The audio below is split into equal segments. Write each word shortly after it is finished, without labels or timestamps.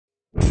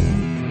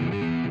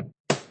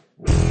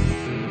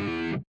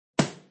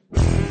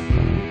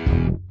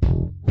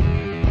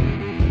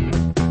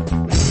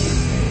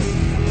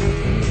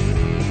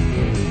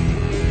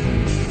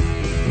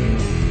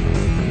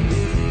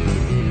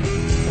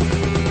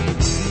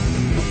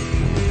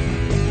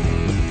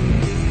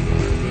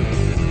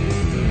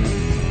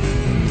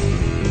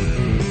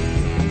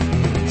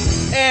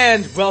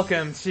And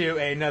welcome to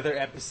another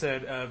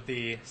episode of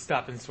the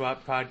Stop and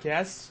Swap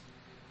podcast,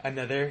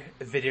 another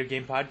video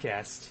game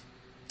podcast.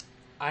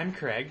 I'm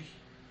Craig.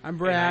 I'm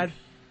Brad.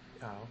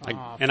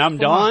 And I'm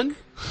Don.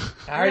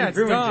 I already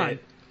ruined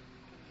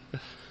it.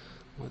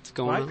 What's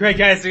going on? Great,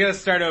 guys, we're going to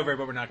start over,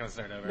 but we're not going to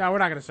start over. No, we're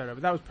not going to start over.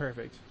 That was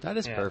perfect. That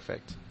is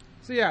perfect.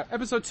 So yeah,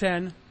 episode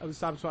 10 of the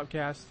Stop and Swap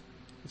cast.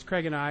 It's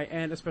Craig and I,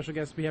 and a special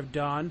guest. We have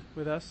Don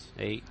with us.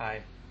 Hey.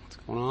 Hi. What's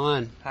going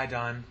on? Hi,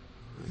 Don.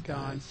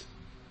 Don.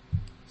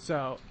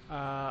 So,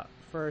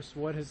 first,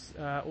 what has,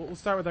 we'll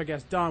start with our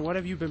guest. Don, what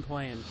have you been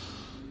playing?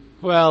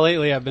 Well,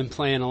 lately I've been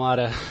playing a lot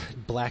of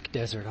Black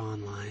Desert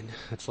Online.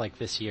 It's like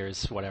this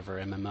year's whatever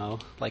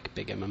MMO, like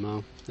big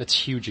MMO. It's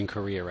huge in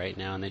Korea right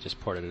now, and they just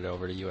ported it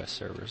over to US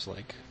servers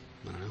like,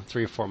 I don't know,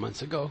 3 or 4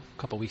 months ago.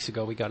 A couple weeks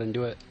ago we got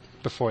into it.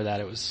 Before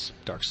that it was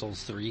Dark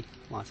Souls 3.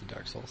 Lots of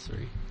Dark Souls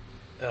 3.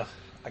 Ugh,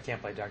 I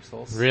can't play Dark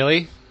Souls.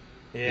 Really?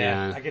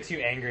 Yeah. I get too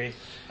angry.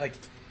 Like,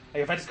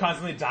 if I just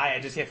constantly die,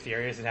 I just get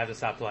furious and have to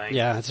stop playing.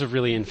 Yeah, it's a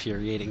really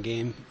infuriating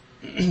game.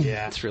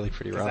 Yeah. It's really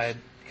pretty rough.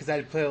 Because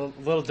I play a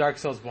little Dark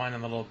Souls 1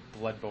 and a little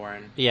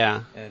Bloodborne.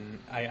 Yeah. And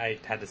I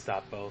had to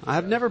stop both.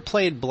 I've never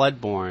played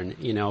Bloodborne,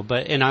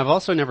 and I've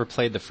also never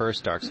played the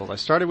first Dark Souls. I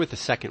started with the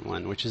second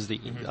one, which is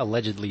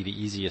allegedly the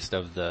easiest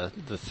of the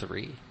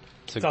three.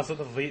 So it's also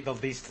the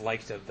least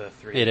liked of the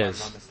three. It if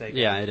is. I'm not mistaken.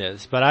 Yeah, it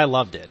is. But I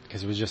loved it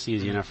because it was just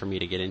easy enough for me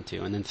to get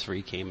into. And then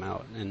 3 came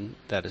out, and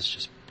that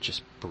is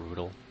just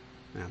brutal.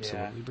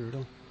 Absolutely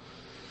brutal.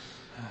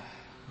 I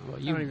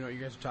don't even know what you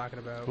guys are talking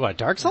about. What,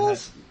 Dark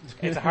Souls?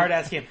 It's a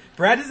hard-ass game.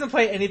 Brad doesn't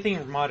play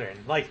anything modern.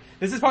 Like,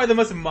 this is probably the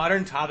most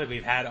modern topic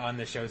we've had on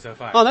the show so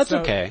far. Oh, that's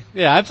okay.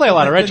 Yeah, I play a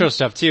lot of retro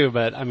stuff too,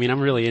 but I mean,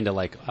 I'm really into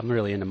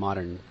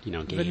modern,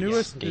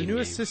 games. The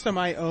newest system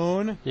I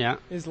own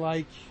is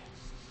like,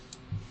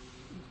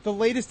 the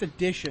latest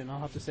edition,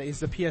 I'll have to say, is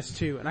the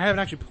PS2, and I haven't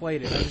actually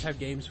played it. I just have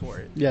games for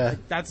it. Yeah.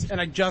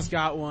 And I just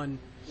got one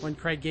when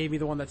Craig gave me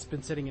the one that's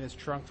been sitting in his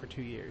trunk for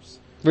 2 years.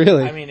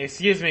 Really? I mean,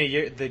 excuse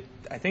me,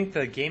 I think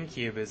the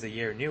GameCube is a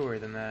year newer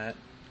than that.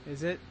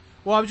 Is it?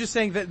 Well, I was just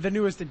saying that the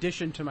newest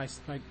addition to my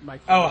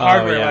Oh,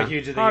 hardware, yeah. like you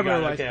did.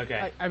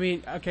 Okay. I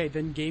mean,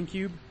 then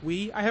GameCube,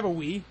 Wii. I have a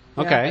Wii.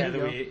 Okay. Yeah, the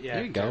Wii,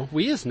 There you go.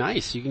 Wii is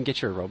nice. You can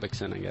get your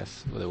aerobics in, I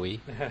guess, with a Wii.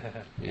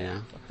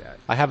 Yeah. Fuck that.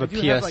 I have a do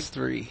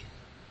PS3.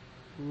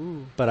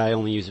 Ooh. But I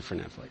only use it for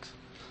Netflix.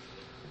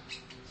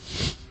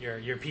 You're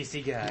a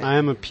PC guy. I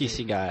am a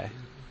PC guy.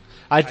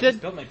 I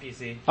just built my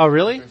PC. Oh,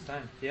 really? For the first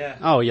time. Yeah.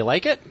 Oh, you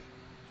like it?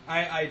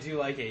 I do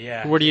like it,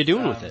 yeah. What are you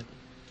doing with it?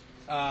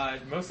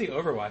 Mostly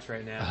Overwatch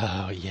right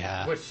now. Oh,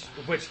 yeah.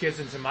 Which gets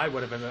into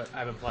what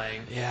I've been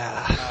playing.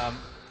 Yeah.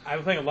 I've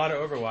been playing a lot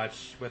of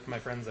Overwatch with my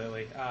friends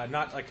lately.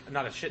 Not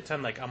a shit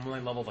ton, like I'm only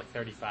level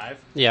 35.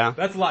 Yeah.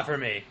 That's a lot for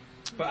me.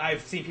 But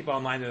I've seen people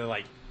online that are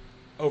like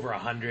over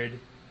 100.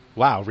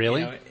 Wow,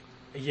 really?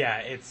 Yeah,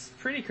 it's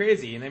pretty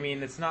crazy. And I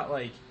mean, it's not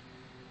like,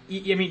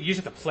 you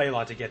just have to play a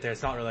lot to get there.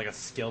 It's not really like a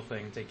skill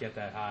thing to get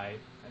that high.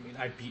 I mean,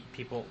 I beat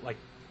people, like,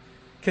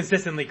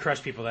 consistently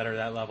crush people that are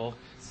that level.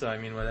 So, I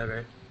mean,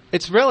 whatever.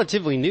 It's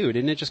relatively new.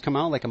 Didn't it just come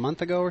out like a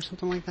month ago or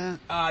something like that?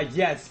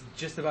 Yeah, it's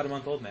just about a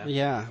month old now.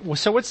 Yeah. Well,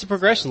 so what's the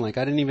progression like?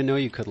 I didn't even know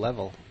you could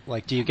level.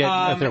 Like, do you get,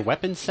 are there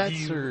weapon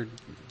sets or?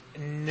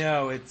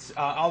 No, it's,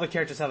 all the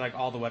characters have like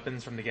all the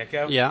weapons from the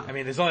get-go. Yeah. I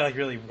mean, there's only like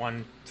really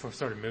one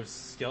sort of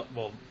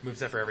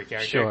moveset for every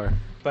character. Sure.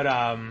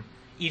 But,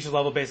 each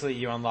level basically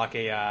you unlock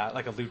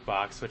a loot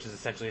box, which is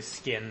essentially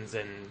skins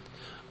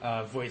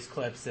and, voice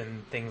clips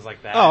and things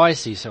like that. Oh, I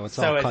see. So it's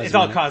all cosmetic. It's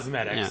all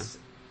cosmetics.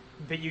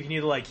 Yeah. But you can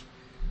either like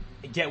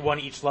get one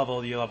each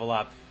level you level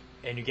up,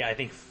 and you get I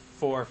think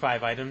 4 or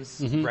 5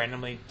 items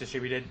randomly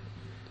distributed,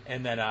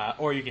 and then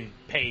or you can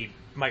pay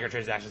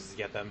microtransactions to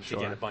get them to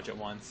get a bunch at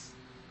once.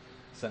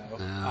 So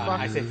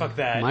I say fuck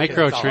that.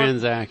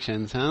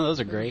 Microtransactions, huh? Those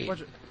are great.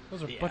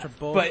 Those are a bunch of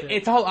bullshit. But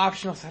it's all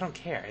optional, so I don't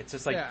care. It's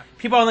just like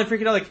people are like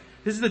freaking out, like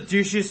this is the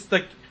douchiest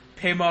like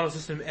pay model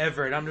system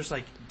ever, and I'm just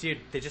like, dude,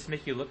 they just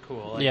make you look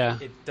cool.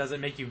 Like, it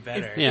doesn't make you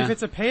better. If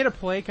it's a pay to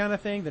play kind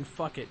of thing, then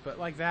fuck it. But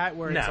like that,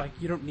 where it's like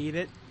you don't need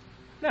it.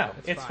 No,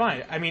 it's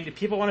fine. I mean, if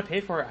people want to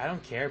pay for it, I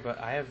don't care, but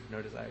I have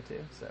no desire to.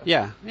 So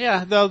yeah.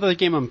 Though the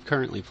game I'm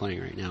currently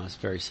playing right now is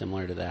very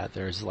similar to that.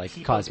 There's like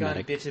people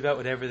cosmetic. Bitch about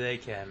whatever they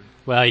can.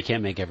 Well, you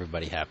can't make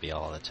everybody happy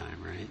all the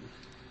time, right?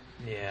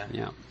 Yeah.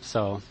 Yeah.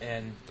 So.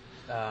 And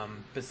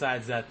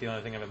besides that, the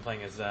only thing I've been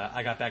playing is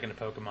I got back into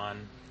Pokemon.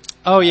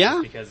 Oh yeah.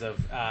 Because of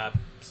I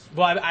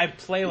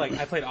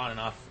played on and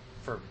off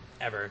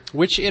forever.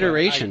 Which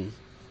iteration?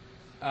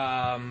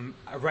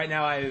 Right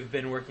now I've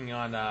been working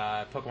on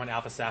Pokemon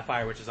Alpha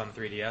Sapphire, which is on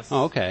 3DS.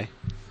 Oh, okay.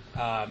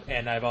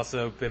 And I've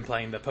also been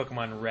playing the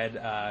Pokemon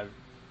Red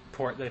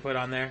port they put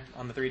on there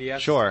on the 3DS.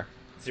 Sure.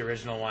 It's the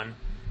original one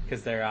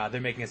because they're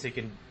making it so you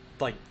can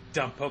like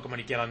dump Pokemon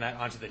to get on that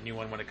onto the new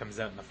one when it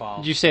comes out in the fall.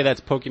 Did you say that's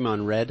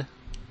Pokemon Red?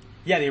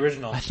 Yeah, the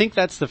original. I think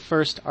that's the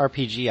first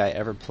RPG I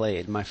ever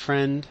played. My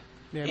friend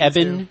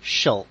Eben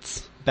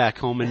Schultz back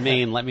home in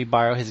Maine let me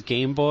borrow his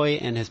Game Boy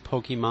and his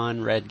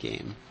Pokemon Red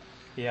game.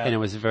 Yeah. And it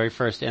was the very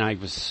first, and I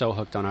was so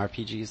hooked on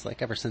RPGs,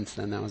 like ever since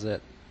then, that was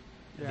it.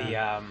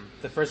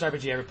 The first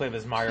RPG I ever played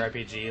was Mario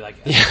RPG, like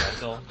as a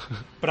rental,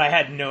 but I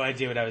had no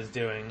idea what I was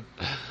doing.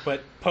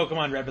 But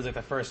Pokemon Red was like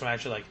the first one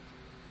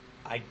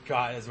I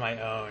got as my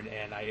own,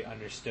 and I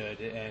understood,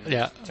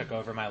 and took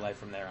over my life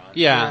from there on.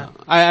 Yeah,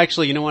 I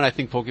actually, you know what? I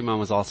think Pokemon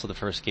was also the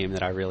first game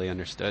that I really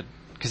understood.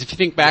 Because if you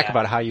think back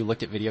about how you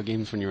looked at video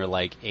games when you were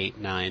like 8,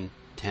 9,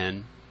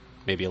 10,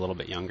 maybe a little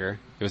bit younger,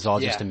 it was all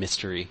just a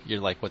mystery. You're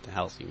like, what the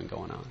hell's even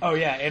going on? Oh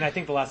yeah, and I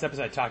think the last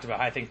episode I talked about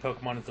how I think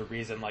Pokemon is the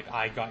reason like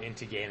I got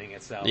into gaming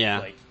itself. Yeah.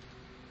 Like,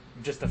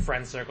 just the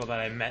friend circle that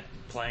I met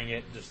playing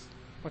it, just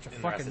bunch of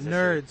fucking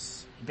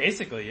nerds.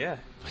 Basically, yeah.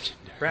 Bunch of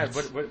nerds. Brad,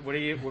 what were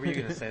you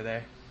gonna say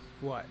there?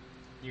 What?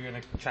 You were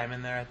gonna chime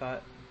in there, I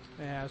thought?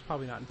 Yeah, it's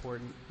probably not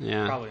important.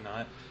 Yeah. Probably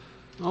not.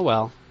 Oh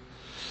well.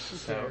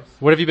 So,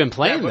 what have you been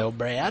playing though,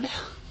 Brad?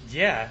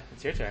 Yeah,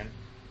 it's your turn.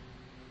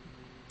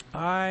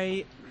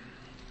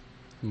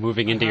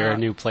 Moving into your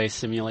new place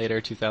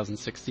simulator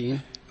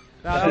 2016.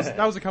 That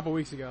was a couple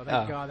weeks ago.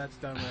 Thank God that's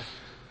done with.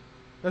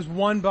 There's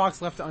one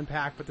box left to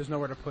unpack, but there's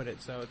nowhere to put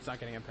it, so it's not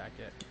getting unpacked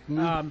yet.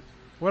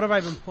 What have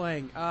I been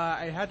playing?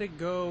 I had to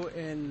go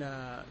and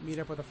meet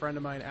up with a friend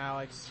of mine,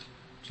 Alex,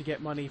 to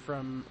get money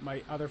from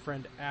my other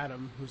friend,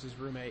 Adam, who's his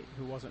roommate,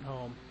 who wasn't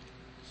home.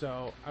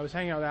 So I was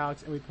hanging out with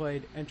Alex, and we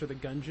played Enter the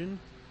Gungeon.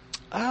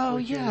 Oh,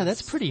 yeah,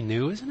 that's pretty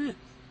new, isn't it?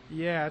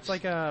 Yeah, it's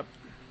like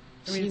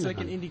it's like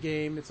an indie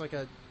game. It's like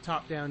a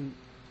top-down...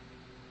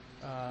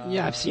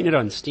 yeah, I've seen it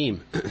on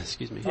Steam.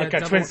 Excuse me. Like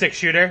a twin-stick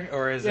shooter,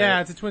 or is it?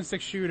 Yeah, it's a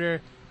twin-stick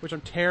shooter, which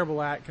I'm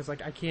terrible at, because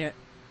like I can't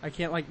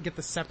like get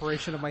the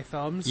separation of my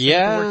thumbs to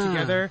work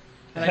together,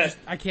 and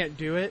I can't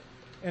do it,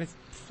 and it's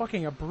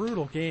fucking a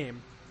brutal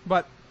game.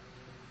 But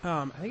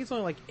I think it's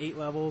only like 8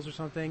 levels or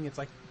something. It's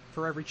like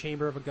for every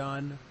chamber of a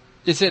gun.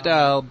 Is it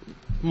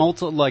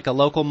like a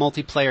local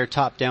multiplayer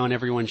top-down,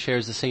 everyone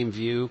shares the same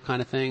view kind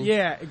of thing?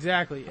 Yeah,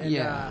 exactly. And,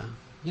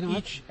 you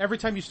know, every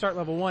time you start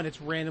level 1, it's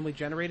randomly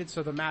generated,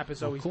 so the map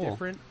is always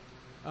different.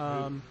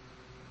 And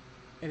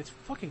it's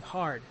fucking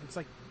hard. It's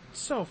like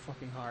so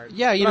fucking hard.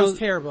 Yeah, I was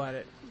terrible at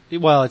it.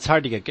 Well, it's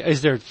hard to get.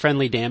 Is there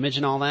friendly damage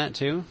and all that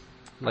too?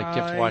 Like, do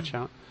you have to watch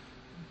out?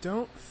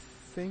 Don't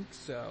think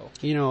so.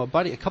 You know,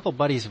 a couple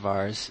buddies of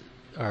ours,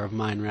 or of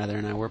mine rather,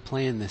 and I were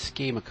playing this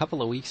game a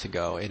couple of weeks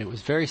ago, and it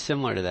was very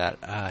similar to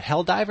that.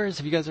 Helldivers.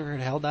 Have you guys ever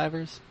heard of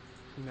Helldivers?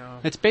 No.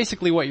 It's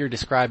basically what you're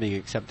describing,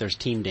 except there's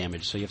team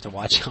damage, so you have to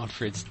watch out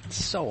for it.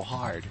 It's so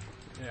hard.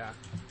 Yeah.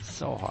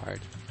 So hard.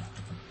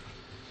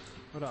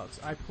 What else?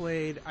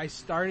 I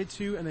started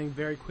to, and then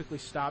very quickly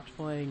stopped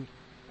playing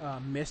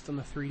Myst on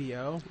the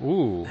 3DO.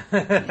 Ooh.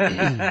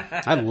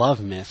 I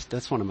love Myst.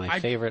 That's one of my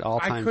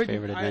all-time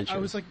favorite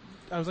adventures.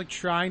 I was like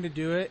trying to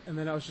do it, and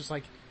then I was just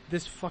like,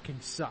 this fucking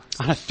sucks.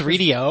 On a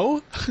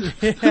 3DO?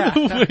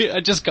 Yeah. I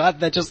just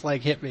got that just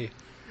like hit me.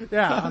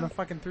 Yeah, on a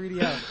fucking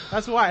 3DO.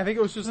 That's why. I think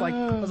it was just like,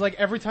 it was like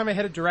every time I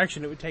hit a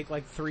direction, it would take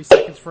like 3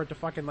 seconds for it to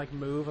fucking like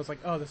move. I was like,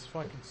 oh, this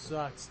fucking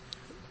sucks.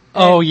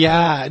 Oh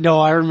yeah,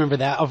 no, I remember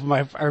that.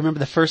 I remember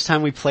the first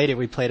time we played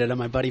it on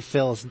my buddy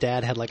Phil's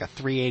dad had like a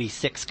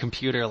 386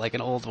 computer, like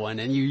an old one,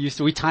 and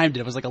we timed it.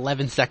 It was like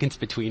 11 seconds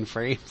between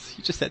frames.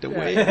 You just had to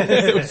wait.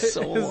 It was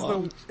so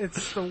long.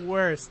 It's the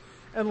worst.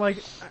 And like,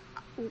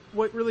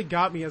 what really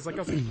got me is like, I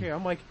was like, okay,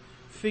 I'm like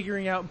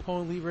figuring out and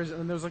pulling levers, and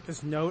then there was like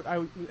this note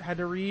I had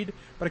to read,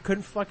 but I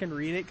couldn't fucking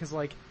read it because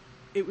like,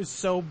 it was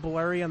so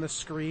blurry on the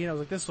screen. I was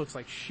like, this looks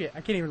like shit. I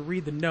can't even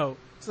read the note.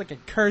 It's like a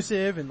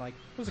cursive and like,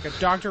 it was like a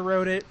doctor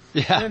wrote it.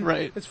 Yeah,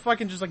 right. It's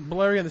fucking just like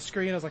blurry on the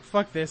screen. I was like,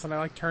 fuck this. And I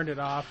like turned it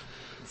off.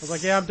 I was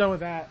like, yeah, I'm done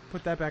with that.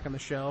 Put that back on the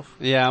shelf.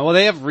 Yeah, well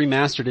they have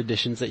remastered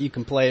editions that you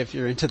can play if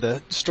you're into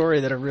the story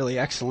that are really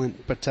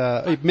excellent. But,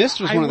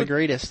 Myst was one of the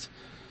greatest.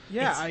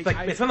 Yeah,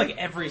 it's on like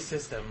every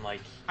system.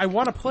 Like, I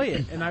want to play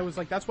it, and I was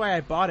like, that's why I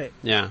bought it.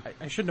 Yeah,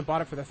 I shouldn't have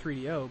bought it for the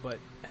 3DO, but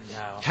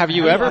no. Have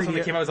you ever? When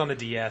it came out, it was on the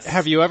DS.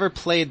 Have you ever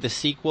played the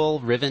sequel,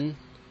 Riven?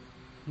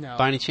 No.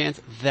 By any chance?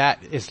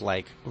 That is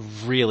like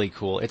really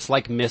cool. It's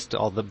like Myst,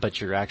 but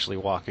you're actually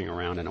walking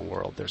around in a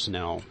world. There's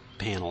no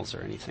panels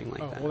or anything like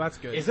that. Well, that's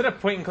good. Is it a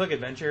point-and-click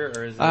adventure,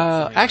 or is it?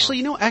 Actually,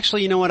 you know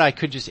what?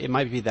 It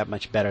might be that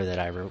much better that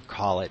I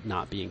recall it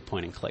not being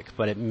point-and-click,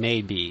 but it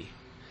may be.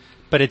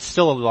 But it's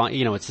still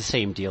it's the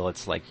same deal.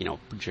 It's like,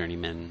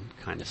 journeyman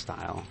kind of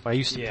style. I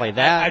used to play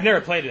that. I've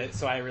never played it,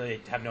 so I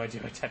really have no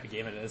idea what type of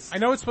game it is. I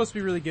know it's supposed to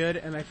be really good,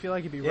 and I feel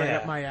like it'd be right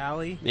up my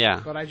alley. Yeah.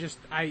 But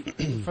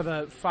for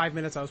the 5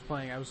 minutes I was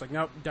playing, I was like,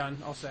 nope, done,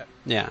 all set.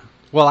 Yeah.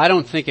 Well, I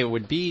don't think it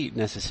would be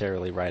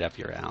necessarily right up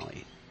your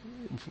alley.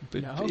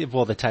 No?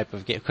 Well, the type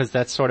of game, because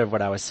that's sort of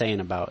what I was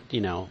saying about,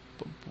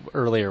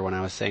 earlier when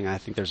I was saying I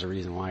think there's a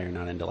reason why you're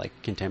not into like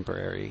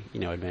contemporary,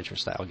 adventure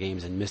style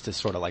games, and Myst is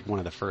sort of like one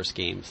of the first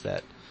games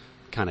that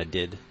kind of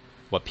did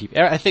what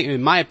people, I think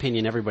in my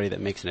opinion, everybody that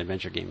makes an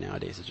adventure game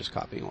nowadays is just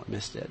copying what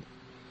Myst did.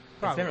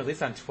 It's been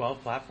released on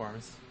 12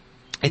 platforms.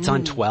 It's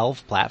on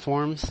 12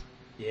 platforms?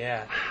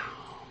 Yeah.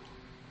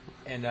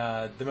 And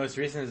the most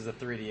recent is the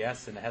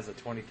 3DS, and it has a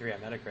 23 on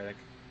Metacritic.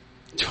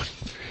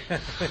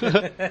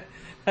 23.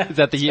 Is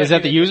that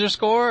the user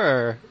score,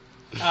 or?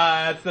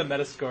 It's the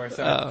Metascore.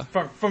 So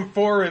from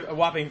a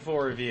whopping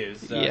 4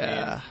 reviews. So,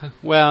 yeah.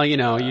 Well,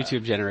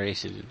 YouTube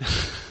generation.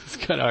 It's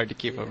kind of hard to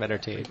keep them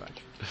entertained. Fuck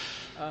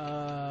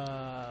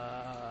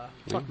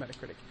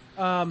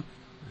Metacritic.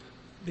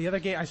 The other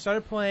game I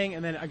started playing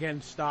and then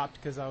again stopped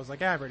because I was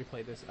like, I've already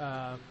played this.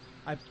 I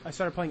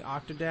started playing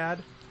Octodad.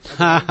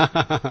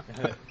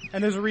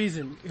 And there's a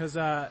reason because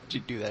did you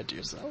do that to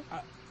yourself?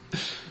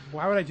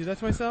 Why would I do that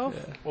to myself?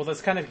 Yeah. Well,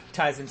 this kind of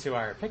ties into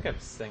our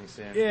pickups thing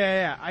soon.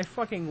 Yeah. I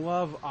fucking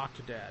love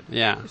Octodad.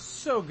 Yeah. It's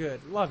so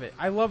good. Love it.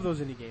 I love those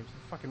indie games.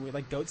 Fucking weird.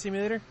 Like Goat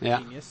Simulator? Yeah.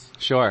 Genius.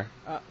 Sure.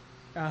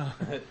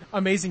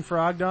 Amazing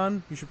Frog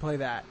Dawn? You should play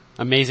that.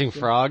 Amazing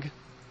Frog?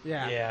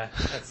 Yeah. Yeah.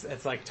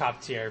 It's like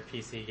top tier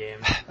PC game.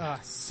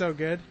 So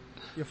good.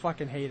 You'll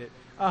fucking hate it.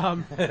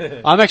 I'm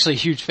actually a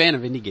huge fan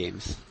of indie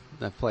games.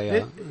 That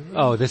play.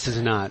 This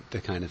is not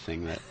the kind of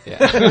thing that. Yeah,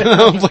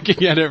 I'm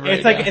looking at it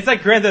right now. It's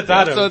like Grand Theft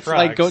Auto. So it's frogs.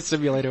 like Goat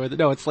Simulator with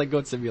it's like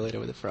Goat Simulator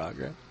with a frog,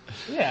 right?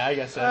 Yeah, I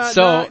guess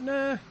so.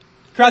 Nah.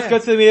 Cross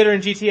Goat Simulator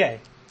and GTA.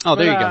 Oh,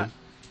 there you go.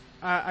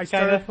 I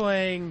started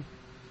playing.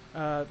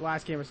 The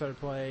last game I started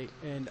playing,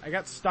 and I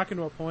got stuck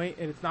into a point,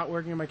 and it's not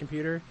working on my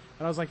computer.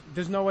 And I was like,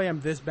 "There's no way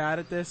I'm this bad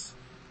at this."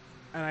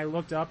 And I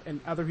looked up,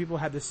 and other people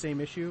had the same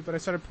issue. But I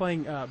started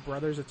playing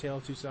Brothers: A Tale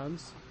of Two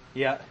Sons.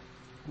 Yeah.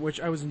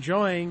 Which I was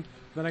enjoying.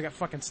 Then I got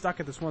fucking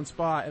stuck at this one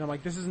spot, and I'm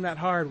like, "This isn't that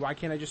hard. Why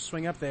can't I just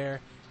swing up there?"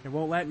 It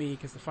won't let me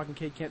because the fucking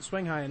kid can't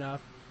swing high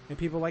enough. And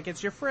people are like,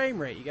 "It's your frame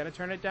rate. You got to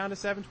turn it down to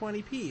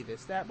 720p.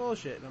 This, that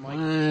bullshit." And I'm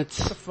like,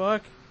 "What the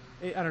fuck?"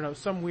 I don't know,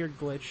 some weird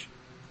glitch.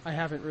 I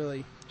haven't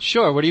really.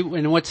 Sure.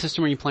 And what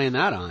system are you playing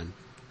that on?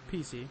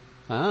 PC.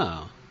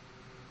 Oh.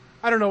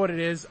 I don't know what it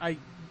is. I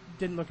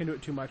didn't look into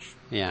it too much.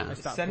 Yeah. I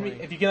stopped Send me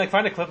playing. if you can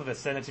find a clip of it.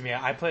 Send it to me.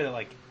 I played it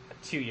like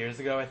 2 years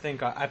ago. I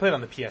think I played it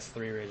on the PS3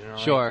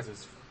 originally. Sure. It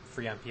was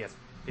free on PS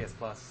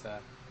Plus.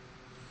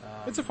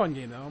 It's a fun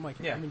game though. I'm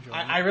Yeah, I'm enjoying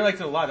I it. really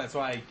liked it a lot. That's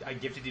why I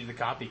gifted you the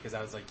copy because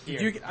I was like, here.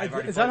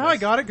 Is that how I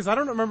got it? Because I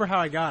don't remember how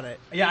I got it.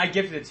 Yeah, I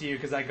gifted it to you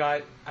because I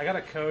got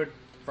a code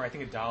for I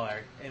think $1,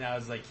 and I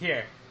was like,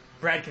 here,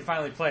 Brad can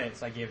finally play it,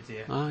 so I gave it to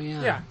you. Oh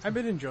yeah. Yeah, I've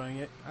been enjoying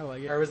it. I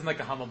like it. Or it was in like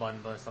a Humble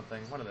Bundle or something.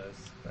 One of those.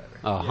 Whatever.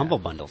 Oh, Humble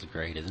Bundle's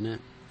great, isn't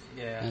it?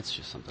 Yeah. That's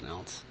just something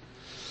else.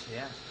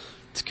 Yeah.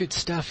 It's good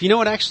stuff. You know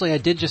what, actually, I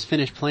did just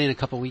finish playing a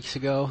couple weeks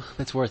ago.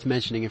 That's worth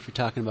mentioning if you're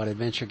talking about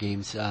adventure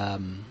games.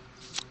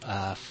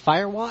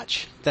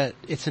 Firewatch,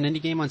 it's an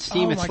indie game on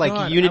Steam. Oh it's my like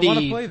God, Unity. I want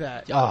to play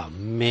that. Oh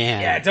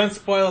man. Yeah, don't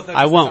spoil it though.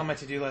 I won't. It's on my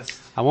to-do list.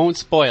 I won't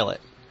spoil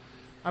it.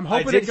 I'm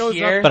hoping did it goes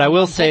hear- up. But I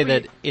will I'm say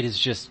hoping that it is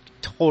just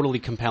totally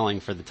compelling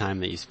for the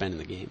time that you spend in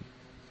the game.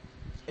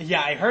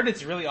 Yeah, I heard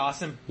it's really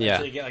awesome. Yeah.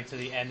 Until you get like to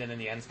the end, and then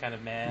the end's kind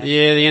of mad.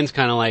 Yeah, the end's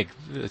kind of like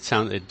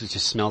it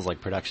just smells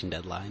like production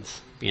deadlines,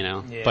 you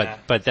know. Yeah.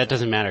 But that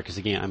doesn't matter because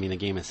the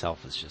game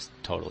itself is just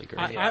totally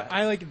great.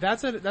 I like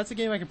that's a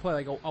game I can play,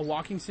 like a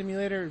walking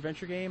simulator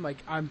adventure game. Like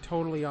I'm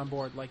totally on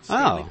board. Like Oh.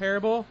 Stanley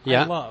Parable,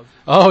 Yeah. I love.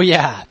 Oh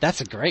yeah,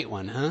 that's a great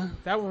one, huh?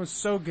 That one was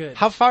so good.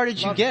 How far did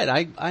you Love get?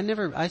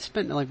 I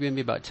spent like maybe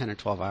about 10 or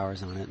 12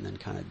 hours on it and then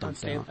kind of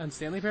dumped out. on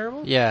Stanley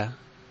Parable? Yeah.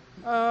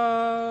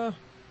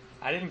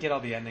 I didn't get all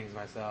the endings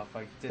myself.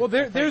 Well,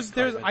 there's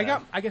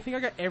I think I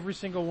got every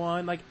single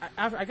one. Like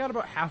I got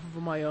about half of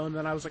them my own.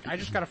 Then I was like, I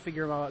just got to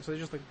figure them all out. So I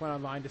just like went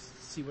online to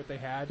see what they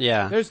had.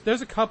 Yeah.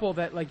 There's a couple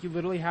that like you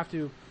literally have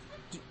to.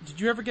 Did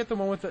you ever get the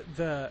one with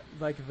the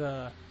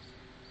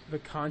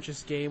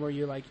conscious game where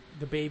you like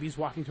the baby's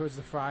walking towards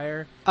the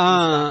fire? You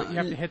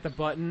have to hit the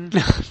button.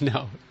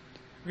 No.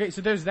 Okay, so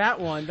there's that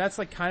one. That's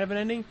like kind of an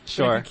ending.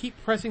 Sure. But if you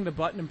keep pressing the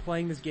button and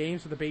playing this game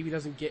so the baby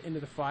doesn't get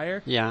into the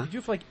fire. Yeah. If you do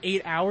it for like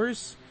 8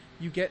 hours,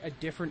 you get a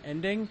different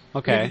ending.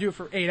 Okay. You have to do it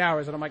for 8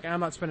 hours, and I'm like, I'm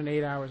not spending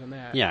 8 hours on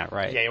that. Yeah,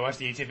 right. Yeah, you watch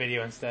the YouTube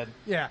video instead.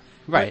 Yeah.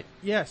 Right.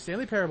 But, yeah,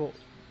 Stanley Parable,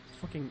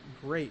 fucking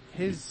great.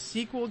 His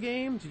sequel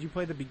game, did you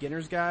play The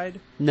Beginner's Guide?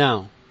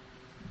 No,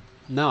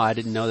 I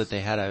didn't know that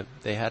they had a.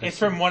 It's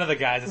from one of the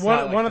guys. It's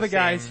One not, like, of the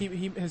guys,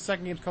 same- his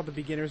second game's called The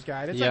Beginner's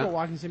Guide. It's Yeah. like a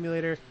walking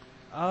simulator.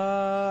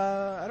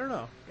 I don't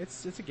know.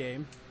 It's a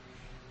game.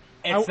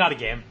 It's not a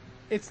game.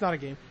 It's not a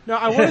game. No,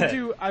 I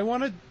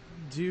want to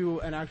do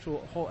an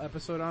actual whole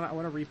episode on it. I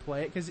want to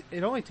replay it because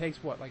it only takes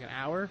like an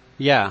hour?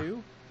 Yeah.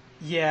 2?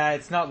 Yeah,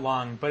 it's not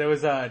long, but it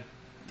was I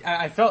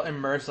felt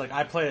immersed. Like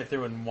I played it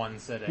through in one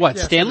sitting. What,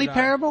 Yeah, so Stanley did I.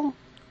 Parable?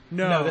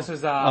 No, this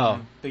was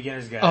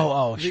Beginner's Guide.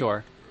 Oh,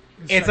 sure.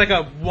 It's like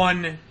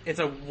it's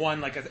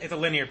a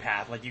linear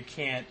path. Like you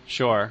can't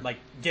Sure. like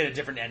get a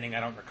different ending.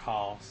 I don't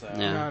recall. So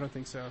Yeah. No, I don't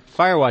think so.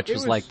 Firewatch It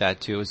was was- like that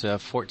too. It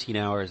was 14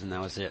 hours and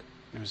that was it.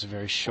 It was a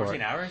very short.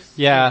 14 hours.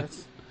 Yeah.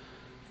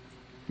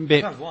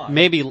 Sounds long.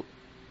 Maybe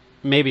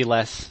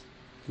less.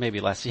 Maybe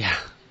less, yeah.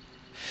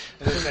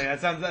 I was gonna say,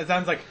 that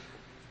sounds like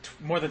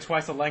more than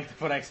twice the length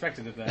of what I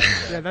expected of that.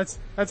 So. Yeah, that's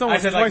I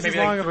almost said twice like as maybe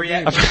long like of a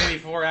game. maybe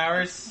 4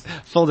 hours.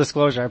 Full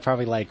disclosure, I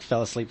probably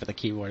fell asleep at the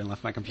keyboard and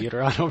left my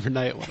computer on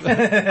overnight.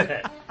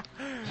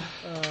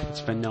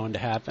 It's been known to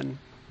happen.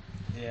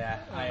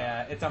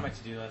 Yeah, it's on my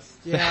to-do list.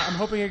 Yeah, I'm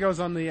hoping it goes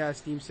on the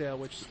Steam sale,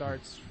 which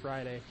starts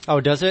Friday.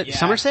 Oh, does it? Yeah.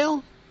 Summer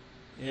sale?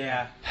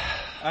 Yeah.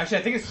 Actually,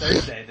 I think it's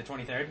Thursday, the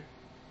 23rd.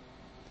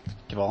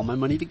 Give all my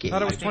money to I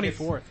thought it games.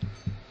 was 24th.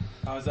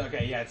 I was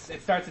okay. Yeah,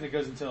 it starts and it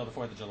goes until the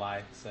 4th of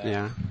July. So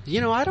Yeah.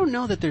 You know, I don't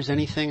know that there's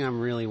anything I'm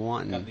really got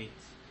wanting. leaked.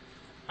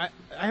 I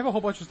have a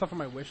whole bunch of stuff on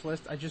my wish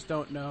list. I just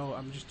don't know.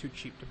 I'm just too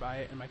cheap to buy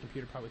it, and my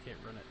computer probably can't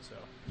run it. So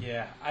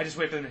Yeah, I just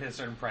wait for them to hit a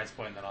certain price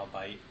point, and then I'll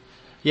bite.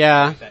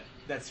 Yeah.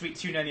 That sweet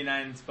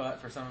 $2.99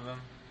 spot for some of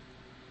them.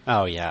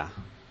 Oh, yeah.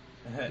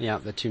 Yeah,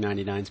 the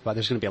 $2.99 spot.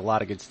 There's going to be a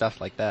lot of good stuff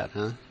like that,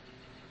 huh?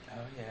 Oh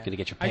yeah. Going to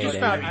get your I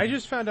payday.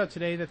 just found out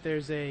today that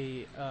there's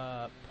a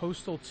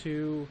Postal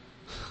 2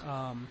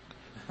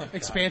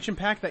 expansion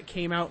pack that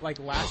came out like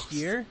last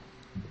year,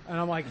 and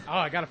I'm like, oh,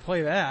 I gotta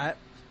play that.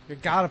 You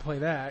gotta play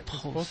that.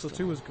 'Cause Postal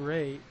 2 was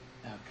great.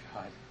 Oh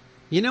god.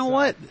 You know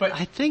what? but-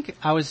 I think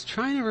I was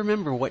trying to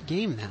remember what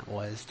game that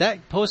was.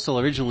 That Postal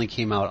originally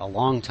came out a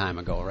long time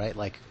ago, right?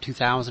 Like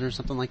 2000 or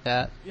something like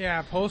that?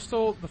 Yeah,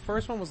 Postal. The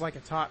first one was like a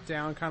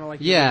top-down, kind of like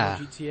Yeah.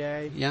 the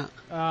GTA. Yeah,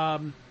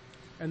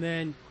 And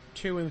then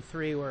 2 and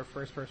 3 were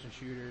first-person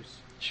shooters.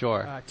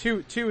 sure.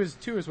 2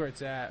 is where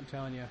it's at. I'm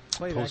telling you.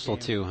 Play Postal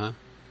that game. 2, huh?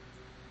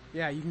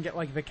 Yeah, you can get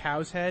like the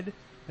cow's head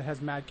that has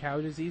mad cow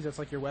disease. That's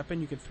like your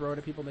weapon. You can throw it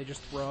at people and they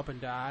just throw up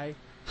and die.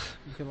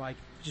 You can like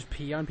just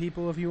pee on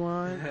people if you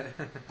want.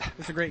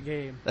 It's a great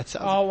game. That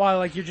sounds- Oh, while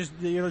like you're just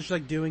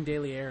like doing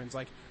daily errands.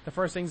 Like the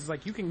first things is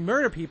like you can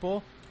murder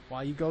people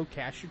while you go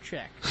cash your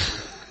check.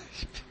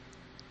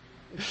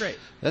 It's great.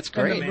 That's And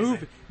great.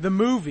 the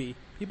movie.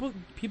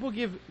 People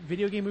give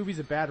video game movies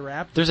a bad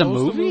rap. There's a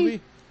Postal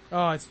movie?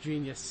 Oh, it's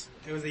genius.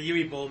 It was a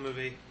Yui Bowl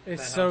movie.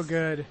 It's That so helps.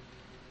 good.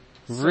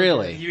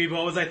 Really? Yui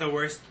Bowl was like the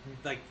worst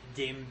like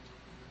game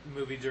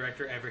movie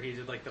director ever. He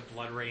did like the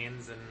Blood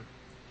Rains and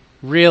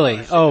Really?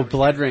 shit, Oh, that was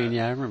Blood good Rain. stuff.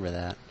 Yeah, I remember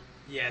that.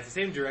 yeah, it's the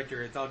same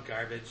director. It's all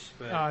garbage,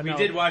 but Oh, we no.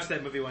 did watch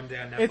that movie one day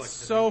on Netflix. It's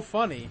so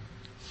funny.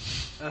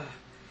 It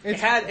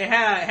It's,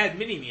 had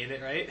Mini Me in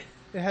it, right?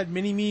 it had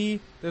mini-me.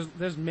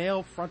 There's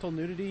male frontal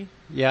nudity,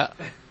 Yeah.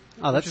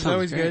 Oh, that which is sounds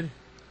always great. good.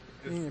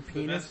 It's Yeah, the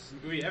penis.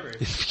 best movie ever.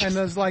 And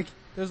there's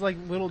like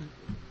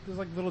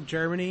little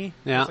Germany.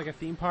 Yeah. It's like a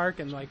theme park,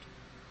 and like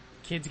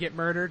kids get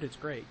murdered. It's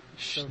great.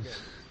 It's so good.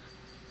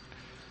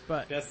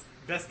 But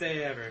Best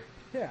day ever.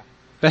 yeah,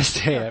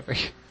 Best day ever.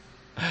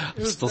 I'm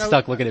was- still that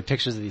stuck was- looking at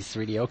pictures of these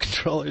 3DO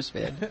controllers,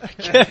 man. I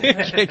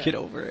can't get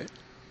over it.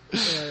 yeah,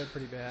 they're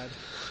pretty bad.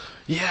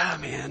 Yeah,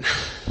 man.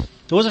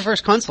 What was the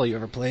first console you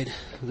ever played?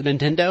 The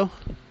Nintendo?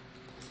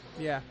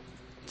 Yeah,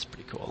 It's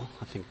pretty cool.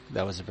 I think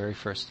that was the very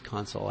first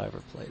console I ever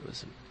played.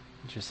 Was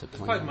just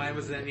playing. Probably mine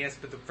was an NES,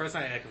 but the first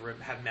one I could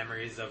have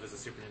memories of is a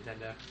Super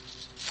Nintendo.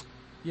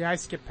 yeah. I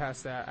skipped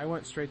past that. I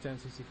went straight to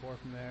N64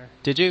 from there.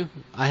 Did you?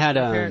 I had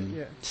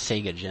Yeah.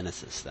 Sega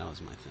Genesis. That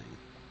was my thing.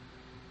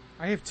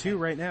 I have 2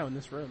 right now in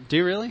this room. Do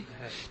you really?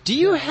 Do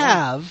you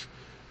have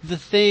the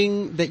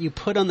thing that you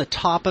put on the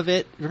top of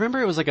it?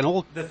 Remember, it was like an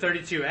old. The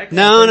 32X?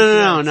 No,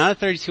 32X. not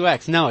a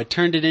 32X. No, it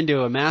turned it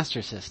into a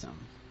Master System.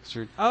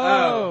 So-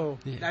 Oh,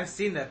 Yeah. I've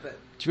seen that, but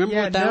do you remember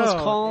yeah. what that was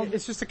no, called?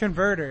 It's just a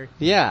converter.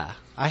 Yeah,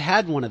 I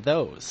had one of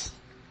those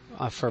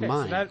for Okay,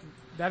 mine. so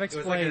that it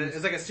was like explains.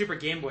 a Super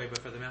Game Boy, but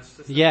for the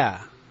Master System.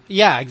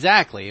 Yeah,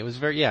 exactly. It was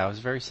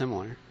very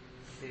similar.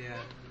 Yeah.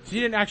 So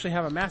you didn't actually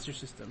have a Master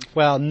System.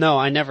 Well, no,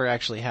 I never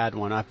actually had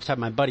one. I had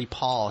my buddy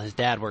Paul. His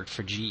dad worked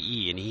for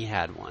GE, and he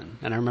had one.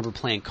 And I remember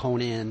playing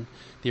Conan,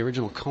 the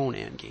original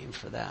Conan game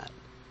for that.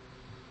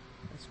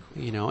 That's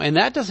cool. You know, and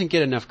that doesn't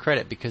get enough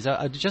credit because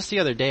just the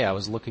other day I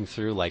was looking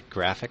through like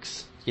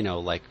graphics. You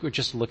know, like we're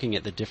just looking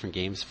at the different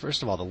games.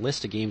 First of all, the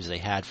list of games they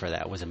had for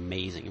that was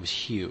amazing. It was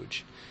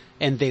huge,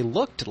 and they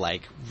looked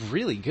like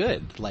really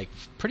good, like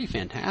pretty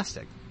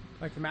fantastic.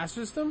 Like the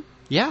Master System?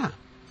 Yeah.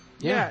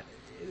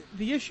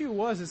 The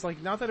issue is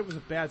like not that it was a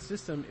bad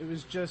system, it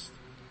was just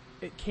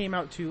it came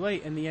out too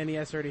late and the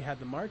NES already had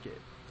the market.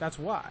 That's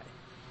why.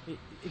 It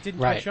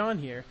didn't Right. catch on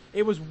here.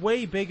 It was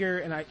way bigger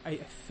and I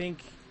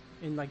think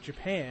in like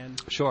Japan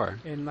Sure.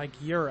 and like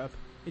Europe,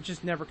 it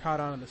just never caught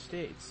on in the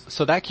States.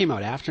 So that came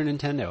out after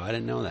Nintendo. I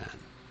didn't know that.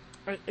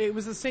 It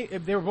was the same.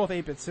 They were both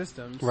 8-bit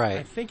systems. Right.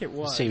 I think it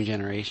was. Same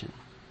generation.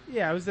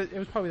 Yeah, it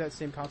was probably that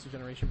same console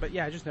generation. But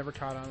yeah, it just never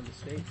caught on in the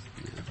States.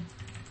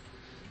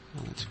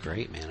 Oh, that's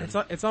great, man.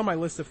 It's on my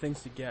list of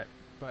things to get,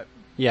 but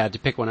Yeah, to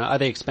pick one out. Are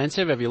they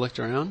expensive? Have you looked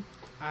around?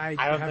 I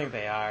I don't haven't- think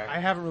they are. I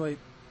haven't really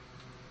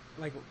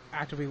like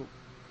actively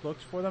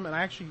looked for them, and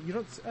I've seen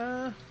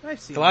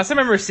The last time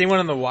I remember seeing one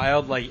in the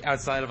wild, like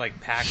outside of like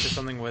PAX or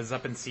something, was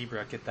up in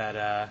Seabrook at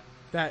that.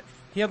 that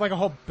he had like a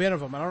whole bin of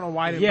them. I don't know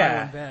why I didn't buy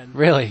Yeah. one then.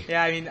 Really?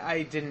 Yeah, I mean,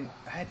 I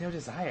had no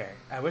desire.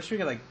 I wish we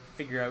could like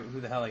figure out who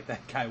the hell like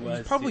that guy He was.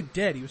 was probably dude.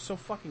 dead. He was so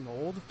fucking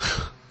old.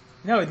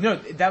 No,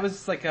 that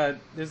was like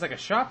there's like a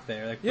shop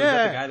there. Like, was Yeah,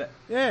 that the guy that?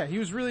 yeah, he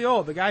was really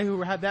old. The guy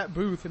who had that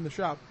booth in the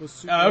shop was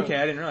super Oh, old. okay,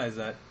 I didn't realize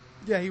that.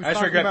 Yeah, he was. I just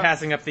talking regret about,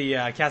 passing up the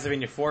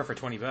Castlevania 4 for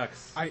 $20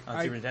 on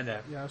I- Super Nintendo.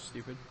 Yeah, that was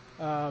stupid.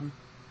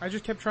 I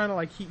just kept trying to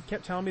like. He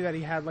kept telling me that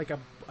he had like a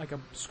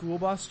school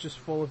bus just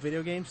full of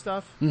video game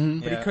stuff,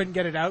 Mm-hmm. but Yeah. he couldn't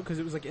get it out because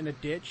it was like in a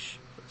ditch.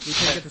 He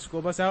couldn't get the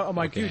school bus out. I'm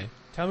like, Okay. dude,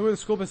 tell me where the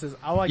school bus is.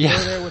 I'll like Yeah.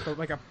 go there with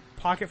like a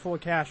pocket full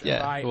of cash and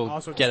Yeah, buy we'll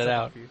all sorts get of it stuff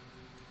out. off you.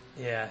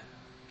 Yeah.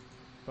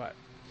 But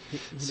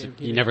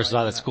You never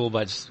saw the school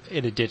bus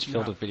in a ditch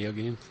filled with video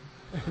games?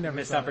 Never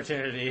Missed saw it.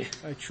 opportunity.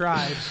 I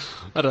tried.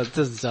 I don't, it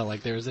doesn't sound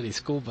like there was any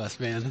school bus,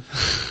 man.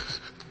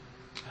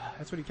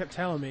 That's what he kept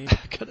telling me. I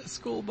got a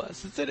school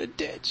bus. It's in a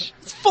ditch.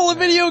 It's full of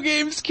video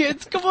games,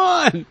 kids. Come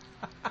on.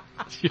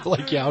 You're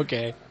like, yeah,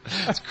 okay.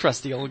 It's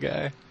crusty old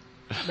guy.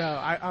 No,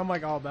 I'm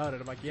like all about it.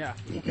 I'm like, yeah,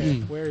 okay,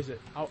 where is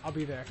it? I'll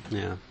be there.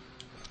 Yeah.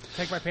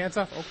 Take my pants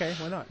off? Okay,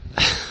 why not?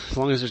 As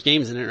long as there's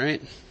games in it,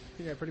 right?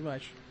 Yeah, pretty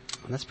much.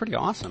 That's pretty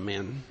awesome,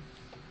 man.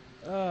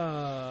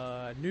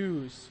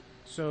 News.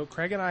 So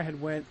Craig and I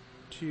had went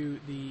to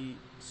the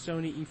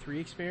Sony E3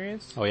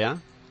 experience. Oh, yeah?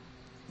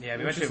 Yeah,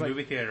 we Which went to is a like-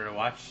 movie theater to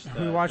watch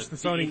We watched the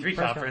Sony E3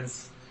 press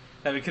conference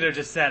that we could have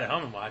just sat at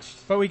home and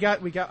watched. But we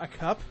got a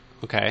cup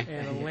Okay.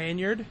 and a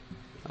lanyard.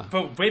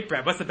 But wait,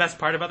 Brad, what's the best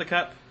part about the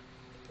cup?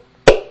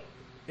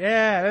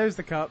 Yeah, there's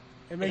the cup.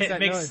 It makes that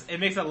noise. It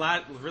makes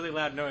a really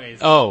loud noise.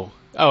 Oh,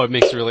 it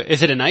makes really,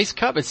 is it a nice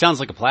cup? It sounds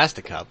like a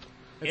plastic cup.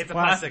 It's a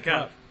plastic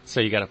cup. So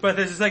you gotta, But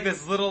there's just like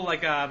this little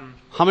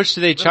how much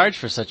do they charge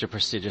for such a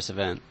prestigious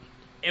event?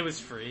 it was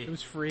free. It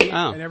was free,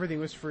 Oh. and everything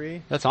was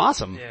free. That's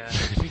awesome. Yeah.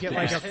 You get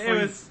like a It free.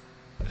 was.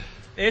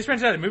 They just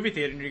rented out a movie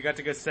theater and you got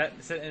to go sit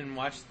and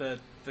watch the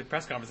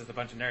press conference with a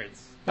bunch of nerds.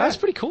 That was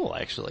pretty cool,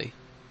 actually.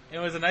 It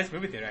was a nice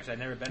movie theater actually. I'd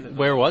never been to.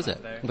 Where was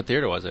it? There. What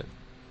theater was it?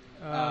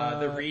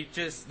 The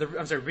Regis,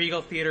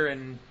 Regal Theater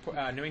in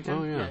Newington.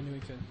 Oh, yeah. Yeah,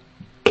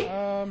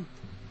 Newington.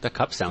 The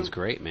cup sounds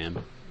great,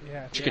 man.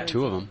 Yeah. Should get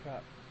two of them.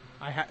 Cup.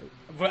 I had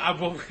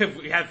Well,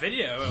 we have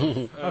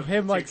video of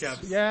him two like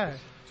cups. yeah,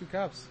 2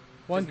 cups.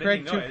 One Just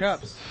Craig, making 2 noise.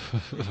 cups.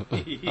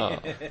 Yeah.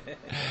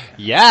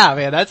 Yeah,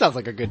 man, that sounds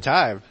like a good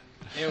time.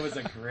 It was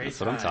a great. That's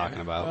what I'm talking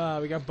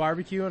about. We got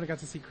barbecue, and I got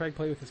to see Craig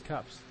play with his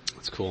cups.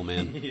 That's cool,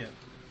 man.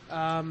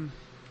 Yeah.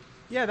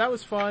 Yeah, that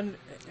was fun.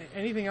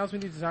 Anything else we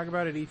need to talk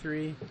about at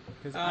E3?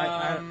 Because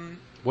I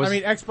Was,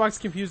 mean, Xbox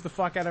confused the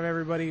fuck out of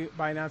everybody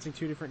by announcing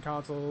 2 different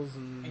consoles,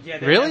 and Yeah,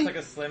 they Really? announced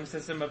like a slim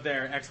system of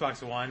their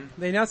Xbox One.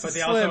 they announced But the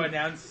they Slim. also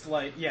announced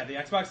the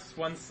Xbox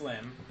One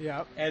Slim,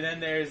 Yeah, and then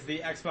there's the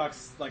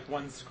Xbox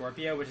One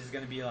Scorpio, which is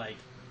going to be like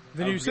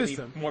the a new really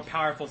system. more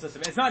powerful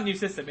system. It's not a new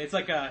system. It's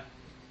like a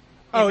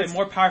It's- a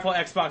more powerful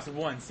Xbox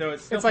One. So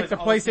it's still It's like plays the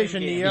all same PlayStation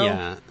games. Neo.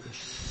 yeah.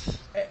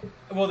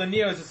 Well, the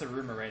Neo is just a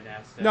rumor right now.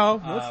 Still. No,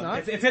 it's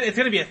not. It's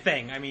going to be a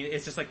thing. I mean,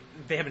 it's just like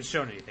they haven't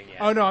shown anything yet.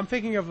 Oh no, I'm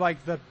thinking of like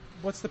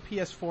what's the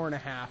PS4 and a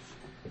half?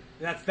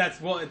 That's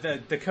well,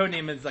 the code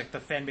name is like the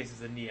fan base is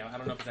the Neo. I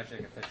don't know if it's actually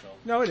like official.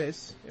 No, it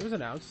is. It was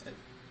announced.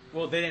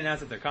 Well, they didn't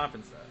announce at their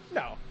conference though.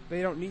 No,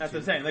 they don't need That's to.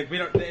 what I'm saying. Like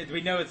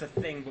we know it's a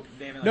thing, but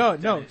they haven't. No, Like,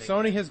 no. done anything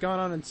Sony yet. has gone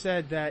on and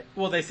said that,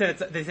 Well, they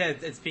said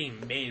it's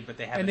being made, but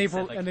they haven't.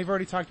 and they've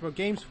already talked about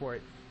games for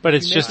it. But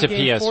it's You just a make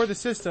game PS. for the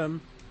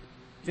system.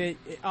 That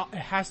it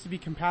has to be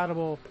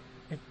compatible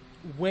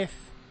with.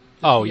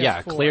 the Oh,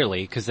 yeah, PS4.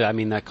 clearly. Because, I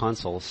mean, that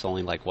console is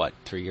only,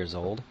 3 years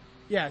old?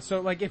 Yeah,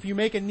 so like if you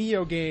make a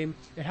Neo game,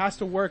 it has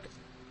to work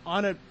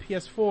on a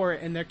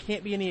PS4, and there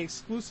can't be any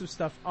exclusive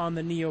stuff on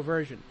the Neo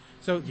version.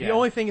 So the Yeah.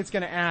 only thing it's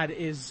going to add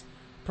is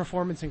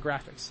performance and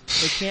graphics.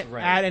 They can't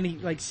Right. add any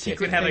You secret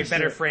could have things to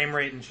better it. frame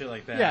rate and shit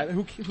like that. Yeah,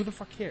 who the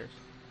fuck cares?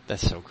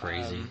 That's so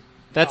crazy.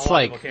 A That's lot of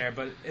like... people care,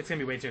 but it's gonna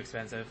be way too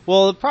expensive.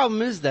 Well, the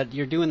problem is that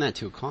you're doing that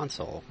to a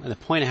console. And the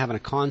point of having a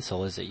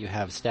console is that you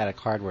have static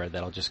hardware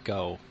that'll just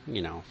go,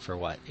 for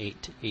what, 8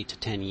 to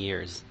 10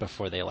 years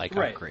before they Right.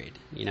 upgrade.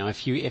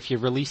 If you're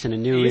releasing a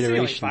new It used to be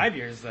iteration. like 5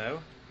 years though.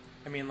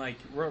 I mean,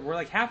 we're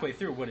like halfway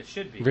through what it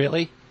should be.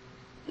 Really?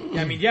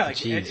 I mean, yeah,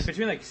 Jeez.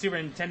 between Super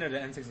Nintendo to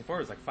N64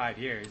 was 5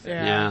 years.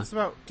 Yeah. It's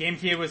about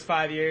GameCube was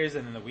 5 years,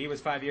 and then the Wii was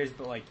 5 years.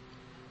 But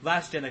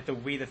last gen, the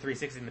Wii, the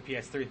 360, and the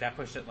PS3, that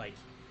pushed it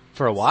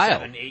For a while.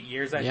 7-8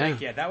 years. I Yeah.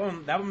 think. Yeah, that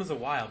one was a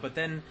while. But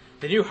then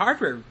the new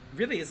hardware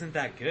really isn't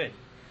that good.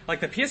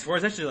 The PS4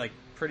 is actually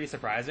pretty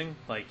surprising.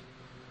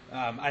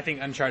 I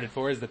think Uncharted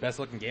 4 is the best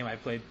looking game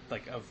I've played.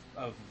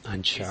 Of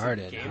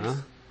Uncharted, games. huh?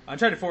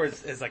 Uncharted 4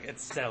 is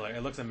it's stellar.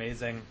 It looks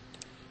amazing.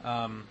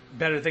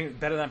 Better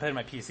than I played on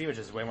my PC, which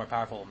is way more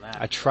powerful than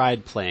that. I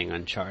tried playing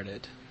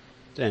Uncharted,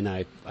 and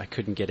I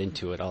couldn't get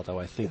into it, although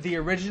I think... The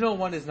original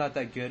one is not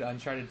that good.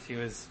 Uncharted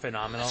 2 is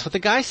phenomenal. That's what the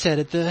guy said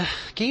at the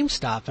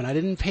GameStop, and I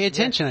didn't pay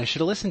attention. I should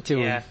have listened to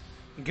him. Yeah.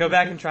 Go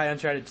back and try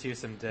Uncharted 2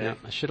 someday. Yeah,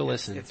 I should have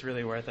listened. It's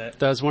really worth it.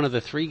 That was one of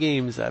the 3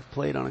 games I've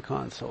played on a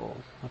console.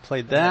 I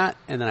played that,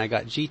 and then I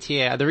got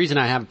GTA. The reason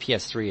I have a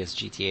PS3 is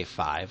GTA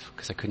 5,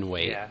 because I couldn't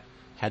wait. Yeah.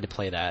 Had to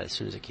play that as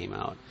soon as it came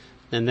out.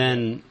 And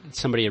then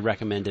somebody had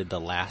recommended The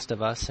Last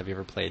of Us. Have you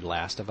ever played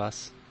Last of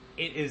Us?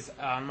 It is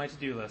on my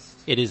to-do list.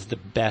 It is the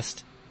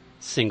best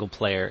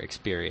single-player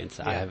experience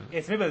I have.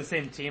 It's made by the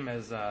same team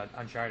as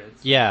Uncharted.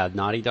 Yeah,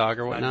 Naughty Dog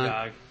or whatnot.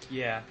 Naughty Dog.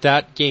 Yeah.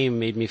 That game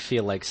made me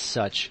feel like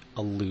such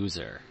a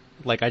loser.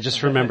 I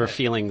just remember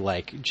feeling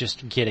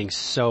just getting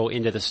so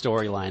into the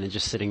storyline and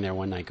just sitting there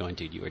one night going,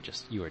 dude, you are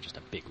just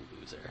a big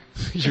loser.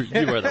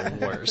 You are the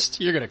worst.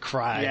 You're gonna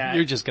cry. Yeah,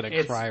 You're just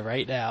gonna cry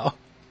right now.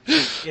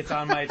 It's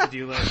on my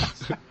to-do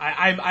list.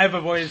 I've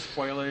avoided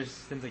spoilers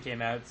since it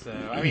came out, so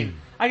I mean,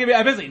 I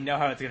basically know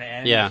how it's going to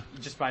end. Yeah.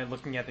 Just by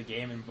looking at the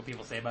game and what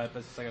people say about it. But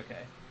it's just like, okay,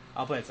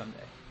 I'll play it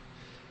someday.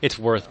 It's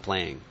worth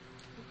playing.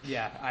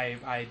 Yeah,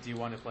 I do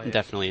want to play it.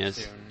 Definitely is.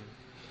 Soon.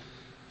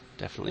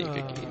 Definitely a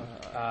good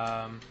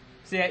game.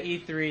 So yeah,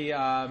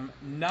 E3.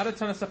 Not a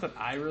ton of stuff that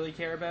I really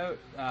care about.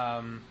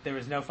 There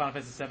was no Final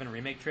Fantasy VII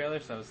Remake trailer,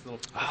 so I was a little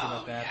pissed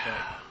about that.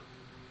 Yeah.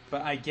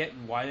 But I get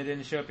why they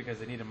didn't show it because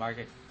they need to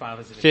market Final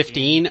Fantasy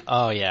 15?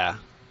 Oh, yeah.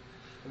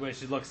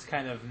 Which looks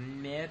kind of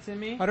meh to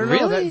me. I don't know.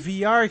 Really? That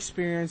VR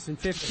experience in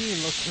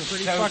 15 looks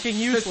pretty fucking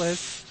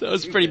useless. That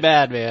was pretty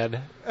bad,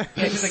 man.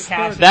 It's just a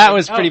cash. That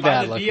was pretty buy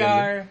bad the looking.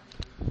 VR.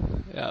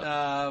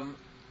 Yeah.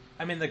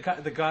 I mean, the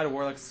God of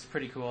War looks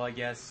pretty cool, I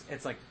guess.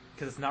 It's like,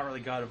 because it's not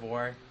really God of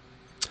War,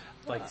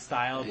 like,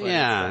 style. But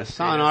Yeah, I it's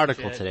saw an great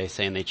article shit. today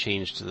saying they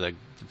changed the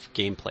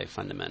gameplay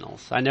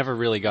fundamentals. I never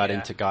really got Yeah.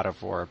 into God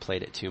of War or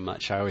played it too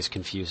much. I always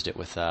confused it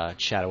with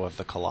Shadow of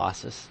the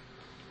Colossus.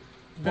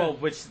 Well,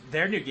 which,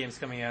 their new game's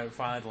coming out,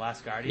 finally, The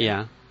Last Guardian.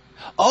 Yeah.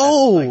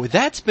 Oh,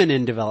 that's been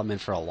in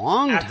development for a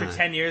long After time.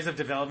 10 years of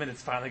development,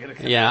 it's finally going to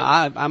come Yeah,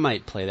 out. I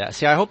might play that.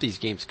 See, I hope these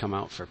games come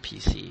out for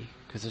PC,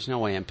 because there's no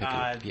way I'm picking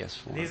up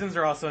PS4. These ones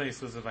are all Sony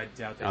exclusive, I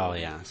doubt they will Oh be.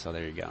 yeah, so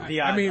there you go. All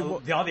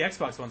the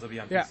Xbox ones will be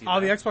on Yeah, PC. all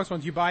the though. Xbox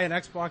ones. You buy an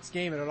Xbox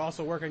game and it'll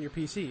also work on your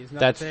PC. Isn't that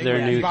That's the thing? their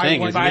Yeah, new you buy thing,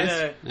 one isn't buy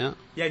it? the- Yeah.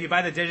 Yeah, if you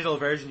buy the digital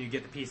version, you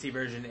get the PC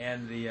version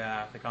and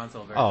the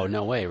console version. Oh,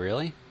 no way,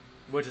 really?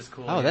 Which is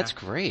cool. Oh, yeah. that's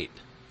great.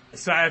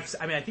 So I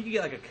think you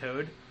get like a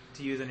code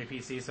to use on your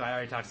PC. So I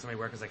already talked to somebody at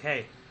work. I was like,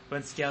 hey,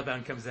 when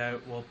Scalebound comes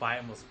out, we'll buy it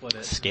and we'll split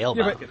it.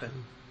 Scalebound. Get the-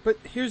 But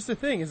here's the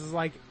thing: is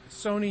like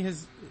Sony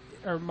has,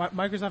 or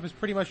Microsoft has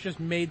pretty much just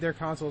made their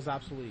consoles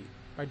obsolete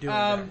by doing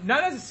that.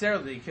 Not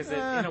necessarily, because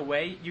in a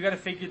way, you got to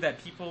figure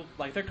that people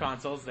like their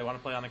consoles. They want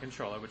to play on the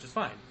controller, which is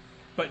fine.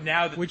 But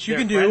now that Which you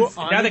their can do friends,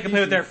 on now the they can play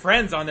with PC. their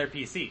friends on their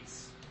PCs.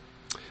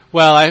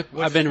 Well, Which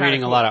I've is been kinda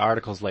reading cool. a lot of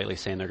articles lately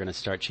saying they're going to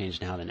start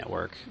changing how the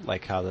network,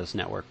 like how those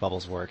network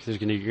bubbles work. You're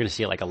going to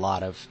see like a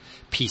lot of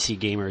PC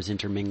gamers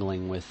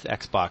intermingling with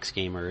Xbox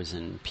gamers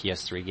and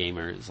PS3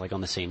 gamers, like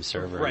on the same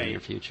server in the Right. near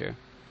future.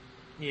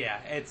 Yeah,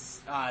 it's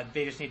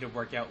they just need to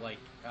work out like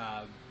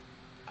I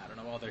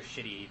don't know all their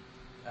shitty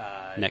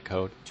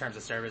Netcode. terms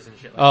of service and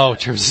shit. Like Oh,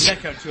 that. terms of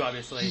Netcode too,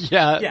 obviously.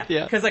 Yeah.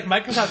 Because like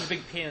Microsoft's a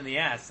big pain in the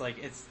ass. Like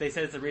they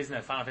said it's the reason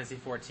that Final Fantasy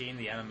 14,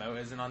 the MMO,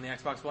 isn't on the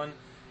Xbox One.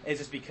 It's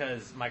just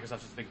because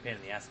Microsoft's just a big pain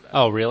in the ass about it.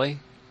 Oh, really?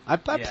 I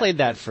Yeah. played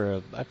that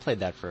for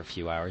a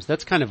few hours.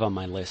 That's kind of on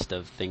my list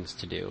of things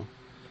to do.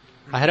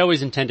 I had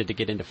always intended to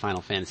get into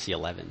Final Fantasy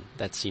 11.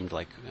 That seemed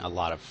like a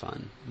lot of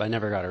fun, but I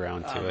never got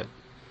around to it.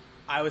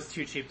 I was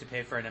too cheap to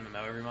pay for an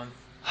MMO every month.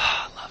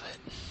 I love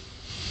it.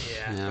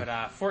 Yeah.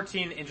 But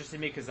 14 interested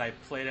me because I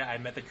played it. I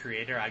met the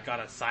creator. I got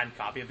a signed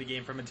copy of the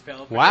game from a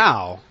developer.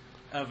 Wow.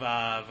 Of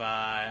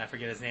I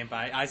forget his name,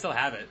 but I still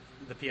have it.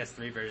 The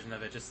PS3 version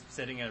of it, just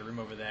sitting in a room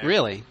over there.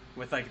 Really?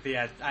 With like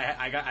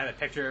I had a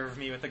picture of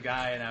me with the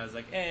guy, and I was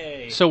like,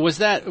 hey. So was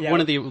that Yeah.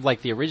 one of the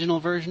the original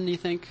version? Do you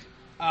think?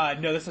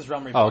 No, this is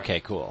Realm Reborn. Oh, okay,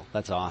 cool.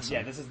 That's awesome.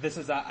 Yeah, this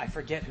is I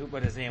forget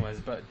what his name was,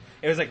 but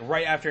it was like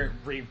right after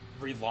it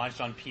relaunched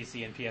on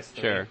PC and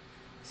PS3. Sure.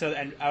 So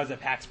and I was at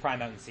PAX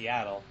Prime out in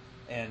Seattle,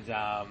 and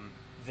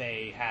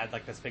they had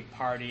like this big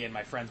party, and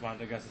my friends wanted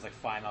to go, so I was like,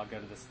 fine, I'll go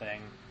to this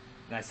thing.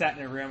 And I sat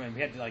in a room, and we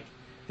had to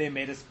they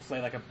made us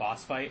play like a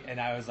boss fight, and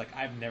I was like,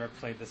 I've never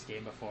played this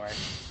game before.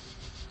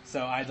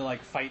 So I had to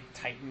fight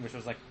Titan, which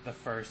was like the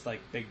first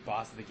big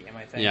boss of the game,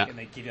 I think. Yeah. And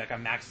they give you a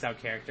maxed out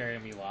character,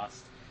 and we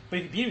lost. But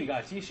if you beat, we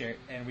got a T-shirt,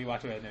 and we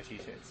walked away with no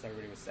T-shirts. So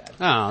everybody was sad.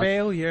 Oh,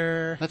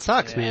 Failure. that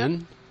sucks, Yeah.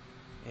 man.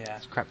 Yeah.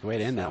 Crap, way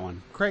to end that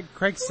one.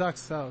 Craig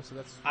sucks though, so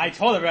that's. I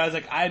told her, I was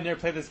like, I've never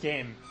played this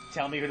game.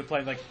 Tell me who to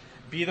play.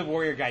 Be the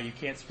warrior guy. You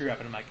can't screw up.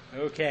 And I'm like,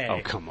 okay. Oh,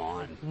 come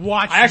on.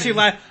 Watch. I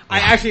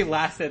actually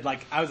lasted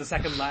I was the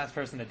second last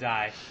person to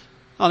die.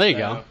 Oh, there you So,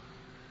 go.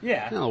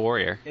 Yeah. Oh,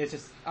 warrior. It's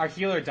just our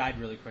healer died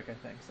really quick. I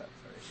think so. That's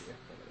our issue.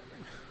 But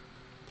whatever.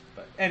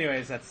 But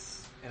anyways, that's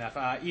enough.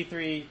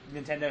 E3,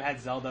 Nintendo had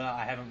Zelda.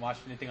 I haven't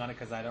watched anything on it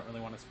because I don't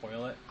really want to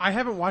spoil it. I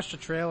haven't watched a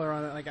trailer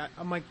on it.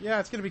 I'm like, yeah,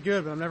 it's gonna be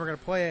good, but I'm never gonna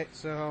play it.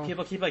 So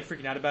People keep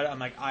freaking out about it. I'm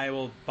like, I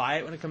will buy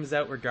it when it comes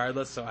out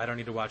regardless, so I don't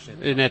need to watch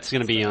anything. And that's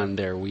going to be on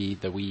their the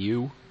Wii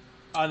U.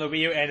 On the Wii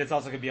U, and it's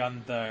also going to be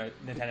on the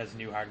Nintendo's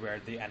new hardware,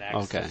 the NX,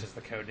 Okay. which is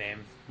the code name,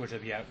 which will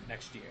be out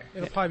next year.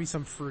 it'll probably be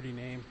some fruity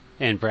name.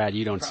 And Brad,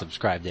 you don't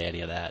subscribe to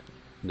any of that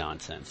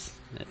nonsense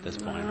at this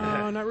point.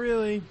 No, not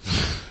really.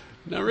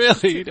 Not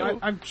really. You don't.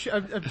 I'm cheap.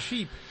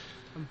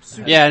 I'm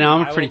super. Yeah, no, I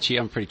I'm pretty will- cheap.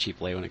 I'm pretty cheap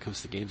late when it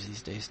comes to games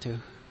these days too.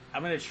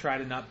 I'm going to try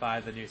to not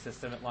buy the new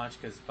system at launch,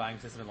 because buying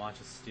system at launch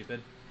is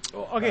stupid.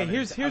 Well, okay, I'm a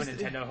here's I'm a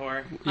Nintendo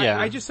whore. Yeah.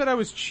 I just said I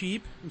was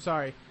cheap. I'm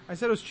sorry. I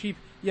said I was cheap.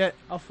 Yet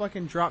I'll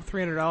fucking drop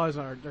 $300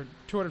 on or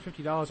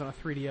 $250 on a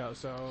 3DO.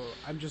 So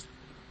I'm just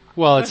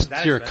Well, it's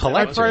That your expensive.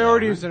 my collector.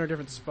 priorities though, are in a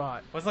different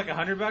spot. Was it like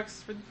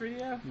 $100 for the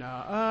 3DO?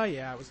 No,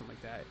 yeah, it was something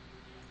like that.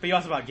 But you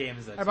also bought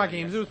games. I bought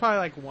games. It was probably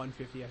like $150,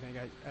 I think,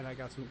 and I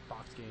got some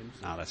box games.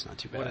 No, that's not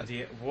too bad.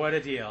 What a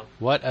deal.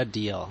 What a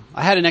deal.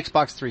 I had an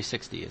Xbox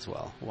 360 as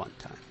well one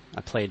time.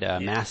 I played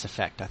Mass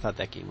Effect. I thought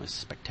that game was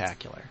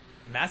spectacular.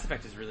 Mass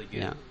Effect is really good.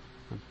 Yeah.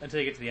 Until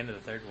you get to the end of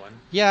the third one.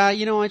 Yeah,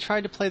 I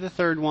tried to play the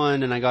third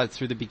one, and I got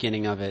through the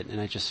beginning of it, and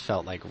I just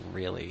felt like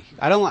really...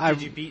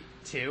 Did you beat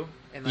 2?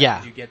 And yeah.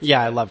 Did you get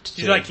yeah, I loved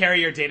 2. Did you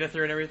carry your data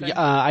through and everything?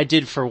 Yeah, I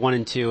did for 1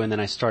 and 2, and then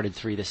I started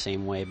 3 the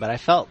same way, but I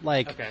felt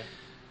like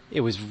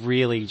it was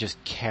really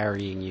just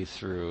carrying you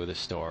through the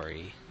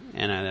story.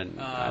 And I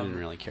didn't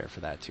really care for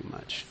that too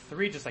much.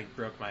 3 just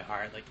broke my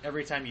heart.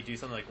 Every time you do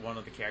something, one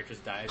of the characters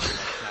dies in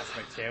Mass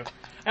Effect 2.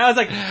 And I was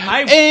like,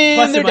 I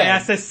busted my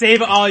ass to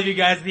save all of you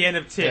guys at the end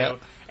of 2,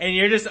 and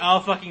you're just all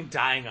fucking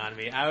dying on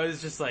me. I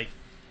was just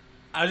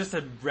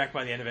a wreck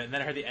by the end of it, and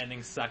then I heard the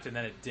ending sucked, and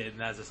then it did,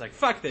 and I was just like,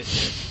 fuck this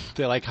shit.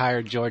 They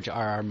hired George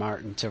R.R.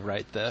 Martin to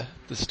write the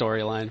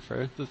storyline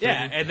for the thing.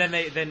 Yeah, and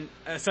then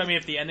so I mean,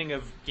 if the ending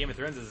of Game of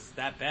Thrones is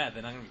that bad,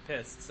 then I'm gonna be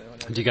pissed. So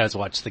whatever. Did you guys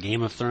watch the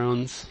Game of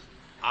Thrones?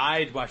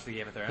 I'd watch the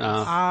Game of Thrones.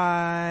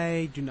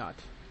 I do not.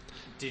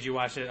 Did you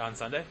watch it on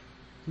Sunday?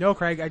 No,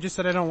 Craig. I just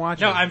said I don't watch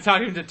it. No, I'm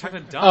talking to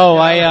Don. Oh,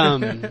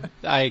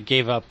 I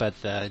gave up at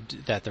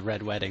the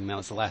Red Wedding. That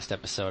was the last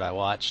episode I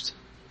watched.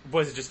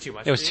 Was it just too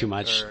much? It was too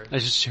much. It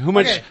was just too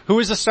much. Okay. Who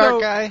was the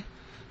Stark guy?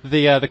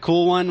 The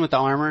cool one with the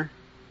armor.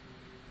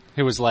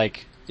 Who was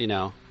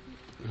who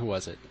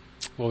was it?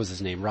 What was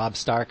his name? Robb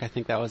Stark, I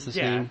think that was his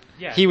name.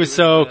 Yeah, he was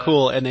so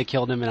cool, and they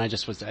killed him, and I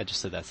just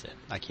said, that's it.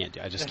 I can't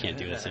do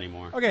this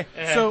anymore. Okay,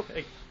 so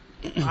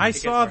I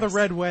saw the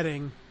Red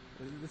Wedding.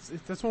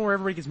 That's one where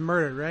everybody gets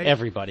murdered, right?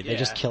 Everybody. They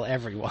just kill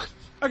everyone.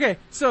 Okay,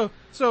 so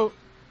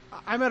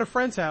I'm at a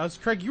friend's house.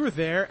 Craig, you were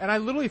there, and I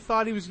literally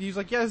thought he was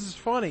like, yeah, this is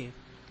funny.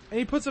 And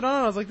he puts it on,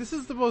 and I was like, this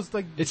is the most,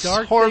 it's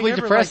dark horribly thing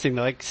ever. depressing.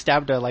 They,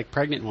 stabbed a,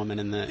 pregnant woman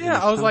in the...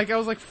 Yeah, I was like,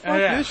 fuck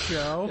this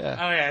show. Yeah.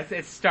 Oh, yeah,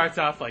 it starts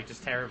off,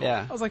 just terrible.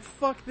 Yeah. I was like,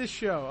 fuck this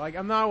show.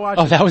 I'm not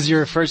watching... Oh, that was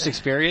your first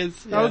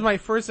experience? That was my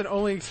first and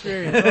only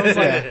experience. I was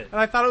and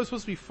I thought it was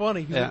supposed to be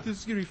funny. He's like, this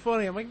is going to be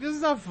funny. I'm like, this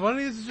is not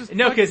funny, this is just...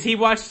 No, because he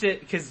watched it,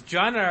 because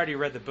John had already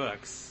read the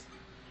books.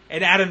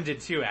 And Adam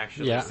did too,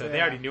 actually. Yeah. So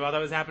they already knew all that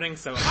was happening.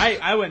 So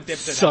I went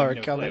dipped in having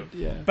no clue.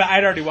 Yeah. But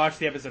I'd already watched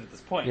the episode at this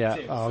point. Yeah.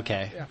 Too, oh,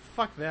 okay. Yeah.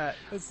 Fuck that.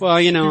 Well,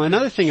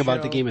 another thing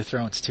about the Game of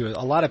Thrones too.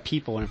 A lot of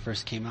people when it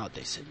first came out,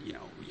 they said,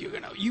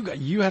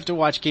 you have to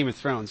watch Game of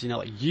Thrones.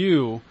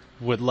 You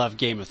would love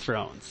Game of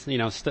Thrones.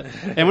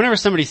 And whenever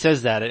somebody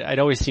says that, it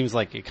always seems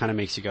like it kind of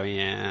makes you go,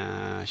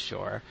 yeah,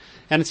 sure.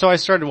 And so I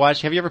started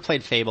watching. Have you ever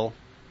played Fable?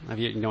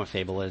 You know what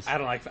Fable is? I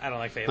don't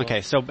like Fable.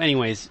 Okay, so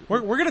anyways,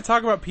 we're gonna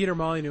talk about Peter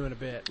Molyneux in a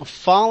bit.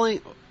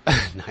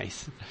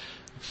 Nice.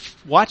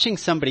 Watching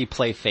somebody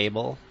play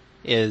Fable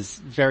is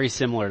very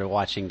similar to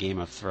watching Game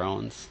of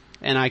Thrones,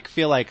 and I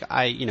feel like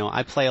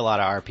I play a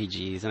lot of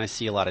RPGs and I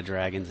see a lot of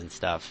dragons and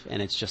stuff,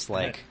 and it's just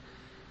I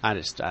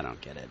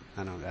don't get it.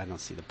 I don't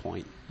see the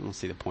point. I don't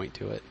see the point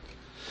to it.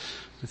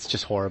 It's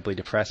just horribly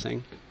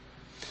depressing.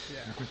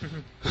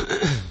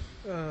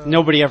 Yeah.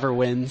 Nobody ever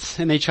wins,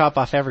 and they chop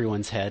off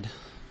everyone's head.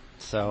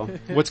 So,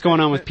 what's going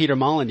on with Peter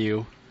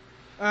Molyneux?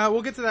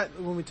 We'll get to that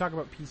when we talk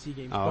about PC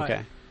games. Oh,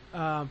 okay.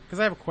 Because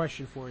I have a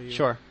question for you.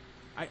 Sure.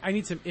 I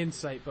need some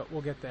insight, but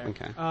we'll get there.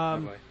 Okay.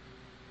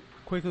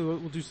 Quickly, we'll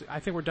do. I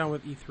think we're done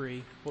with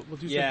E3. We'll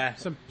do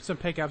some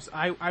pickups.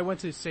 I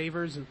went to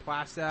Savers and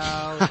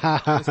Plastow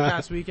this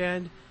past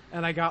weekend,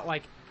 and I got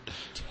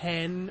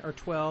 10 or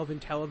 12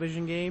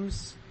 Intellivision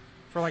games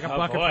for a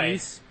buck a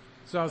piece.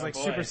 So I was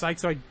super psyched.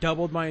 So I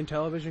doubled my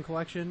Intellivision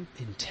collection.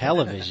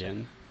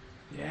 Intellivision.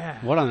 Yeah.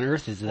 What on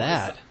earth is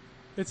that?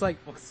 It's I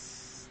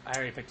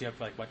already picked you up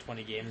for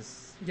 20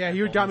 games. Yeah,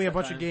 you got me a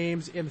bunch of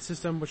games in the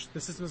system, which the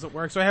system doesn't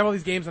work. So I have all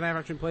these games and I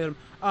haven't actually played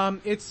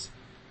them.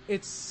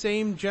 It's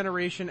same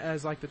generation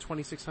as the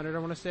 2600, I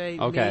want to say.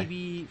 Okay.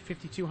 Maybe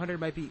 5200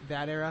 might be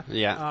that era.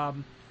 Yeah.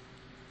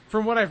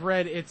 From what I've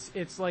read,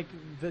 it's like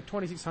the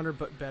 2600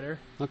 but better.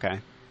 Okay.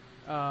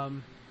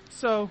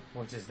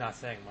 Which is not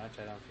saying much,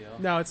 I don't feel.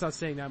 No, it's not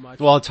saying that much.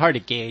 Well, it's hard to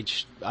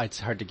gauge. It's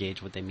hard to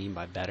gauge what they mean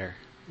by better.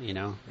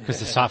 Because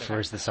the software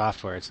is the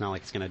software. It's not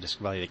like it's going to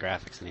display the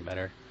graphics any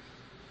better.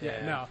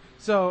 Yeah, no.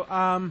 So,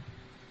 I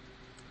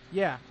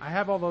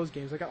have all those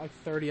games. I got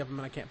 30 of them,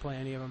 and I can't play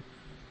any of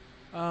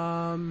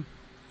them.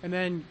 And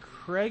then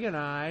Craig and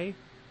I,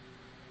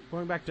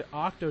 going back to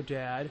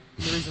Octodad,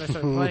 the reason I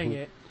started playing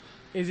it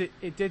is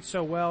it did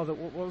so well that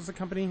what was the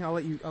company? I'll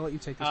let you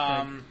take this.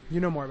 Craig. You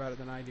know more about it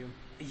than I do.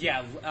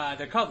 Yeah,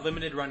 they're called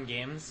Limited Run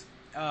Games.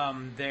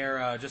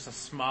 They're just a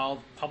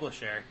small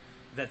publisher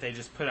that they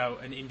just put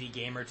out an indie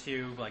game or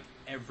two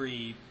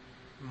every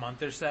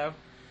month or so,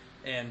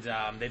 and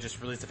they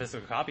just released a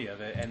physical copy of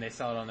it and they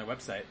sell it on their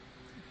website.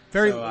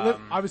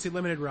 Obviously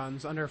limited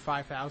runs, under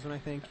 5,000 I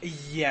think.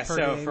 Yeah,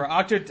 so game. For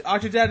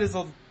Octodad is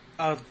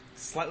a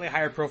slightly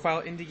higher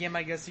profile indie game,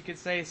 I guess you could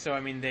say. So I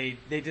mean they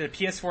did a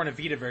PS4 and a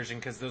Vita version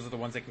because those are the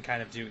ones they can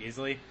kind of do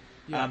easily.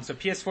 Yeah. So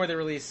PS4 they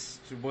released,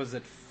 was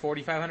it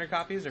 4,500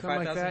 copies or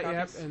 5,000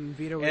 copies? Yep.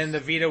 And the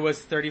Vita was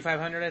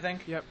 3,500, I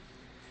think. Yep.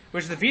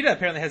 Which the Vita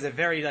apparently has a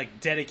very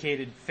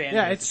dedicated fan base.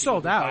 Yeah, it's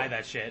sold out. Buy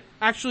that shit.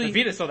 Actually,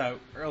 the Vita sold out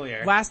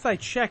earlier. Last I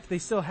checked, they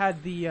still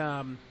had the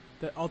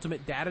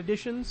Ultimate Dad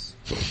editions,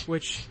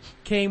 which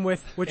came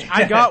with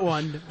I got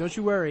one. Don't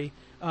you worry.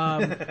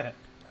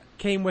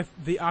 Came with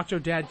the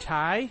Octodad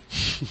tie,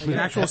 like an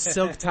actual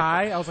silk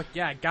tie. I was like,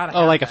 yeah, I gotta.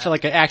 Oh, have I feel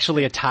like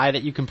actually a tie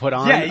that you can put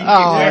on. Yeah, you can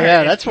wear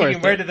yeah, it. that's worth it. You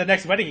can wear it to the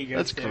next wedding you go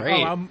That's to.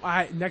 great.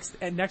 Oh,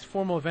 next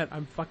formal event,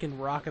 I'm fucking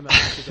rocking the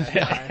Octodad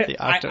tie. The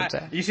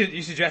Octodad. You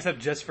should dress up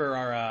just for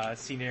our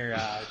senior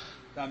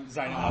Zion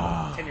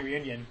 10-year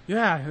reunion.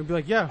 Yeah, I'd be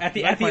like, yeah. At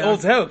the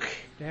Old Oak.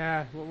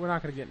 Yeah, we're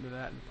not gonna get into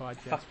that in the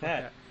podcast. Fuck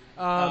that.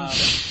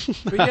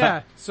 But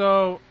yeah,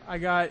 so I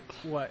got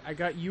I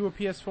got you a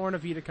PS4 and a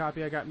Vita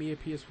copy. I got me a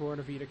PS4 and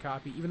a Vita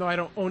copy. Even though I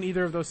don't own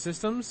either of those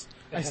systems,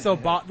 I still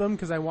bought them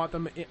because I want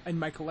them in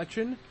my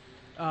collection.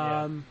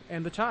 And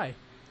the tie.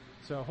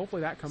 So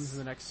hopefully that comes in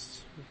the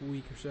next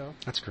week or so.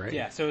 That's great.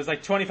 Yeah, so it was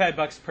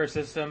 $25 per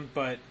system,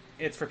 but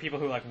it's for people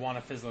who want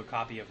a physical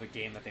copy of the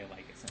game that they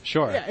like. Essentially.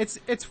 Sure. Yeah,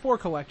 it's for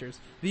collectors.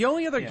 The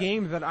only other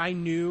game that I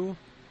knew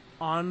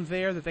on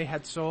there that they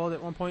had sold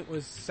at one point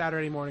was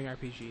Saturday Morning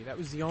RPG. That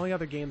was the only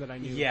other game that I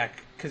knew. Yeah,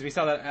 because we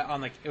saw that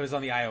on it was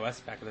on the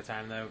iOS back at the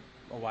time though,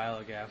 a while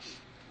ago.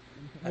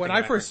 When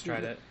I first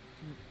tried it.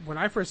 When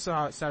I first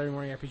saw Saturday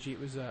Morning RPG, it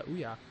was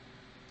Ouya.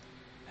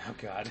 Oh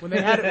God! When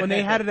they had it at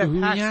PAX, they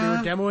Ouya?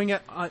 were demoing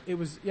it. It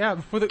was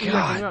before the Ouya came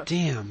God out.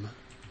 damn.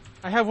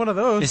 I have one of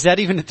those. Is that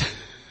even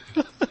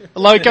I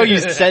like how you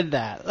said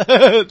that.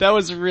 That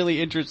was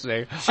really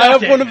interesting. I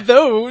have one of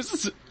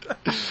those.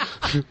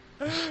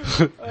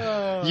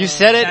 You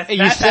said it.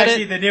 That's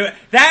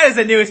that is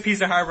the newest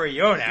piece of hardware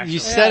you own. Actually, you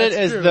said it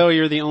as true. though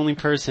you're the only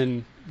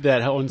person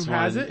that owns Who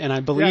has one, it? and I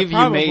believe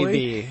Yeah, you may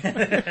probably. be.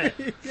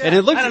 And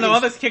it looks. I don't know.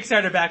 All those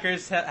Kickstarter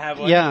backers have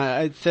one.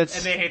 Yeah, that's.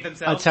 And they hate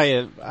themselves. I'll tell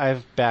you,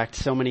 I've backed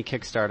so many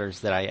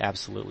Kickstarters that I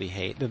absolutely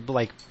hate.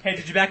 Hey,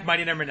 did you back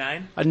Mighty Number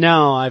 9?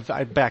 No, I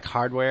back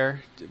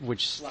hardware,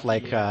 which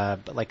Lucky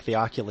you. like the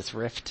Oculus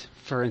Rift,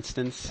 for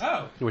instance.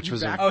 Oh. Which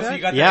was backed a, So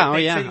you got yeah, that oh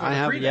big yeah, thing with I the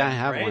have, free yeah, I then,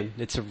 have right? one.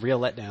 It's a real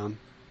letdown.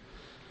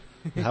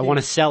 I want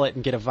to sell it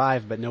and get a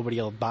Vive, but nobody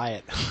will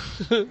buy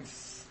it.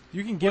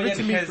 You can give Well, it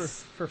to yeah, me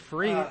because, for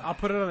free. I'll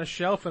put it on a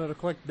shelf and it'll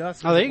collect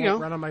dust. Oh, there It you won't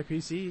go. Run on my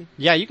PC.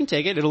 Yeah, you can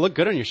take it. It'll look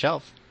good on your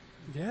shelf.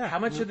 Yeah. How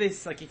much are they?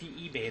 If you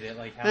eBayed it,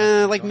 how much are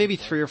they Like going maybe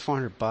for? $300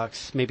 or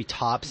 $400, maybe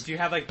tops. Do you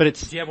have But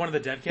it's do you have one of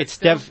the dev kits? it's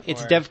still,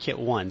 it's or- Dev Kit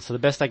 1. So the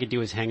best I could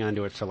do is hang on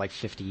to it for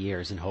 50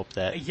 years and hope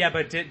that. Yeah,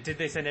 but did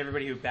they send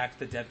everybody who backed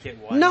the dev kit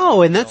 1?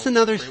 No, and that's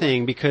another free thing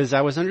one? because I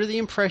was under the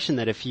impression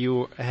that if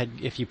you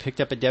picked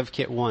up a Dev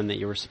Kit 1 that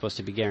you were supposed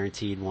to be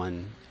guaranteed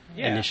one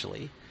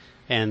initially,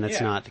 and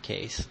that's not the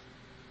case.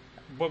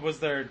 What was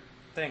their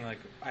thing?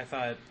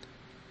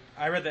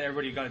 I read that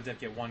everybody who got a dev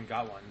kit 1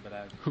 got one, but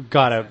Who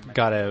got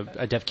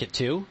a Dev Kit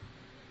 2?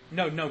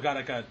 No,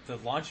 got the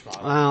launch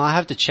model. Well, I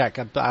have to check.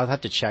 I'll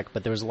have to check,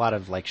 but there was a lot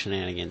of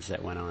shenanigans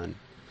that went on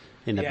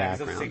in the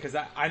background. Because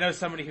I know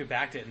somebody who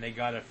backed it and they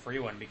got a free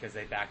one because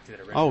they backed it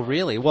originally. Oh,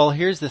 really? Well,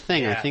 here's the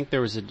thing. I Yeah. think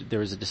there was a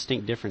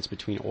distinct difference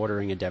between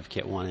ordering a Dev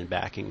Kit 1 and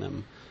backing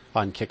them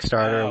on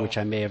Kickstarter, which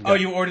I may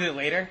have. You ordered it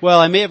later? Well,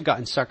 I may have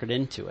gotten suckered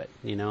into it.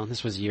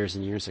 This was years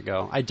and years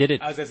ago. I did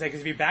it. I was gonna say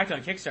because if you backed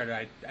on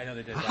Kickstarter, I know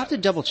they did. I'll that have to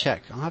way. double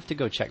check. I'll have to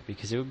go check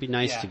because it would be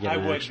nice to get I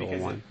an would actual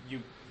because one.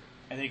 and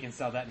then you can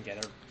sell that and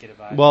get a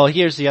Vive. Well,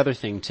 here's the other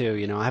thing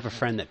too. I have a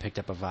friend that picked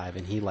up a Vive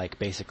and he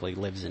basically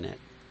lives in it.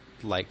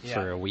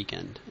 For a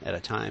weekend at a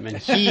time. And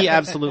he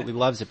absolutely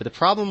loves it. But the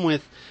problem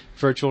with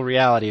virtual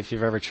reality, if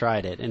you've ever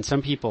tried it, and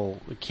some people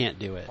can't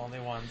do it. Only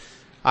once.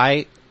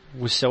 I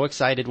was so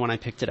excited when I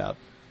picked it up,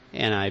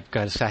 and I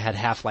had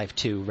Half-Life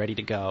 2 ready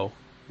to go,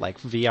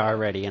 VR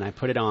ready, and I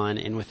put it on,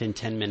 and within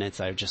 10 minutes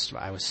I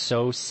was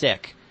so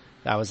sick.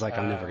 I was like,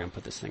 I'm never going to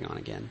put this thing on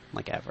again,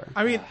 ever.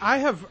 I mean, I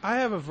have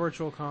a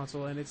virtual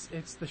console and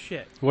it's the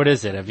shit. What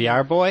is it, a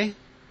VR Boy?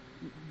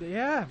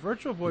 Yeah,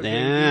 Virtual Boy. baby.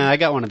 Yeah, I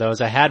got one of those.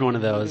 I had one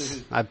of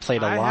those. I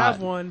played a lot. I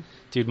have one.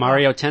 Dude,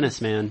 Mario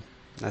Tennis, man.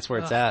 That's where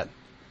it's at.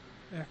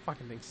 That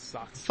fucking thing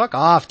sucks. Fuck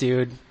off,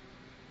 dude.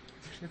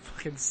 It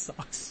fucking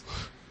sucks.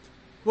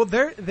 Well,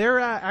 they're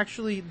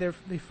actually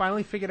they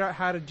finally figured out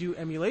how to do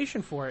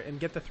emulation for it and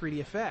get the 3D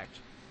effect.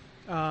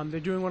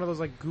 They're doing one of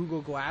those Google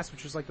Glass,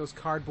 which is those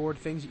cardboard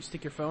things you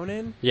stick your phone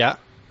in. Yeah.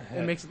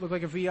 It makes it look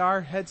like a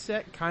VR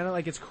headset, kind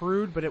of it's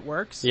crude, but it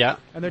works. Yeah.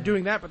 And they're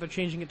doing that, but they're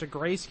changing it to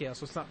grayscale,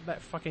 so it's not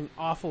that fucking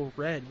awful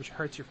red, which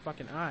hurts your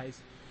fucking eyes.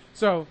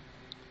 So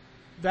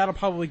that'll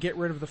probably get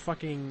rid of the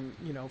fucking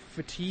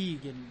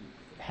fatigue and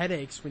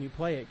headaches when you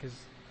play it, because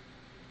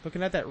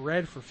looking at that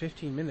red for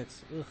 15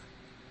 minutes, ugh.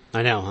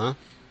 I know, huh?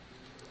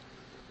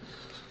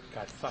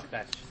 God, fuck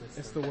that.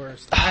 It's the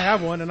worst. I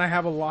have one, and I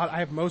have I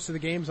have most of the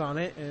games on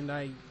it, and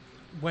I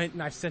went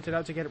and I sent it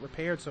out to get it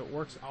repaired, so it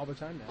works all the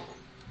time now.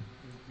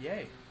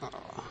 Yay.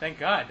 Thank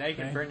God. Now you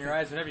can burn your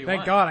eyes whenever you want.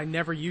 Thank God I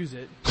never use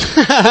it.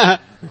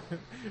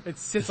 It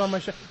sits on my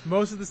shelf.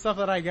 Most of the stuff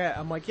that I get,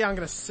 I'm like, yeah, I'm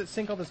going to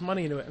sink all this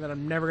money into it, and then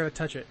I'm never going to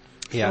touch it.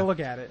 Just Yeah. gonna look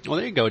at it. Well,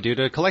 there you go, dude.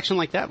 A collection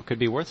like that could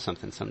be worth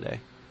something someday.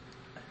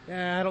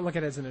 I don't look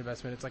at it as an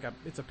investment.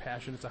 It's a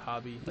passion. It's a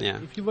hobby. Like, Yeah.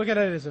 If you look at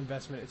it as an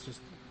investment,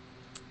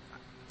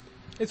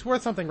 it's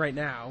worth something right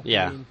now.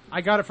 Yeah. I mean,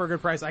 I got it for a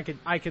good price. I could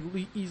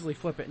easily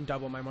flip it and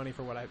double my money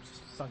for what I've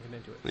sunk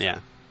into it. So. Yeah.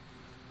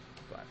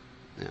 But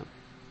Yeah.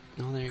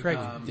 Oh, there you Craig,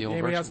 go. The old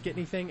anybody virtual- else get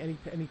anything?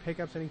 Any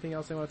pickups? Anything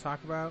else they want to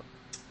talk about?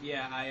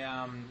 Yeah,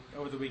 I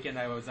over the weekend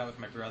I was out with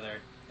my brother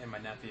and my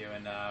nephew,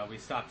 and we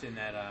stopped in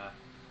at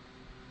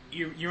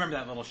you remember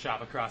that little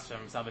shop across from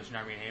Salvation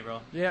Army in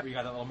Haverhill? Yep. Where you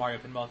got that little Mario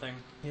pinball thing?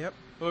 Yep.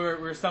 We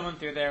were stumbling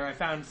through there. I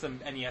found some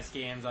NES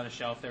games on a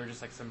shelf. They were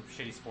just like some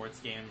shitty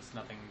sports games,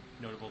 nothing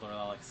notable. They were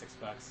all like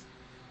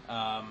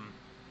 $6.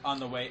 On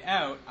the way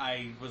out,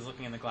 I was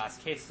looking in the glass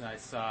case and I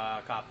saw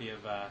a copy of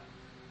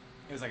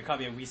it was like a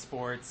copy of Wii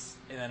Sports,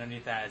 and then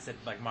underneath that it said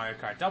like Mario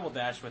Kart Double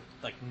Dash with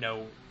like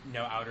no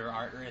outer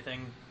art or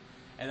anything.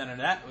 And then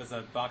under that was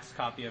a box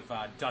copy of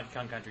Donkey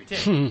Kong Country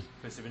 2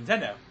 for Super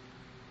Nintendo.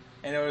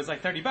 And it was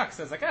like $30. I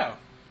was like, oh.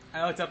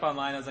 I looked up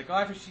online. I was like, oh,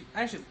 I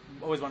actually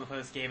always wanted to play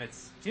this game. It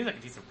seems like a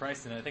decent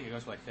price, and I think it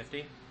goes for like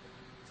 $50. So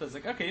I was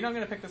like, okay, I'm going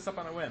to pick this up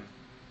on a whim.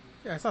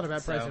 Yeah, it's not a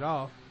bad price at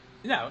all.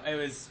 No, it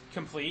was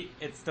complete.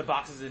 The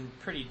box is in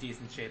pretty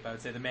decent shape. I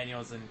would say the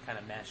manual's in kind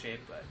of meh shape,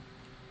 but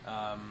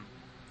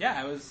yeah,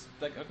 I was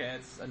like, okay,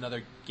 it's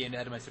another game to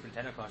add to my Super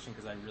Nintendo collection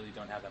because I really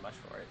don't have that much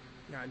for it.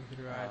 Yeah,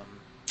 neither do I.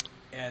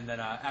 And then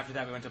after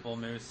that, we went to Bull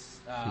Moose.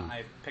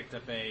 I picked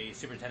up a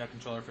Super Nintendo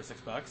controller for $6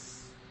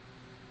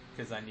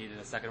 because I needed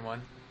a second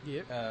one.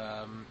 Yep.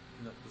 Wasn't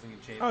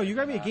in shape. Oh, you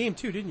got me a game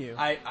too, didn't you?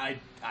 I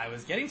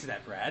was getting to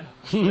that, Brad.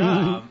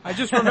 I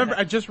just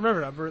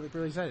remembered. I'm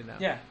really excited now.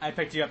 Yeah, I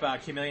picked you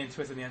up Chameleon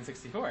Twist on the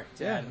N64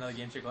 to add another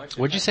game to your collection.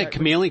 What'd you say,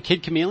 Chameleon?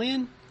 Kid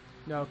Chameleon?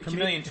 No,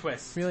 Chameleon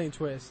Twist. Chameleon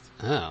Twist.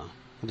 Oh,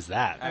 what is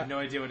that? I have no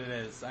idea what it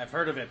is. I've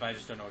heard of it, but I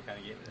just don't know what kind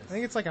of game it is. I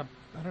think it's like I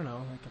don't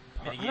know,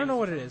 Mini I don't know game?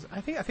 what it is.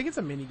 I think it's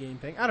a mini game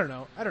thing. I don't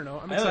know. I'm I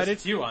know excited.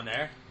 there's 2 on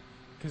there.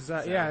 Because,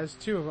 yeah, there's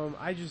 2 of them.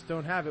 I just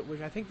don't have it,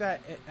 which I think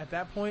that at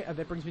that point,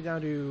 that brings me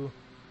down to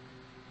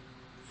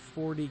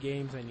 40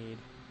 games I need.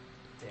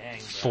 Dang, bro.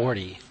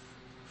 40.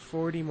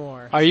 40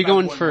 more. Are you About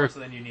going one for? more, so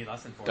then you need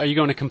less than 40. Are you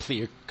going to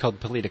complete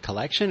a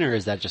collection, or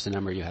is that just a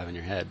number you have in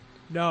your head?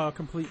 No, a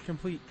complete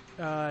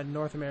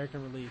North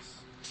American release.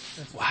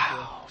 That's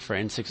Wow, for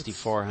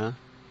N64, huh?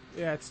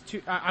 Yeah, it's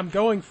 2. I'm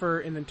going for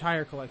an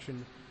entire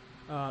collection.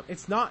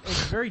 It's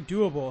very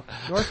doable.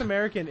 North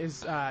American is,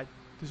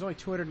 there's only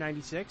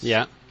 296.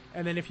 Yeah.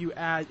 And then if you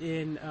add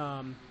in,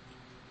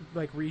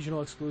 like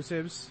regional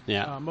exclusives,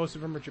 Yeah. most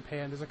of them are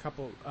Japan. There's a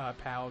couple,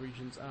 PAL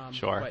regions.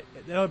 Sure. But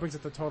it only brings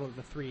up the total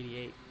to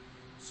 388.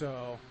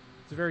 So,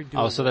 it's very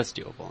doable. Oh, so that's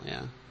doable,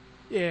 yeah.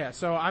 Yeah,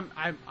 so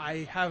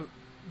I have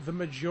the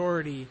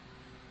majority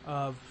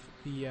of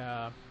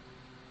the,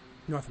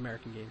 North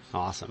American games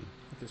Awesome.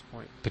 at this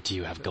point. But do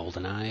you have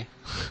GoldenEye?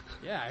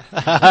 Yeah.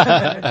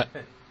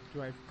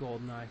 Do I have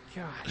GoldenEye?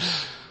 God.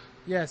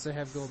 Yes, I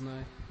have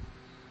GoldenEye.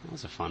 That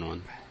was a fun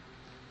one.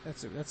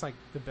 That's like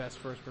the best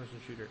first-person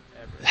shooter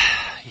ever.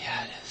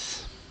 Yeah, it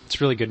is. It's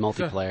really good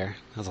multiplayer.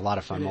 It was a lot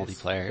of fun It is.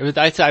 multiplayer.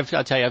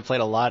 I'll tell you, I've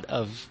played a lot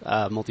of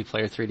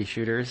multiplayer 3D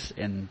shooters,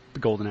 and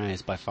GoldenEye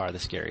is by far the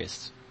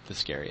scariest.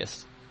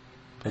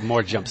 But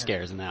more jump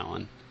scares in that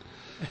one.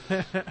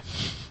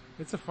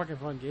 It's a fucking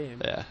fun game.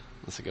 Yeah,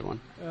 that's a good one.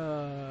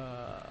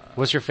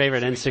 What's your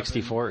favorite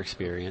N64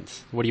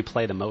 experience? What do you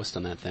play the most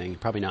on that thing?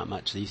 Probably not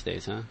much these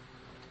days,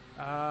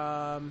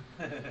 huh?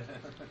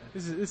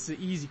 This is an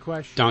easy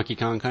question. Donkey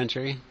Kong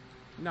Country?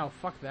 No,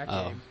 fuck that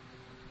Oh. game.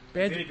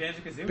 Maybe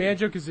Banjo-Kazooie.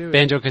 Banjo-Kazooie.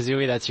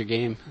 Banjo-Kazooie, that's your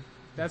game?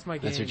 That's my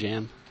game. That's your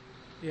jam?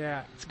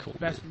 Yeah. It's cool,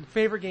 Best man.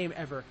 favorite game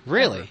ever.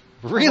 Really?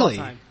 Ever. Really? Of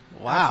all time.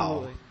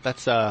 Wow.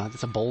 Absolutely.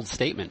 That's a bold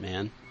statement,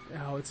 man.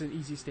 Oh, it's an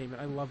easy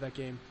statement. I love that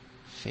game.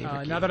 Favorite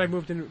game. Now that I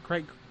moved in,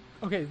 Craig.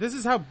 Okay, this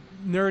is how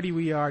nerdy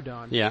we are,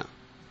 Don. Yeah.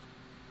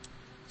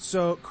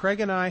 So Craig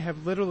and I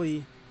have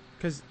literally,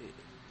 because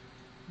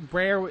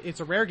Rare, it's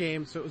a Rare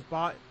game, so it was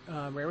bought.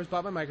 Rare was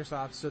bought by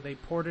Microsoft, so they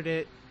ported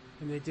it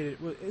and they did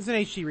it. It's an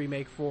HD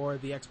remake for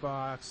the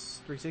Xbox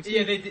 360.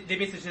 Yeah, they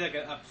basically did like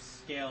an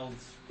upscaled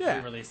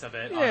re-release of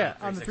it. Yeah,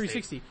 on the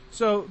 360.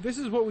 So this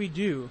is what we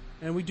do,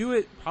 and we do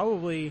it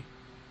probably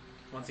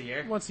once a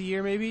year. Once a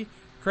year, maybe.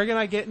 Craig and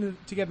I get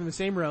together in the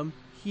same room.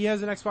 He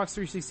has an Xbox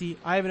 360.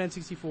 I have an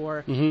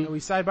N64, and we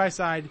side by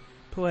side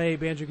play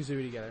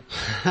Banjo-Kazooie together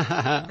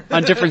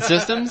on different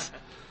systems.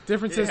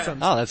 Different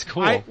systems. Oh, that's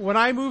cool. When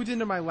I moved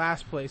into my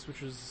last place,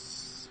 which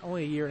was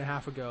only a year and a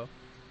half ago,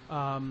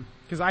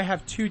 because I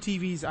have 2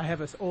 TVs. I have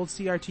an old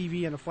CR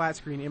TV and a flat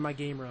screen in my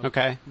game room.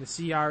 Okay. And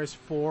the CR is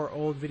 4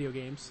 old video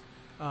games.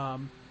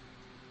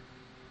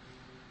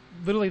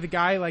 Literally, the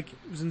guy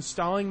was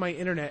installing my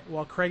internet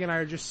while Craig and I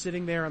are just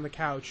sitting there on the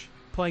couch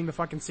playing the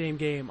fucking same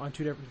game on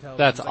 2 different televisions.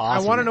 That's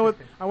awesome. I want to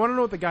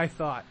know what the guy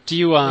thought. Do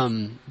you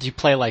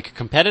play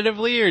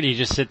competitively, or do you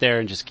just sit there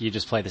and you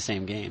just play the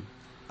same game?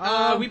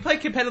 We play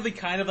competitively,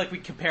 kind of like we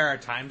compare our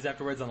times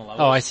afterwards on the levels.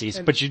 Oh, I see.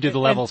 But you do the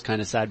levels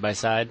kind of side by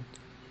side.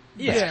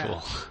 Yeah. That's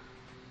cool.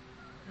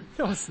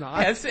 No, it's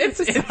not. Yeah,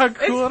 it's not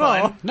cool at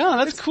all. No,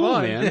 that's cool,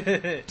 fun. man.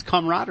 It's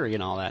camaraderie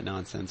and all that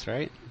nonsense,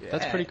 right? Yeah,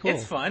 That's pretty cool.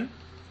 It's fun.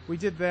 We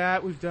did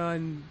that. We've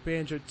done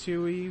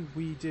Banjo-Tooie.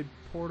 We did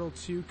Portal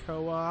 2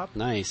 co-op.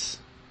 Nice.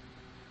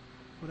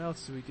 What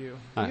else did we do?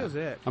 I think that was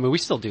it. I mean, we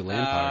still do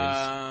LAN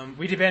parties.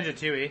 We did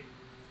Banjo-Tooie.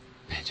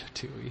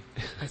 Banjo-Tooie.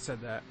 I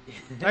said that.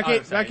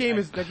 That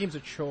game's a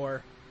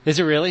chore. Is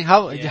it really?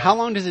 How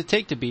long does it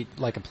take to beat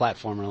like a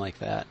platformer like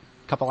that?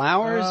 A couple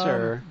hours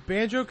or?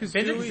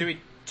 Banjo-Kazooie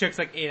took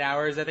like 8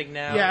 hours, I think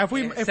now. Yeah,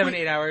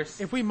 8 hours.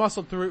 If we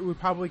muscled through it, we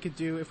probably could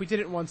do. If we did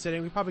it in one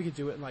sitting, we probably could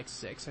do it in like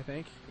 6. I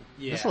think.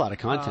 Yeah, that's a lot of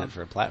content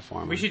for a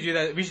platformer. We should do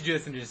that. We should do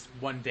this in just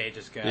one day.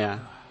 Just go. Yeah,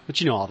 but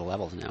you know all the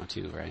levels now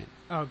too, right?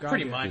 Oh god,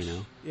 pretty much. You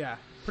know? Yeah,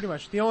 pretty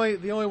much. The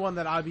only one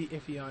that I'd be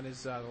iffy on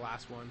is the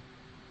last one.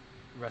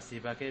 Rusty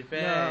Bucket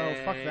Bay. No,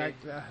 fuck that.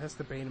 That's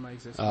the bane of my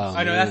existence.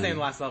 Oh, no, that's the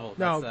last level.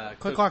 No, that's,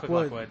 Click Clock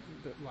Wood.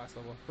 The last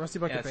level. Rusty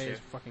Bucket Bay true. is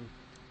fucking.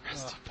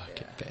 Rusty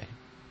Bucket Bay.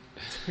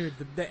 Dude,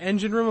 the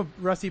engine room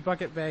of Rusty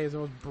Bucket Bay is the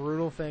most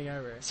brutal thing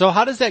ever. So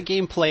how does that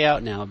game play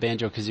out now,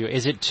 Banjo-Kazooie?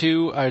 Is it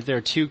are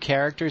there two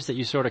characters that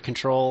you sort of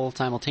control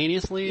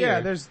simultaneously? Yeah,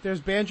 or? there's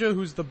Banjo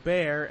who's the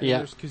bear, and Yeah.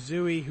 there's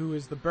Kazooie who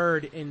is the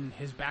bird in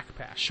his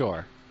backpack.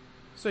 Sure.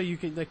 So you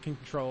can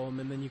control them,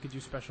 and then you can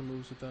do special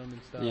moves with them and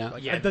stuff. Yeah.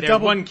 Like, Yeah, the they're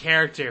double one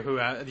character who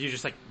you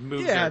just like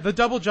move. Yeah, the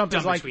double jump is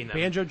jump like between them.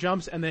 Banjo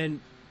jumps, and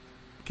then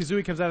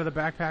Kazooie comes out of the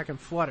backpack and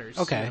flutters.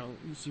 Okay.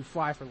 So you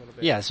fly for a little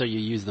bit. Yeah, so you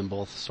use them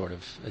both sort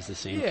of as the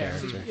same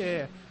character.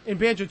 Yeah. In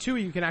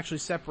Banjo-Tooie, you can actually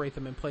separate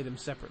them and play them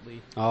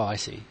separately. Oh, I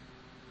see.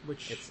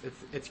 Which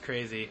It's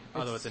crazy.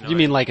 Although it's annoying. You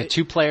mean like a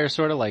two-player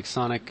sort of like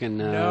Sonic and?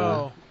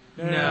 No.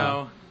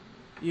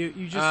 You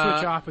just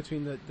switch off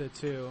between the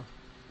two.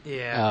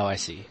 Yeah. Oh, I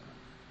see.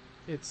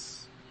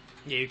 It's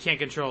Yeah, you can't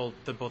control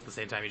them both at the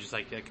same time. You just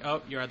like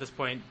oh, you're at this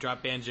point,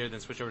 drop Banjo, then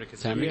switch over to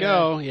Kazooie. Time to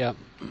go. Yeah.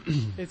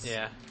 it's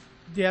Yeah.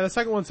 Yeah, the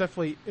second one's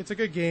definitely it's a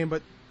good game,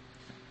 but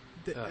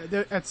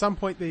at some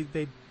point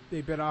they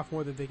bit off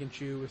more than they can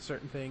chew with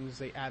certain things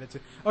they added to.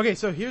 Okay,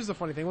 so here's the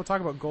funny thing. We'll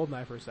talk about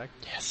GoldenEye for a sec.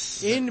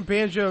 Yes. In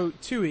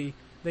Banjo-Tooie,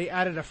 they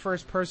added a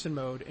first-person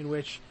mode in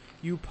which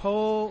you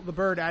pull the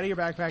bird out of your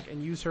backpack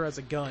and use her as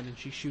a gun, and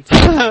she shoots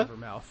out of her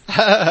mouth.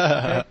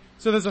 Okay?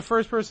 So there's a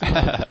first-person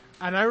mode.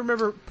 And I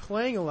remember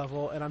playing a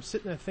level, and I'm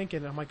sitting there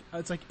thinking, I'm like,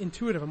 it's like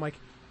intuitive. I'm like,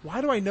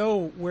 why do I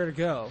know where to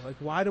go? Like,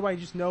 why do I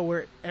just know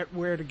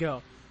where to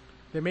go?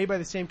 They're made by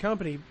the same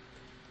company.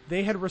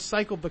 They had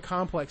recycled the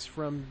complex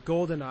from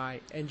GoldenEye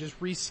and just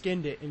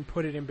reskinned it and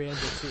put it in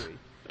Banjo-Tooie.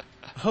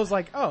 I was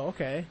like, oh,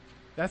 okay.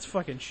 That's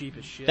fucking cheap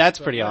as shit. That's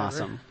but pretty whatever.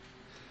 awesome.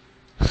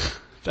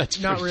 That's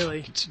Not pretty really.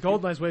 fucking cheap.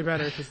 GoldenEye's way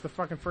better because the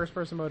fucking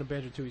first-person mode of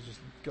Banjo-Tooie is just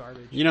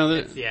garbage. You know,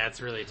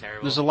 It's really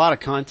terrible. there's a lot of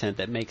content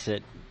that makes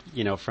it,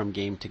 from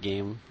game to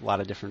game. A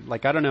lot of different,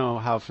 like, I don't know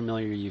how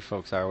familiar you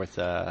folks are with,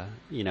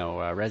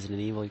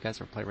 Resident Evil. You guys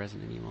ever play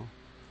Resident Evil?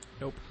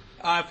 Nope.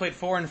 I played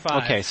 4 and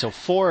 5. Okay, so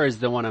 4 is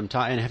the one I'm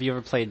talking. And have you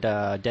ever played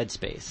Dead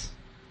Space?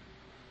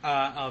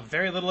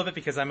 Very little of it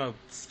because I'm a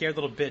scared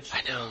little bitch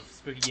of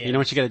spooky games. You know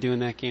what you got to do in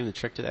that game? The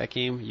trick to that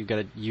game,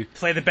 you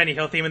play the Benny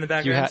Hill theme in the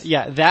background.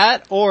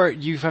 That, or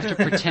you have to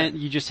pretend.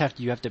 You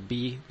have to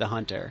be the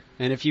hunter.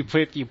 And if you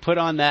put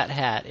on that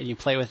hat and you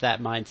play with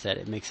that mindset,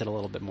 it makes it a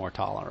little bit more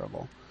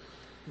tolerable.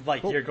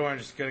 Like you're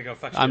just gonna go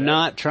fuck shit I'm up.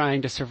 not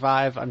trying to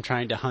survive. I'm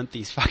trying to hunt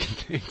these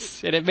fucking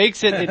things, and it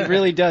makes it. It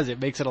really does. It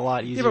makes it a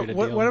lot easier to deal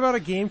with. What about a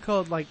game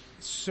called like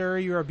Sir,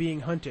 You Are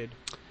Being Hunted,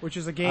 which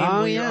is a game.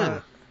 Oh, where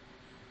yeah.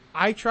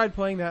 I tried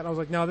playing that and I was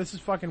like, no, this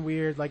is fucking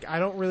weird. Like, I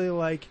don't really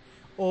like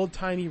old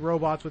timey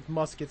robots with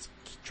muskets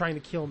trying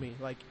to kill me.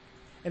 Like,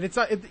 and it's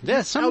not.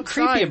 There's something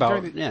creepy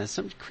about. Yeah,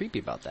 something creepy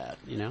about that.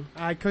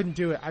 I couldn't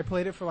do it. I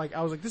played it for like.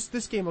 I was like,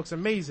 this game looks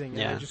amazing,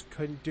 and I Yeah. just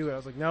couldn't do it. I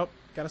was like, nope,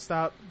 gotta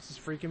stop. This is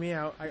freaking me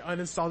out. I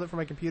uninstalled it from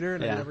my computer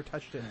and I Yeah. never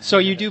touched it. So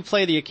you do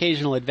play the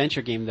occasional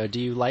adventure game, though.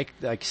 Do you like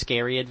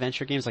scary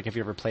adventure games? Like, have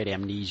you ever played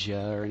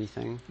Amnesia or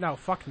anything? No,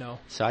 fuck no.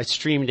 So I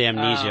streamed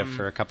Amnesia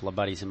for a couple of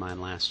buddies of mine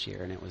last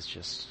year, and it was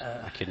just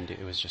I couldn't do.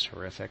 It was just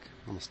horrific.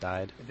 Almost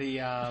died. The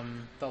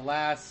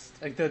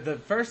last the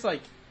first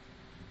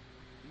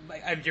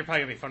you're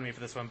probably gonna be fun of me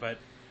for this one, but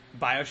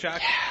BioShock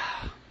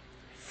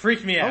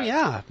freaked me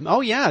out.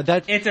 Oh yeah.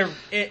 That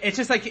it's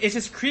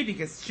just creepy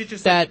because shit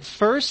just that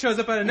first shows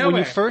up out of nowhere. When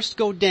you first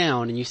go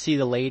down and you see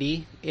the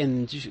lady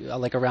in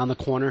like around the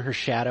corner, her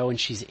shadow, and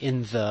she's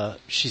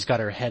got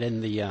her head in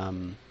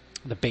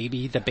the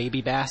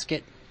baby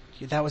basket.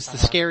 That was the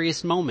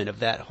scariest moment of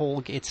that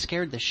whole. It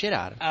scared the shit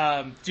out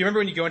of me. Do you remember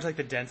when you go into like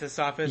the dentist's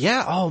office?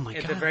 Yeah. Oh my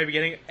god. At the very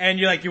beginning, and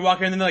you walk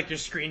in, and then like your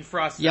screen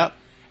frosts Yep. up,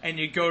 and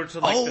you go to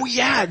like. Oh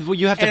yeah. Well,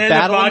 you have to and then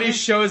battle. the body him?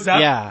 shows up.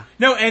 Yeah.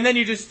 No, and then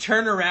you just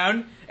turn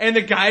around, and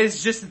the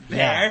guy's just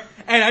there,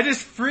 and I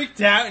just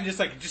freaked out and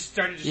just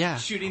started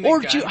shooting. The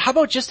gun. How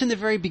about just in the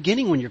very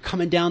beginning when you're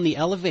coming down the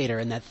elevator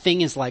and that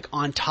thing is like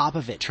on top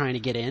of it trying to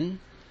get in?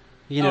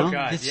 You know? Oh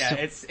god,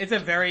 it's a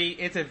very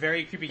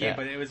creepy game,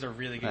 but it was a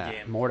really good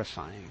game.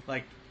 Mortifying.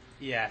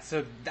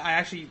 So I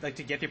actually,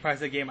 to get the price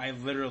of the game, I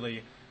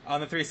literally, on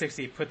the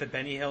 360, put the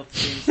Benny Hill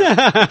theme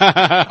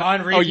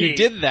on repeat. Oh, you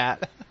did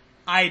that?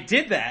 I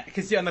did that,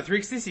 because on the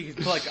 360 you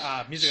could put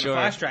music on a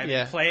flash drive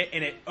and play it,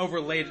 and it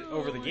overlaid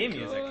over the game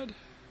music.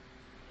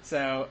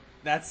 So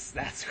that's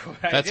what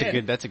I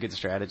did. That's a good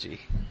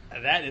strategy.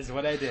 That is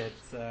what I did.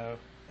 So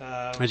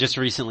I just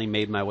recently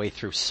made my way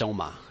through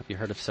Soma. Have you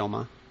heard of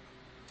Soma?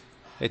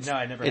 No,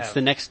 I never It's have.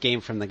 the next game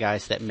from the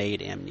guys that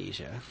made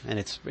Amnesia, and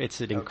it's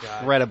an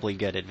incredibly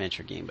good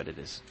adventure game, but it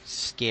is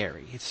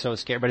scary. It's so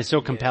scary, but it's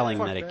so compelling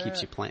that it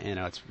keeps you playing. You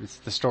know, it's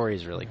the story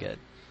is really good.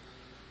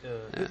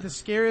 The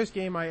scariest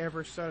game I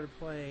ever started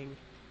playing,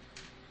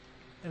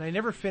 and I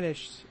never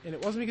finished, and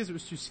it wasn't because it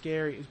was too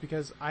scary, it was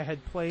because I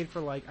had played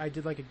for I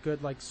did a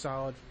good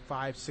solid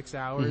 5-6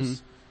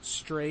 hours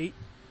straight,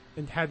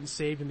 and hadn't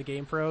saved and the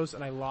game froze,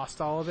 and I lost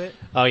all of it.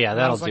 Oh yeah,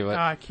 that'll do it.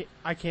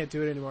 I can't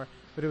do it anymore.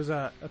 But it was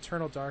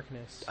Eternal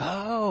Darkness.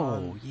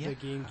 Oh, yeah. The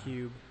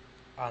GameCube.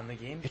 On the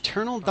GameCube?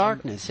 Eternal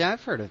Darkness. Yeah,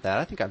 I've heard of that.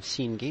 I think I've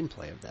seen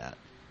gameplay of that.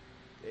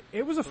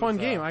 It was a fun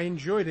game. I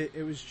enjoyed it.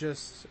 It was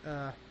just,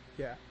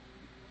 yeah.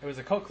 It was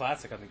a cult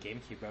classic on the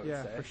GameCube, I would say.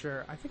 Yeah, for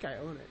sure. I think I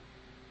own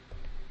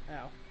it.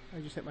 Ow. I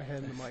just hit my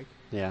head in the mic.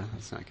 Yeah,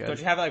 that's not good. Don't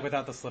you have it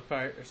without the slip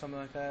part or something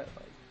like that?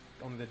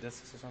 Only the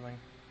discs or something?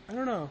 I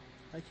don't know.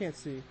 I can't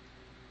see.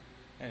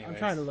 Anyways. I'm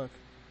trying to look.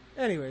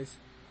 Anyways.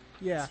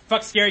 Yeah.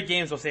 Fuck scary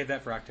games, we'll save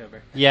that for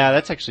October. Yeah,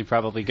 that's actually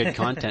probably good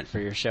content for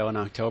your show in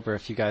October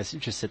if you guys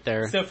just sit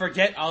there. So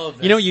forget all of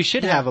this. You know, you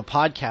should have a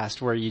podcast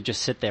where you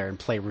just sit there and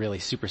play really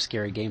super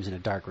scary games in a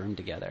dark room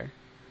together.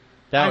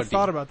 I've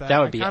thought about that. That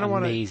would be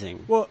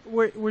amazing. Well,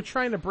 we're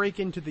trying to break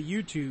into the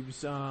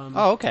YouTubes.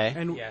 Okay.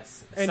 And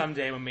yes,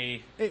 someday when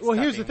we. Well,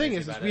 here's the thing: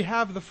 is we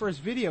have the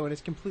first video and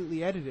it's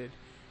completely edited,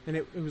 and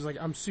it was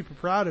I'm super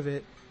proud of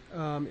it.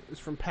 It was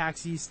from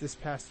PAX East this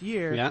past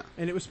year,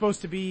 and it was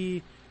supposed to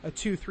be a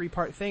 2-3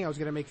 part thing. I was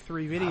going to make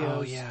 3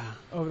 videos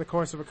over the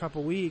course of a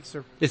couple weeks.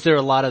 Is there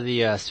a lot of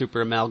the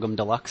Super Amalgam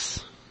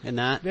Deluxe in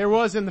that? There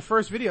was in the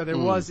first video. There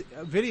was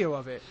a video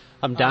of it.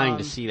 I'm dying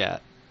to see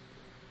that.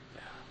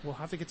 We'll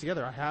have to get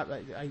together. I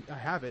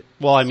have it.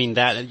 Well, I mean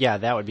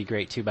that would be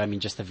great too. But I mean,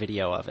 just the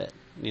video of it.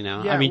 You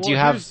know, yeah, do you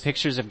have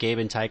pictures of Gabe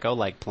and Tycho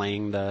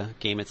playing the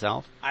game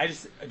itself? I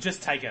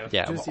just Tycho.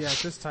 Yeah,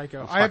 just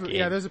Tycho. Well,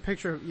 there's a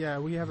picture.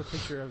 We have a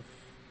picture of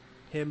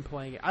him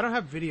playing it. I don't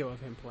have video of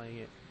him playing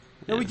it.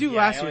 No, we do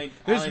last year.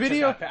 There's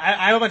video.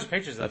 I have a bunch of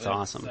pictures of it. That's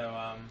awesome.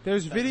 So,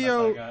 there's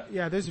video.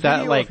 There's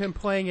video of him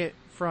playing it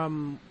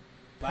from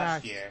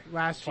last year,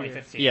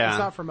 2015. Yeah, it's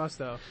not from us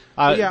though.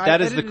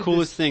 That is the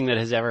coolest thing that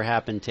has ever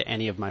happened to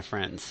any of my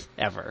friends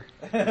ever.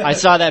 I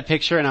saw that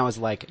picture and I was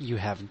like, "You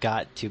have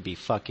got to be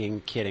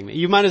fucking kidding me!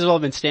 You might as well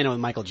have been standing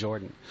with Michael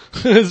Jordan,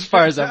 as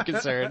far as I'm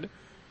concerned."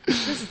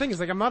 Here's the thing: is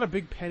I'm not a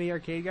big Penny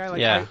Arcade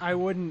guy. I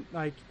wouldn't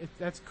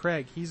that's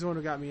Craig. He's the one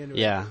who got me into it.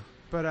 Yeah.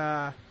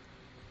 But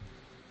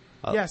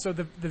yeah. So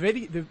the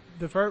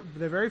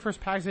very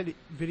first PAX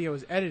video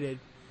is edited,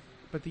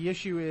 but the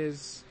issue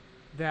is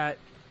that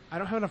I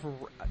don't have enough.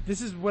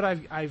 This is what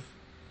I've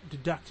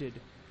deducted.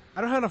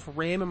 I don't have enough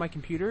RAM in my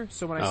computer,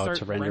 so when I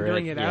start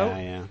rendering it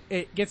out,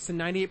 it gets to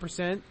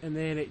 98%, and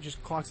then it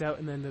just clocks out,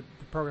 and then the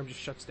program just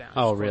shuts down.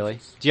 Oh, really?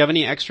 Do you have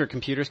any extra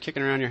computers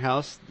kicking around your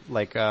house?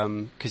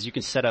 Because you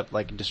can set up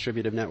a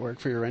distributed network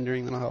for your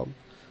rendering that'll help.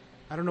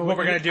 I don't know what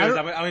we're going to do.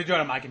 I'm going to do it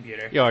on my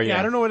computer. Oh, yeah.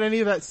 I don't know what any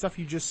of that stuff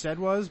you just said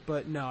was,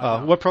 but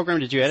no. What program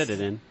did you edit it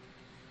in?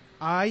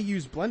 I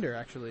use Blender,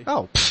 actually.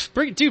 Oh,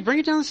 bring it down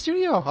to the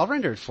studio. I'll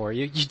render it for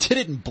you. You did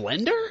it in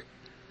Blender?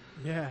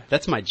 Yeah.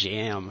 That's my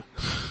jam.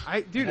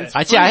 I teach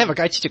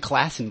a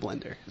class in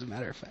Blender, as a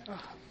matter of fact.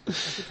 I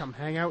think I'm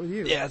hang out with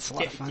you. Yeah, it's a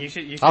lot of fun. You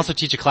should I also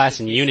teach a class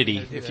in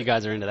Unity, if you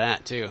guys are into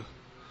that, too.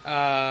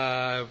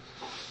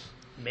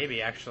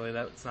 Maybe, actually.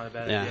 That's not a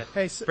bad idea.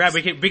 Hey, Brad,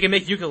 we can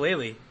make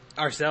ukulele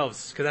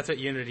ourselves, because that's what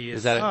Unity is.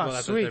 Is that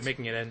that's what they're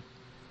making it in.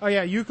 Oh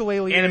yeah,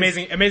 ukulele. And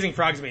Amazing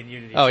Frogs made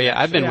Unity. Oh yeah,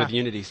 I've been with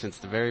Unity since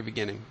the very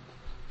beginning.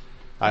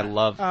 I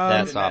love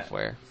that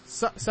software.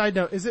 Side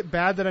note, is it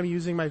bad that I'm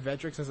using my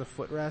Vectrex as a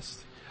footrest?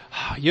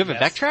 You have a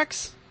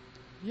Vectrex?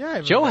 Yeah, I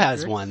have Joe a Vectrex.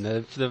 has one.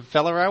 The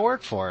fella I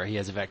work for, he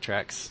has a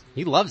Vectrex.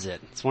 He loves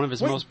it. It's one of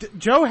his most...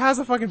 Joe has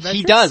a fucking Vectrex?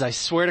 He does. I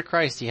swear to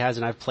Christ he has,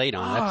 and I've played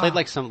on it. I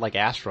played some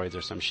Asteroids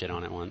or some shit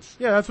on it once.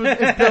 Yeah, that's what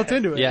it's built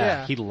into it.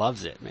 Yeah, he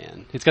loves it,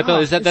 man. It's got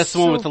that's the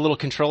one with the little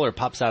controller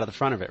pops out of the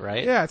front of it,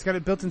 right? Yeah, it's got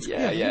it built in.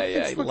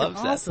 Yeah. He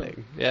loves that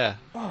thing. Yeah.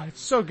 Oh,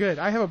 it's so good.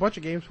 I have a bunch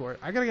of games for it.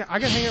 I gotta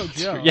hang out with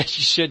Joe. Yes,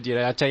 you should, dude.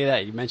 I'll tell you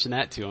that. You mentioned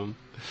that to him.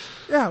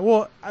 Yeah,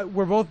 well,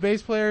 we're both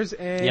bass players,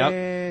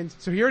 and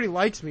so he already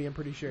likes me, I'm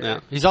pretty sure. Yeah.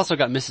 He's also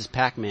got Mrs.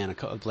 Pac-Man,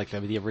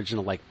 the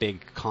original,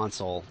 big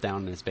console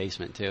down in his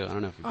basement, too. I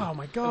don't know if Oh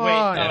my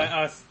god.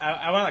 Wait,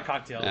 I want a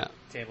cocktail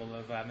table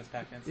of Miss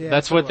Pac-Man. Yeah,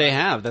 that's what they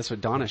have. That's what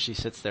Donna, she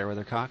sits there with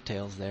her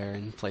cocktails there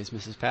and plays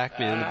Mrs.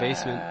 Pac-Man in the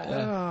basement.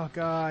 Oh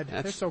god,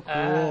 they're so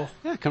cool.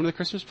 Yeah, come to the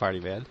Christmas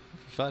party, man.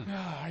 Fun.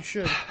 Oh, I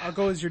should. I'll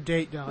go as your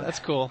date, Donna. That's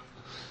cool.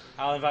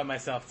 I'll invite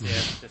myself too,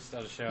 just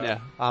to show up. Yeah,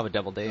 I'll have a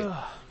double date.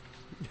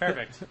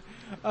 Perfect.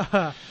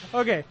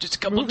 Okay. Just a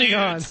couple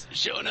dudes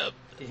showing up.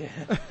 Yeah.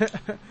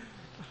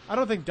 I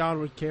don't think Don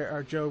would care,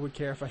 or Joe would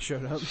care if I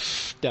showed up.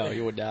 No,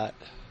 you would not.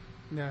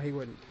 No, he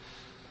wouldn't.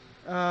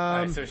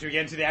 Alright, so should we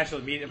get into the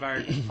actual meat of our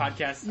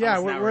podcast? Yeah,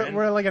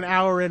 we're like an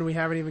hour in. We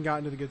haven't even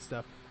gotten to the good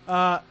stuff.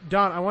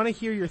 Don, I want to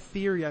hear your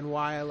theory on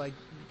why I like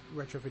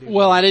retro video games.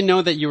 Well, I didn't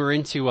know that you were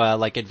into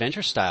like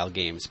adventure style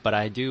games, but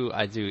I do.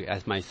 I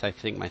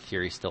think my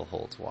theory still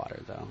holds water,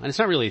 though, and it's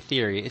not really a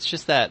theory. It's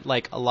just that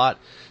like a lot.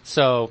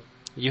 So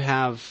you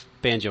have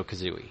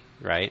Banjo-Kazooie,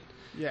 right?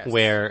 Yes.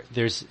 Where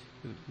there's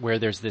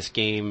this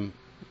game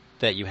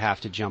that you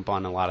have to jump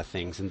on a lot of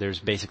things, and there's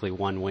basically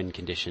one win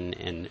condition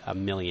and a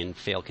million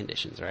fail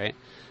conditions, right?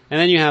 And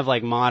then you have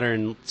like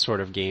modern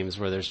sort of games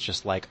where there's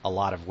just like a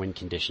lot of win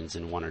conditions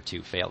and one or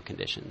two fail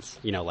conditions.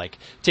 You know, like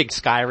take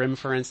Skyrim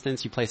for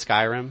instance. You play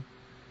Skyrim?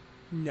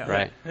 No.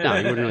 Right? No,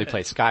 you wouldn't really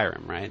play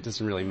Skyrim, right? It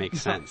doesn't really make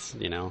sense,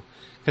 you know?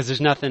 Because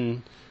there's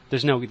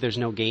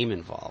no game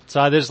involved.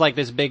 So there's like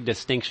this big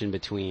distinction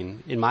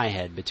in my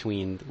head,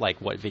 between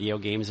like what video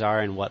games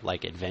are and what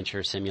like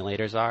adventure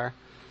simulators are.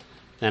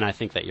 And I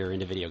think that you're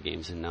into video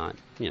games and not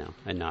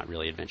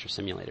really adventure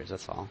simulators,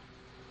 that's all.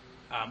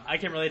 I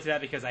can relate to that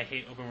because I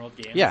hate open world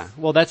games. Yeah,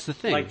 well, that's the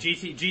thing. Like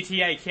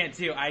GTA, I can't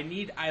do.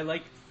 I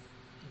like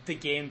the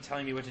game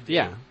telling me what to do.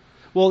 Yeah.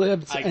 Well,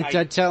 I'm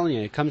telling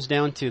you, it comes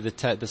down to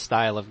the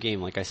style of game.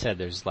 Like I said,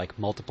 there's like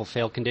multiple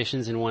fail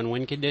conditions in one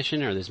win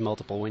condition, or there's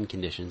multiple win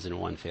conditions in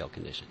one fail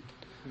condition.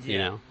 Yeah. You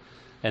know?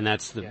 And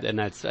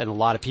and a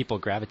lot of people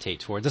gravitate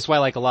towards. That's why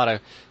like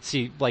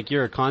like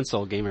you're a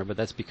console gamer, but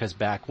that's because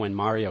back when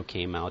Mario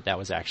came out, that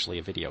was actually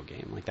a video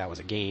game. Like that was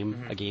a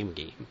game,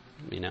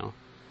 you know?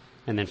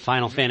 And then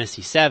Final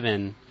Fantasy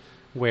VII,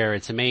 where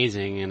it's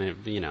amazing and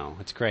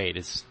it's great.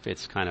 It's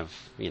kind of,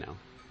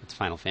 it's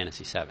Final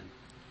Fantasy VII,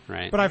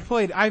 right? But I've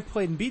played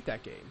and beat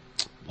that game.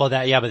 Well,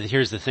 but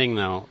here's the thing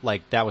though,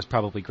 like that was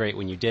probably great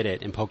when you did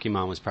it, and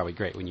Pokemon was probably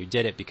great when you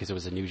did it because it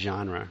was a new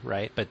genre,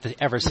 right? But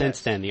ever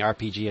since then, the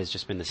RPG has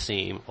just been the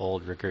same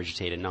old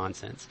regurgitated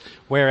nonsense.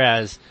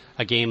 Whereas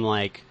a game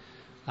like,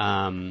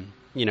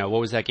 what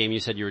was that game you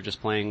said you were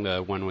just playing?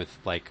 The one with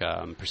like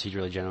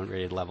procedurally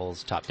generated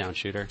levels, top-down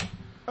shooter?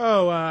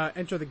 Oh,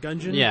 Enter the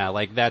Gungeon? Yeah,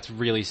 like that's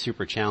really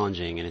super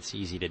challenging and it's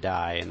easy to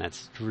die, and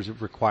that's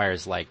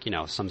requires like,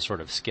 some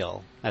sort of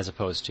skill, as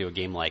opposed to a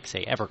game like,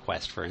 say,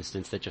 EverQuest, for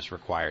instance, that just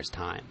requires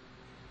time.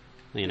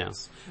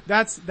 Yes.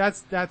 That's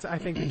I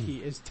think the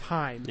key is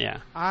time. Yeah.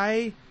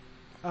 I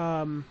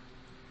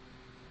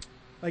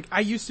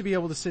used to be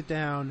able to sit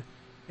down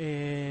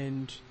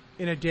and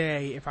in a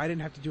day, if I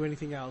didn't have to do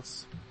anything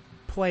else,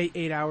 play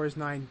 8 hours,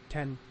 9,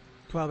 10,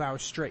 12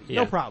 hours straight.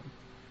 Yeah. No problem.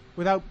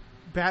 Without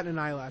batting an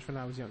eyelash when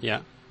I was younger.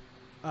 Yeah.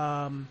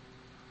 And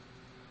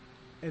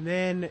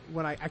then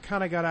when I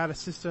kind of got out of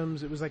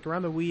systems, it was like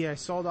around the Wii, I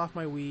sold off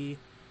my Wii,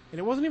 and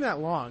it wasn't even that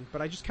long,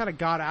 but I just kind of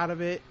got out of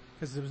it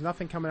because there was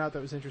nothing coming out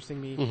that was interesting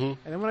me. Mm-hmm. And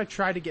then when I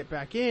tried to get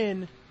back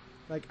in,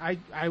 like I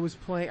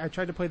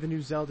tried to play the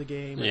new Zelda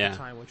game at the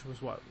time, which was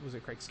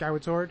Craig?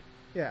 Skyward Sword?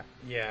 Yeah.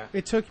 Yeah.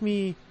 It took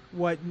me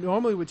what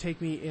normally would take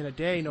me in a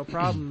day, no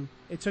problem.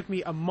 It took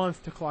me a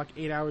month to clock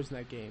 8 hours in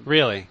that game.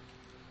 Really?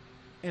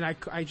 And I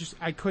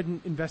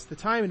couldn't invest the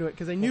time into it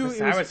because I knew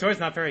Skyward Sword's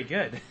not very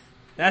good.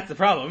 That's the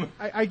problem.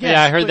 I guess.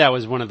 Yeah, I heard that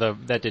was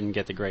that didn't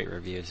get the great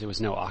reviews. It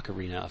was no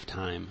Ocarina of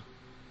Time,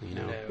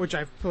 which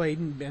I've played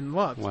and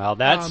loved. Well,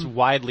 that's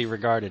widely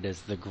regarded as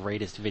the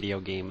greatest video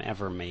game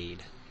ever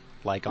made.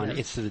 Like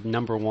it's the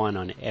number one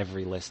on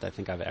every list I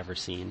think I've ever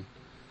seen.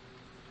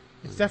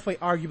 It's definitely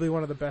arguably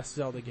one of the best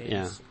Zelda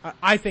games. Yeah.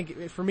 I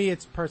think, for me,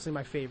 it's personally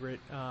my favorite.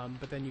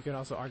 But then you can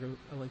also argue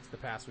A Link to the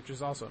Past, which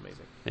is also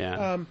amazing.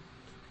 Yeah.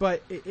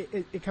 But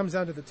it comes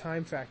down to the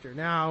time factor.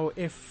 Now,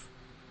 if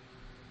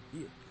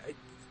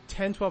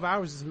 10, 12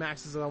 hours is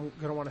max as I'm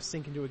going to want to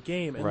sink into a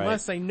game,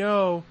 unless I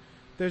know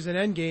there's an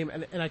end game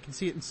and I can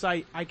see it in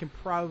sight, I can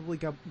probably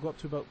go up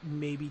to about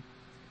maybe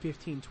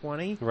 15,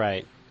 20.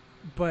 Right.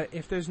 But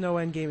if there's no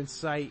end game in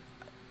sight,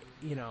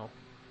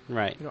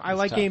 Right. I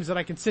like games that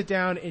I can sit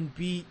down and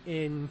beat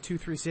in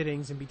 2-3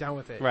 sittings and be done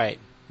with it. Right.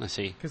 I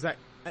see. Because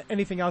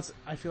anything else,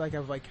 I feel like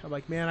I'm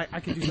like, man, I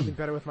could do something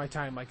better with my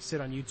time, like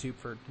sit on YouTube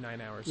for 9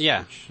 hours.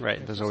 Yeah,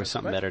 right. There's always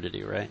something better to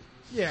do, right?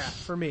 Yeah,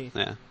 for me.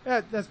 Yeah.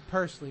 That's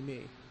personally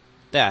me.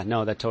 Yeah,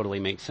 no, that totally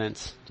makes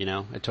sense.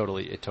 It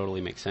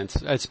totally makes sense.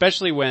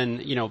 Especially when,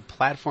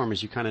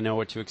 platformers, you kind of know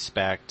what to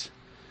expect.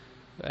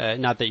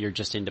 Not that you're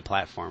just into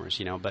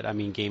platformers, but I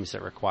mean games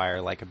that require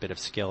like a bit of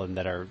skill and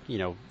that are,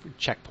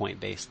 checkpoint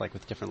based, like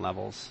with different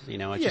levels,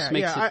 just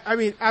makes it... I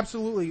mean,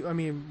 absolutely. I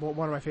mean,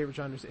 one of my favorite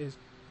genres is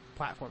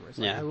platformers.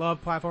 Like, I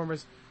love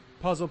platformers.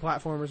 Puzzle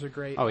platformers are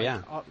great. Oh,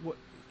 yeah.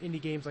 Indie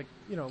games like,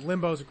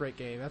 Limbo is a great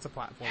game. That's a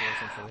platformer,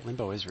 essentially.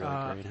 Limbo is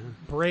really great, huh?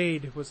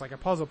 Braid was like a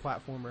puzzle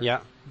platformer.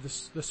 Yeah. The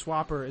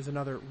Swapper is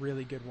another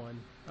really good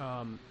one,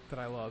 that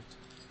I loved.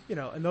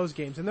 And those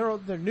games, and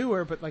they're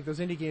newer, but like those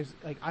indie games,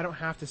 like I don't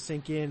have to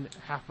sink in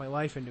half my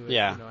life into it.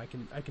 Yeah.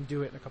 I can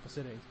do it in a couple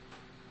sittings,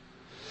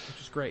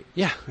 which is great.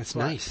 Yeah, it's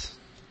nice.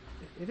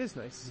 It is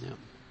nice. Yeah.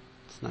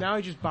 It's nice. Now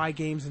I just buy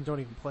games and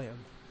don't even play them.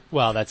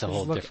 Well, that's a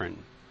whole different.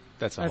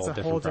 That's a whole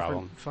different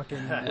problem.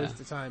 Fucking waste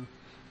of time.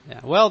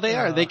 Yeah, well, they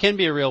are. They can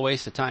be a real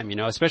waste of time,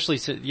 especially,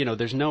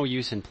 there's no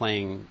use in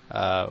playing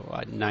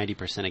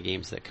 90% of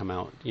games that come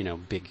out,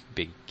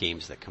 big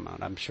games that come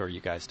out. I'm sure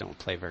you guys don't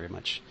play very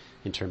much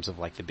in terms of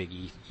like the big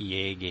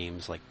EA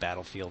games like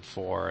Battlefield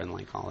 4 and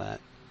like all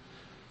that.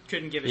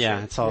 Couldn't give a shit.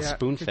 Yeah, it's all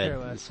spoon-fed.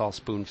 It's all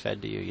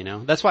spoon-fed to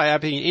you, That's why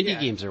indie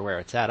games are where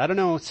it's at. I don't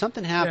know,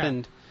 something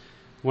happened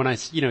when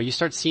you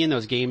start seeing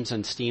those games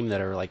on Steam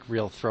that are like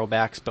real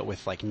throwbacks, but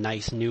with like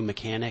nice new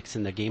mechanics,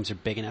 and the games are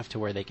big enough to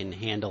where they can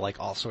handle like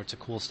all sorts of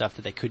cool stuff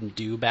that they couldn't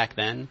do back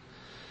then.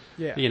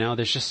 Yeah.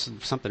 There's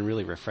just something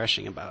really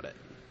refreshing about it,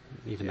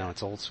 even though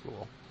it's old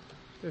school.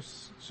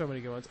 There's so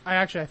many good ones.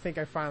 I think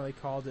I finally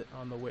called it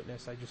on The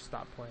Witness. I just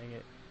stopped playing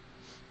it.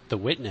 The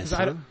Witness,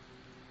 huh?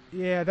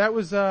 Yeah, that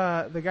was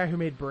the guy who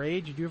made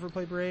Braid. Did you ever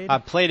play Braid? I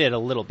played it a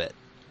little bit.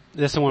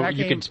 This one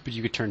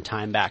you could turn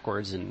time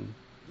backwards and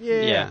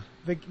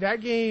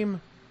that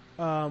game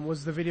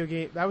was the video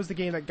game. That was the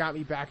game that got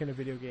me back into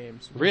video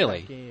games.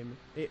 Really? That game.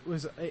 It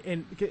was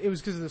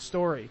because of the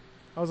story.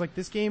 I was like,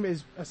 this game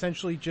is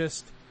essentially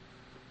just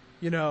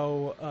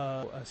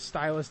a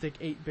stylistic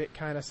 8-bit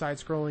kind of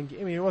side-scrolling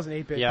game. I mean, it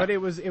wasn't 8-bit, but it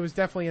was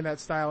definitely in that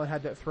style and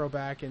had that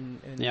throwback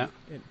and it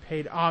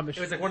paid homage.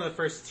 It was like one of the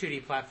first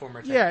 2D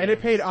platformer. Yeah, and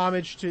it paid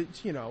homage to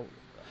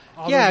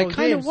all it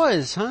kind of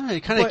was, huh? It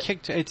kind of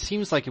kicked. It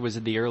seems like it was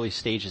in the early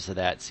stages of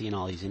that, seeing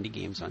all these indie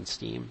games on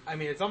Steam. I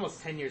mean, it's almost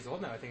 10 years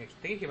old now. I think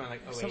it came out like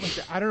 08. Something like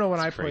that. I don't know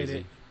when I played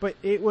it, but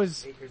it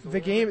was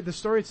the game. The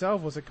story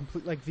itself was a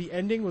complete, like the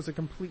ending was a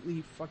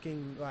completely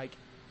fucking like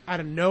out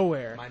of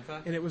nowhere,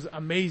 Mindfuck? And it was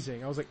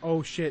amazing. I was like,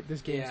 oh shit,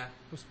 this game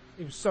was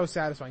so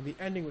satisfying. The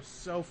ending was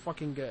so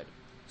fucking good,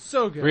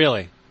 so good.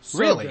 Really, so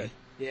really. Good.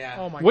 Yeah.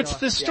 Oh my What's God.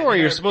 the story?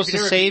 You're supposed to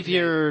save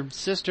your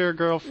sister,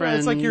 girlfriend. Yeah,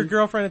 it's like your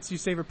girlfriend. It's you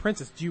save a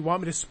princess. Do you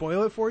want me to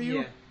spoil it for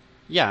you?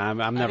 Yeah,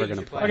 I'm never going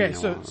to play. Okay,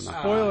 so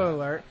spoiler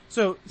alert.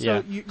 So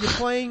you're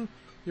playing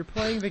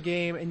the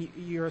game, and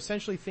you're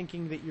essentially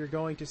thinking that you're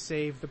going to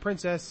save the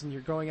princess, and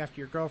you're going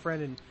after your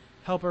girlfriend and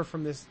help her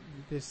from this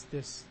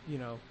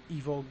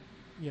evil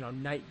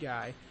knight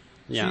guy.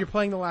 So you're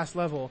playing the last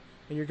level,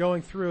 and you're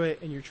going through it,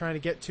 and you're trying to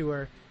get to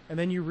her, and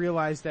then you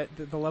realize that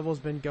the level's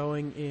been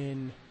going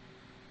in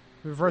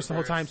reverse the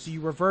whole time, so you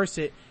reverse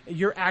it, and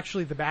you're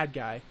actually the bad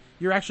guy.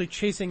 You're actually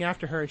chasing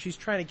after her, and she's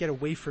trying to get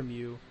away from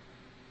you.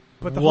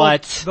 But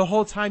the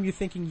whole time you're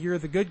thinking you're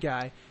the good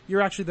guy,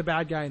 you're actually the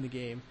bad guy in the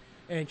game.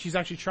 And she's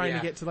actually trying to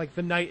get to, like,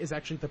 the knight is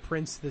actually the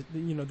prince, the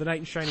knight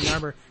in shining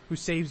armor who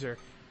saves her.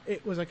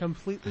 It was a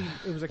complete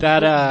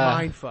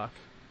mindfuck.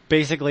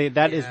 Basically,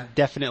 that is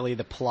definitely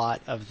the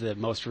plot of the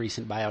most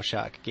recent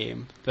BioShock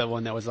game. The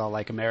one that was all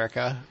like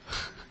America.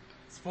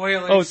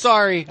 Spoilers. Oh,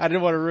 sorry. I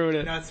didn't want to ruin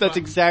it. No, that's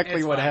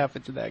exactly what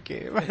happened to that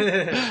game.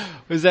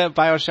 Was that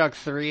BioShock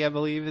 3, I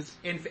believe?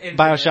 Infinite.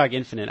 BioShock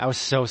Infinite. I was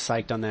so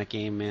psyched on that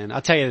game, man.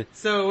 I'll tell you.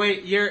 So,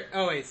 wait,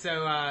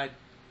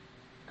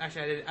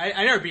 actually,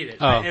 I never beat it.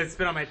 Oh. It's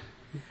been on my...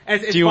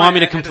 Do you want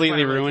me to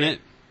completely ruin it?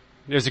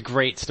 There's a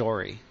great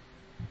story.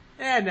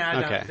 No,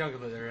 don't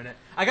completely ruin it.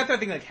 I got through, I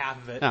think, like half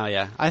of it. Oh,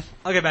 yeah.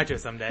 I'll get back to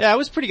it someday. Yeah, it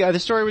was pretty good. The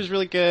story was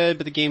really good,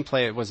 but the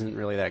gameplay, it wasn't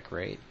really that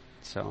great.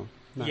 So...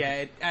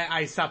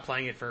 I stopped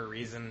playing it for a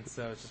reason,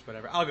 so it's just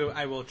whatever.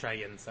 I will try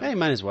again. So. Hey,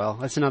 might as well.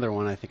 That's another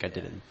one I think I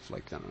did in,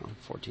 like, I don't know,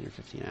 14 or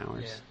 15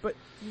 hours. Yeah. But,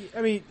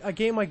 I mean, a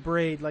game like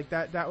Braid, like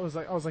that was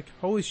like, I was like,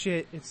 holy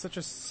shit, it's such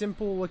a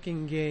simple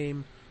looking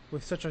game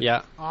with such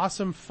a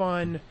awesome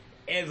fun.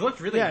 It looked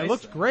really nice. Yeah, it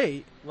looked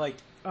great. Like,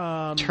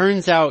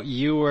 turns out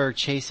you were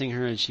chasing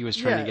her and she was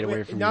trying to get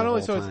away from you the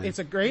whole time. It's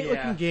a great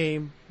looking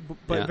game,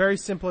 but very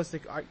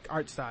simplistic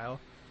art style.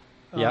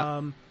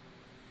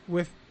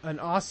 With an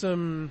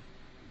awesome...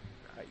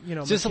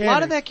 Does a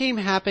lot of that game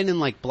happen in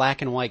like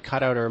black and white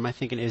cutout, or am I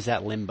thinking, is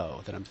that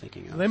Limbo that I'm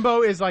thinking of?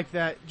 Limbo is like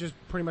that, just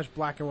pretty much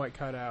black and white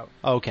cutout.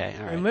 Okay,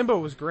 alright. And Limbo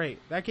was great.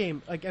 That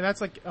game, like, and that's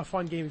like a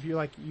fun game if you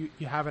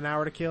have an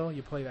hour to kill,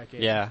 you play that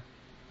game. Yeah.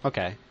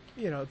 Okay.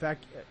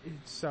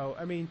 So,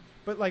 I mean,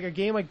 but like a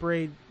game like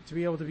Braid, to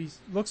be able to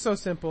look so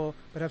simple,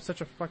 but have such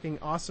a fucking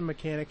awesome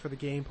mechanic for the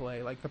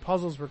gameplay. Like, the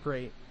puzzles were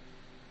great.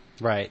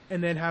 Right.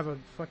 And then have a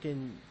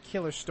fucking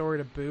killer story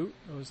to boot.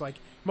 It was like,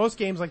 most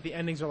games, like, the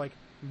endings are like,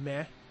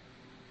 meh.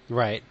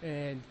 Right.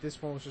 And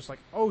this one was just like,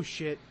 oh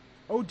shit,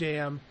 oh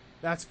damn,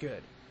 that's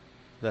good.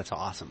 That's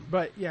awesome.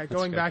 But yeah,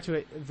 going back to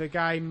it, the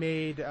guy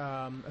made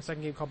a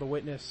second game called The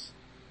Witness.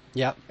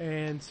 Yep.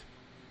 And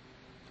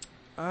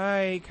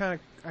I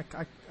kind of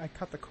I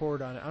cut the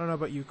cord on it. I don't know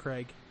about you,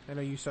 Craig. I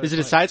know you said. Is it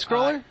a side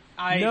scroller?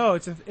 No,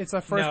 it's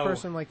a first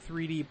person like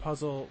 3D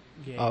puzzle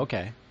game. Oh,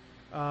 okay.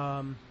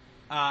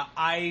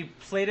 I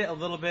played it a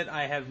little bit.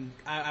 I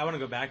want to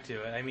go back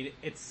to it. I mean,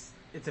 it's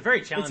a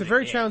very challenging game. It's a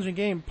very challenging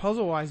game,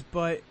 puzzle-wise,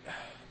 but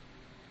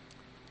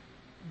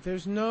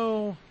there's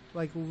no,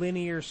 like,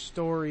 linear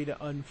story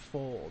to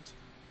unfold.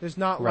 There's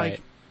not,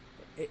 like,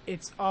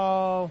 it's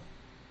all...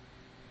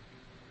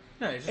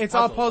 No, it's just puzzles,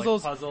 all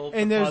puzzles, like puzzle,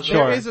 and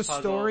there is a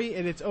story,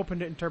 and it's open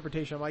to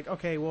interpretation. I'm like,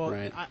 okay, well,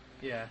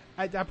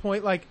 at that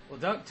point, like... Well,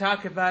 don't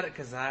talk about it,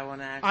 because I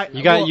want to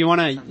actually... You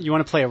want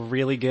to play a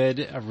really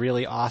good, a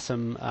really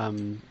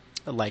awesome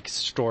like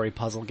story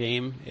puzzle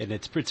game, and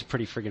it's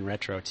pretty friggin'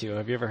 retro too.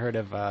 Have you ever heard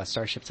of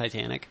Starship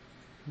Titanic?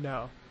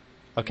 No.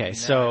 Okay, No,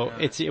 so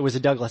no. it was a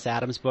Douglas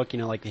Adams book,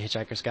 like The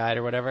Hitchhiker's Guide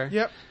or whatever.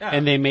 Yep.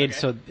 And they made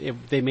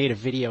they made a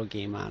video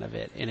game out of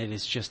it, and it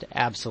is just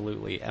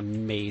absolutely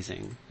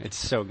amazing. It's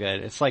so good.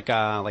 It's like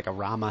a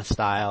Rama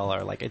style,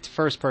 or like it's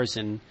first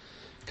person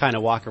kind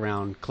of walk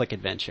around click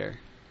adventure,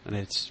 and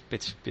it's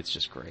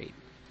just great.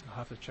 I'll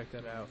have to check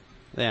that out.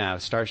 Yeah,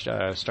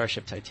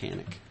 Starship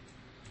Titanic.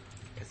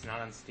 It's not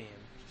on Steam.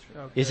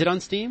 Okay. Is it on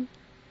Steam?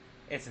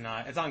 It's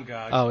not. It's on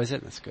GOG. Oh, is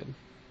it? That's good.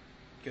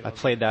 Good I old-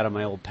 played that on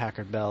my old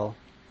Packard Bell.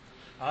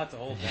 Oh, that's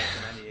old.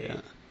 That's 98. Yeah.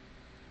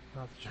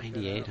 I'll have to check that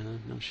 98, out. huh?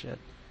 No shit.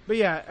 But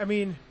yeah, I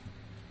mean,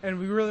 and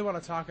we really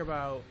want to talk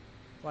about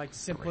like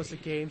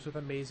simplistic games with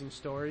amazing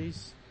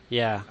stories.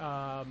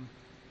 Yeah.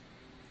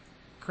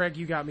 Craig,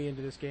 you got me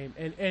into this game,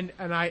 and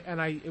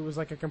I it was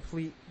like a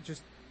complete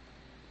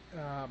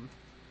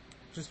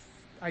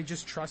I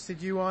just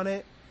trusted you on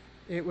it.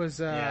 It was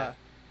Yeah.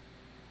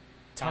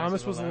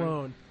 Thomas Was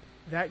Alone.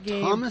 That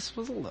game. Thomas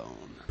Was Alone.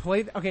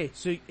 Okay,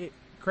 so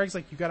Craig's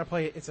like, you got to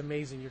play it. It's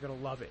amazing. You're gonna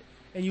love it.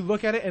 And you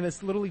look at it, and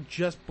it's literally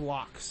just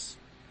blocks.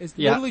 It's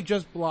literally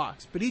just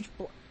blocks, but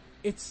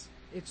it's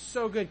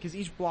so good because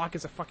each block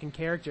is a fucking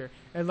character,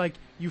 and like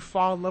you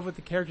fall in love with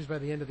the characters by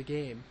the end of the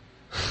game.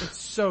 It's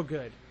so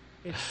good.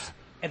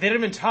 And they don't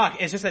even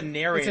talk. It's just a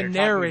narrator. It's a talking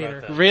narrator.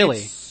 about them. Really?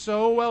 It's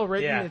so well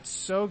written. Yeah. It's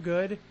so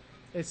good.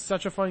 It's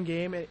such a fun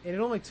game, and it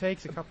only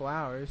takes a couple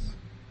hours.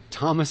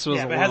 Thomas Was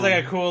Yeah, Alone.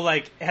 but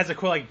it has a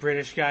cool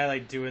British guy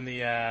doing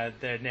the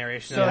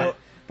narration So- of it.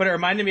 But it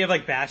reminded me of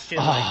Bastion,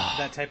 like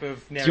that type of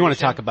narration. Do you want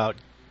to talk about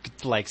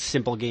like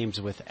simple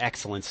games with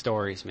excellent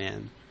stories,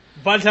 man?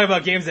 But talk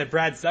about games that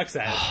Brad sucks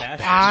at.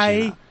 Bastion.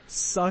 I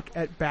suck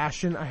at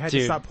Bastion. I had to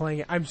Dude, stop playing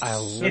it. It's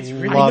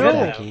really love good,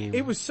 that though. game.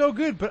 It was so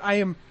good, but I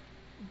am.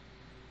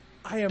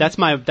 That's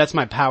my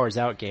powers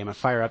out game. I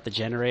fire up the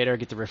generator,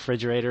 get the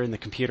refrigerator and the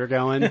computer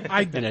going, and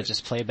I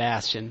just play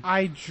Bastion.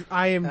 I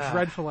am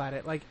dreadful at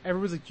it. Like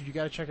everyone's like, dude, you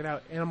got to check it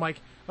out, and I'm like,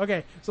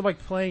 okay. So I'm like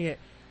playing it,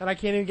 and I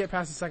can't even get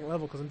past the second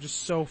level because I'm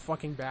just so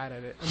fucking bad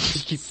at it. I'm You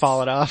just, keep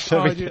falling off.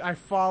 oh, dude, I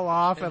fall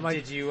off, and like,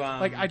 Did you,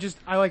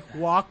 I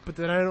walk, but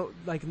then I don't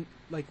like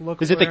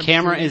look. Is it the where I'm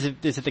camera? doing.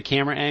 Is it the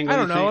camera angle? I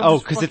don't you know, think? I'm Oh,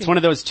 just because it's fucking- one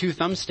of those 2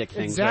 thumbstick things, right?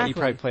 You Exactly.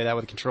 probably play that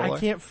with a controller. I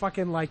can't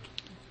fucking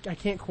I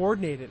can't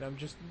coordinate it. I'm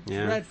just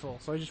Yeah. dreadful,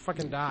 so I just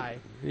fucking die.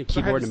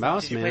 Keyboard and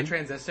mouse, Did you play man.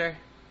 Transistor?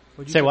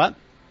 What'd you Say what?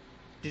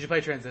 Did you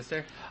play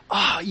Transistor?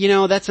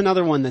 Oh, that's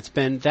another one that's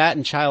been that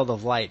and Child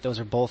of Light. Those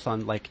are both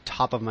on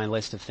top of my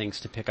list of things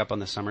to pick up on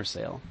the summer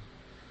sale.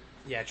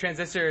 Yeah,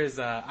 Transistor is.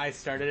 I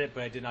started it,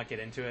 but I did not get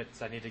into it,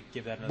 so I need to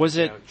give that another Was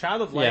it- go.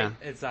 Child of Light? yeah.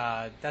 It's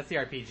that's the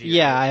RPG.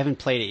 Yeah, right? I haven't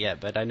played it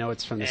yet, but I know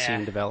it's from the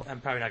same developer. I'm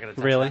probably not going to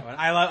touch Really? that one.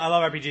 I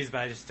love RPGs,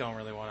 but I just don't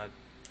really want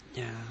to.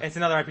 Yeah. It's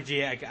another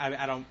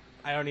RPG.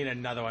 I don't need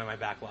another one in my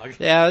backlog.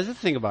 Yeah, that's the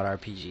thing about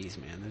RPGs,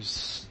 man.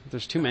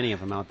 There's too many of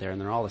them out there, and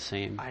they're all the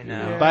same. I you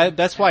know. Yeah. But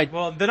that's why.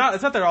 Well, they're not.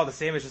 It's not they're all the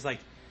same. It's just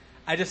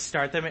I just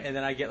start them and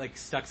then I get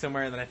stuck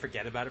somewhere and then I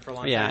forget about it for a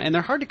long Yeah, time. and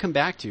they're hard to come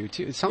back to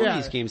too. Some Yeah. of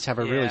these games have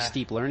a really Yeah.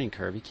 steep learning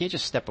curve. You can't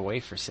just step away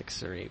for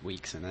 6 or 8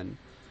 weeks and then.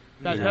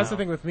 That's the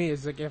thing with me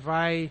is if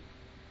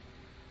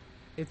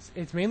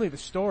it's mainly the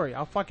story.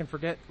 I'll fucking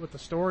forget what the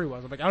story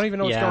was. I'm like, I don't even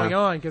know what's Yeah. going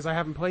on because I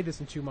haven't played this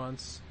in 2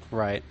 months.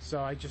 Right.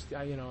 So I just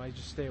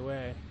stay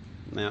away.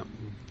 Yeah.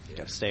 You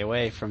gotta stay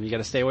away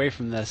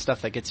from the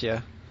stuff that gets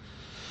you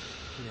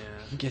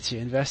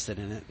invested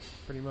in it.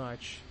 Pretty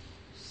much.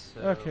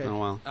 So, Okay. Oh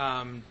well.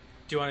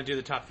 do you want to do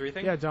the top 3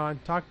 thing? Yeah, Don,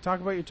 talk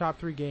about your top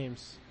 3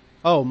 games.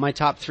 Oh, my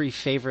top 3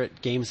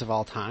 favorite games of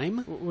all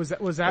time? Was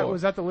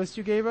that the list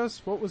you gave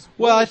us?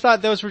 Well, I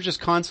thought those were just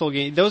console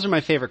games. Those are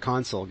my favorite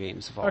console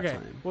games of all okay.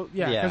 time. Well,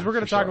 yeah, because we're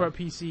going to for talk sure. about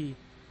PC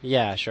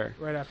Yeah, sure.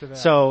 right after that.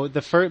 So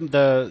the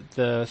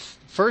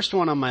first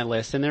one on my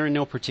list, and they're in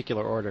no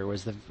particular order,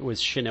 was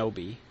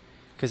Shinobi,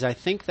 because I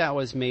think that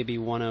was maybe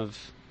one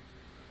of.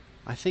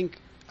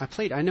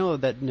 I know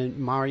that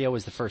Mario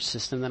was the first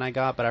system that I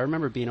got, but I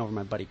remember being over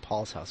my buddy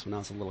Paul's house when I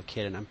was a little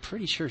kid, and I'm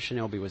pretty sure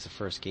Shinobi was the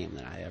first game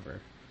that I ever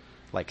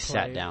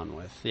sat Played. down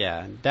with.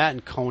 Yeah, that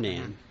and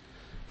Conan.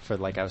 For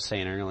I was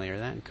saying earlier,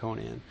 that and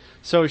Conan.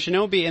 So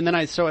Shinobi, and then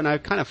I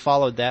kind of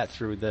followed that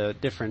through the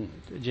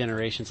different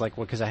generations,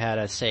 because I had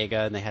a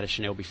Sega and they had a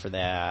Shinobi for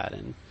that,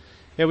 and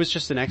it was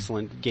just an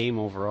excellent game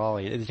overall.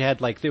 It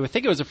had I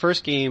think it was the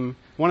first game,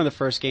 one of the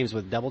first games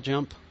with double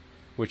jump,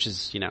 which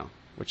is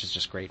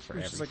just great for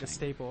which everything. is like a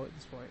staple at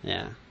this point.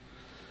 Yeah.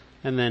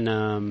 And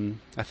then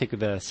I think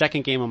the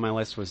second game on my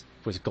list was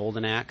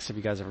Golden Axe. Have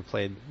you guys ever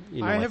played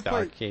the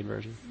arcade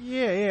version?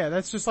 Yeah,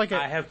 that's just I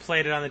have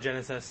played it on the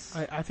Genesis.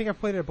 I think I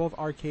played it at both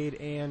arcade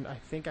and I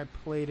think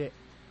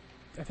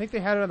they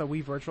had it on the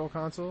Wii Virtual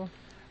Console.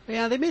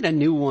 Yeah, they made a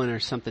new one or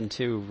something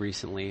too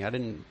recently.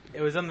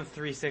 It was on the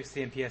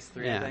 360 and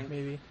PS3, Yeah. I think.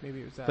 Maybe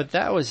it was that. But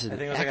that was I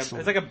think it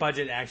was like a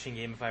budget action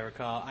game, if I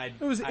recall.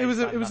 it was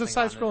a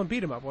side-scrolling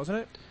beat 'em up, wasn't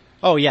it?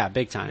 Oh yeah,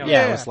 big time. No. Yeah,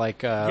 Yeah. it was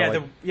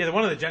the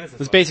one of the Genesis. it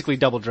was basically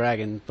Double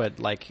Dragon, but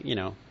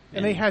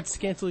And they had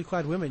scantily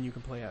clad women you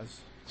can play as.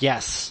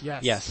 Yes.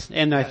 Yes.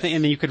 And I Yes. think,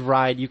 and then you could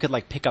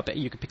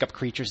pick up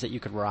creatures that you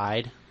could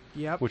ride,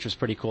 Yep. which was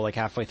pretty cool. Like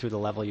halfway through the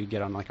level, you'd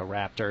get on like a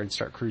raptor and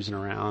start cruising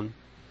around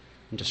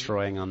and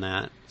destroying on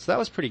that. So that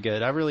was pretty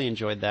good. I really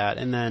enjoyed that.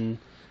 And then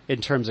in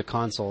terms of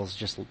consoles,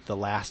 just The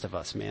Last of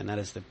Us, man, that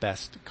is the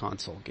best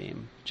console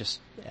game just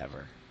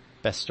ever.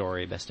 Best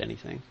story, best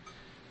anything.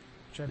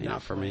 Which I've You know,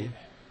 not for played. me.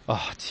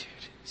 Oh,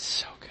 dude,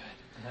 so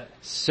good.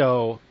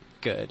 So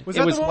good. Was it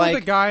that was the one like,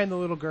 with the guy and the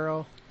little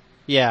girl?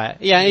 Yeah,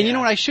 and you Yeah. know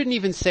what? I shouldn't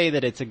even say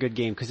that it's a good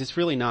game because it's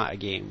really not a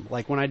game.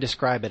 Like when I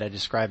describe it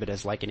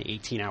as like an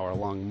 18-hour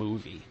long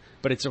movie,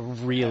 but it's a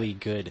really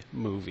good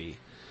movie.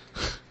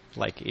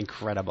 Like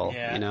incredible,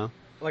 Yeah. you know?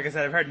 Like I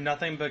said, I've heard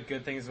nothing but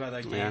good things about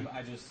that game.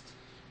 Yeah.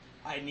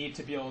 I need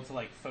to be able to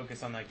like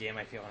focus on that game.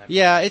 I feel. When I play.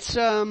 Yeah, it's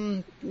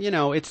you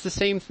know, it's the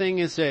same thing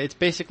as it's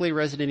basically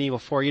Resident Evil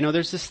 4. You know,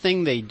 there's this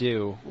thing they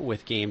do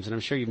with games, and I'm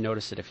sure you've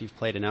noticed it if you've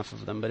played enough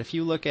of them. But if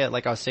you look at,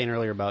 like I was saying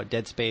earlier about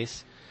Dead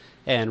Space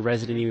and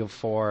Resident Evil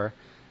 4,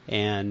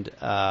 and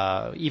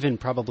even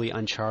probably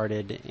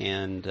Uncharted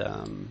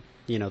and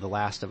you know, The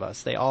Last of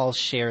Us, they all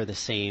share the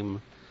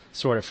same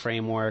sort of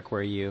framework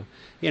where you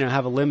know,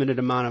 have a limited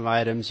amount of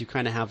items, you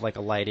kind of have like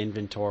a light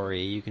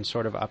inventory, you can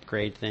sort of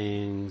upgrade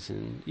things,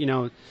 and you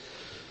know,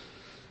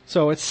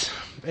 so it's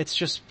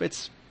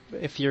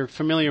if you're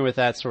familiar with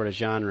that sort of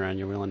genre and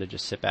you're willing to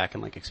just sit back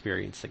and like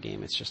experience the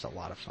game, it's just a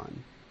lot of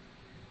fun.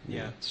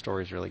 Yeah. The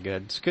story's really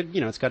good. It's good,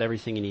 you know, it's got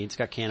everything you need. It's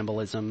got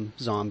cannibalism,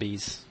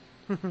 zombies.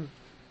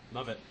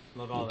 Love it.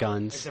 Love all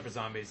Guns. That. Except for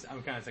zombies.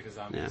 I'm kind of sick of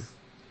zombies. Yeah.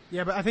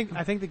 Yeah, but I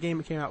think the game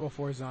that came out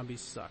before Zombies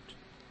sucked.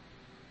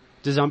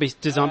 Do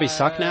zombies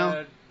suck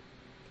now?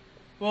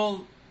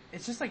 Well,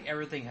 it's just like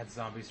everything had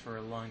zombies for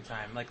a long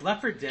time. Like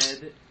Left 4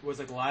 Dead was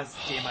like the last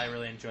game I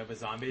really enjoyed with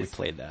zombies. We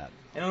played that.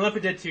 And when Left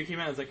 4 Dead 2 came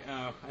out, I was like,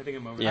 oh, I think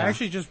I'm over Yeah. I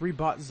actually just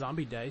rebought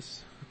Zombie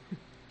Dice.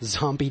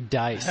 Zombie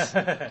dice.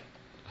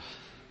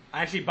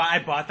 I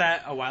bought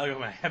that a while ago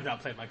and I have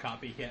not played my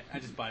copy yet. I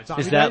just bought it.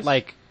 Zombie Is that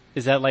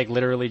dice? like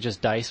literally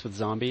just dice with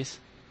zombies?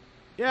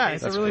 Yeah,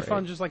 it's a That's really great.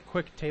 fun, just like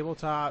quick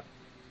tabletop.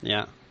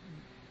 Yeah.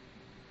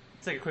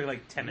 It's like a quick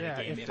 10-minute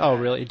Yeah, game. if- Oh,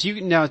 really? Do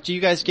you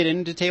guys get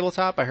into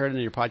tabletop? I heard it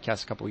in your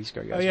podcast a couple weeks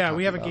ago. You guys Oh were yeah, talking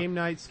we have a about- game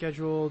night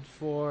scheduled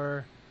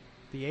for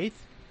the 8th.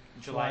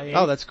 July 8th.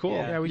 Oh, that's cool.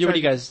 Yeah, we What do you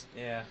tried- guys?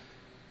 Yeah.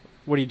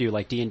 What do you do?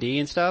 Like D&D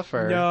and stuff,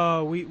 or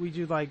No, we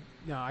do like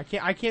I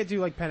can't do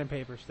like pen and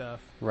paper stuff.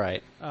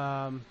 right?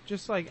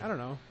 Just like I don't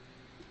know,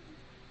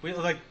 We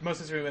like most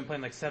of us we've been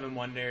playing like Seven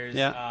Wonders,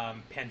 Yeah.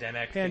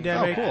 Pandemic.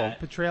 Pandemic, Oh, cool. That.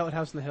 Betrayal at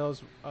House in the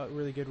Hills, a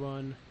really good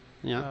one.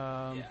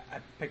 Yeah. Yeah, I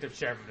picked up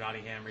Sheriff of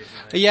Nottingham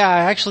recently. Yeah,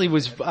 I actually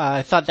was.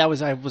 I thought that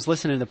was. I was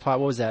listening to the pod.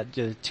 What was that?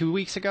 2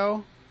 weeks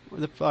ago,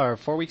 or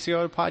 4 weeks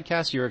ago? The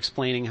podcast. You were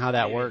explaining how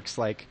that Maybe. works.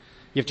 Like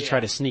you have to try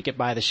Yeah. to sneak it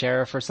by the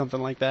sheriff or something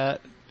like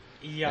that.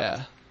 Yep.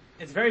 Yeah.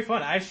 It's very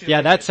fun. I actually Yeah,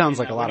 like that it. sounds You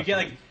like a know, lot when of you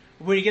fun. get, like,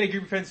 when you get a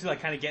group of friends who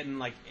like kind of getting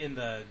like in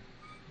the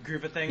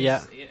group of things,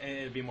 Yeah.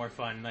 it'd be more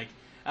fun. Like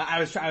I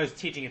was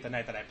teaching it the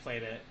night that I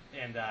played it,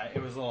 and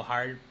it was a little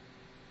hard.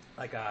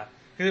 Like because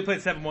we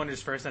played Seven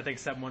Wonders first, and I think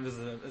Seven Wonders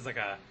is like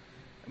a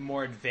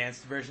more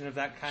advanced version of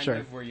that kind Sure.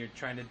 of where you're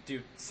trying to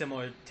do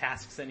similar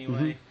tasks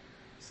anyway.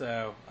 Mm-hmm.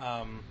 So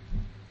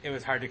it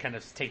was hard to kind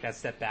of take that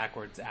step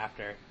backwards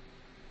after.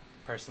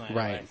 Personally,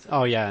 Right. anyway, so,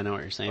 Oh yeah, I know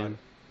what you're saying.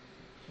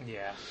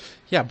 yeah.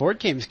 Yeah, board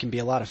games can be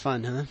a lot of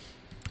fun, huh?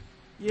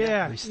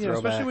 Yeah, nice you know,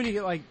 especially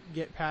throwback. when you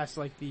get past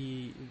like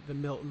the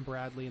Milton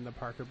Bradley and the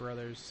Parker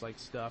Brothers like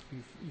stuff.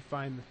 You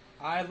find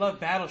I love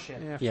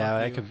Battleship. yeah.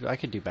 Yeah, fuck you. I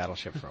could do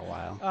Battleship for a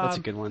while. That's a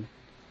Um, good one.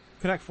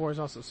 Connect 4 is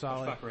also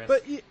solid, Fuck Risk.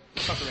 but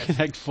Fuck the rest.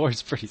 Connect 4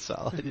 is pretty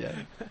solid.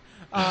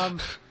 Yeah.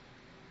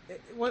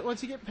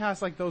 Once you get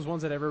past like those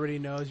ones that everybody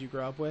knows you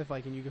grew up with,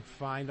 like, and you can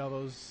find all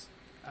those,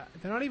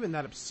 they're not even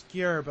that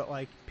obscure, but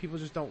like people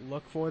just don't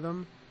look for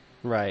them.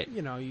 Right.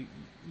 You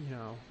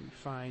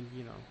find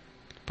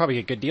Probably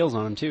get good deals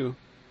on them too.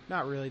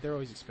 not really. They're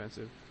always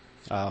expensive.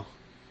 Oh,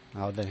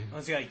 they.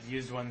 Unless you like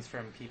used ones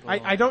from people.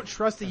 I don't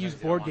trust to use Sometimes you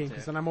don't board want games to.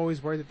 because then I'm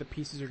always worried that the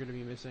pieces are going to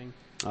be missing.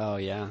 Oh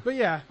yeah. But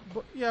yeah,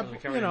 Well, we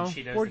covered you know, in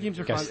Cheetos board and games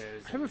are fun. Doritos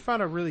I haven't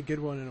found a really good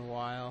one in a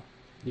while.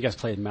 You guys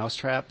played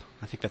Mousetrap?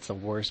 I think that's the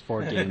worst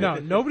board game. No,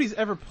 nobody's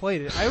ever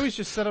played it. I always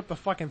just set up the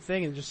fucking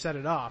thing and just set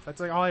it off.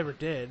 That's like all I ever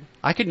did.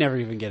 I could never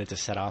even get it to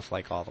set off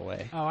like all the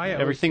way. Oh, I always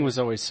Everything did. was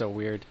always so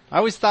weird. I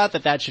always thought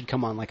that should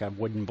come on like a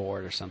wooden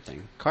board or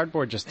something.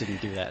 Cardboard just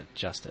didn't do that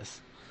justice.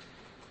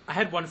 I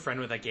had one friend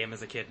with that game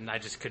as a kid, and I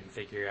just couldn't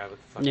figure out what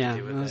the fuck Yeah, to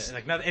do with it was- it.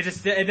 Like, nothing,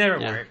 it never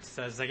Yeah. worked.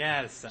 So I was like,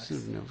 this sucks.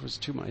 It was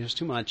too much. It was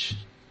too much.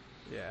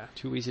 Yeah.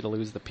 Too easy to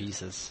lose the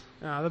pieces.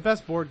 The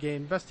best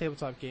best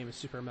tabletop game is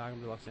Super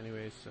Amalgam Deluxe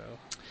anyways, so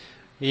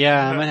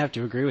Yeah, I might have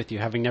to agree with you,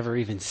 having never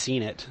even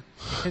seen it.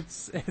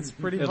 it's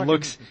pretty It fucking,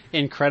 looks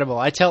incredible.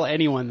 I tell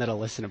anyone that'll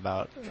listen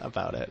about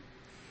it.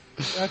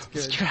 that's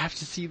good. You have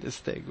to see this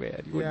thing,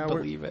 man. You wouldn't Yeah,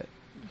 we're- believe it.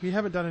 We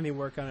haven't done any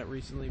work on it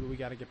recently, but we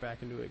got to get back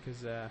into it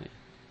because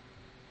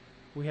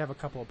we have a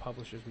couple of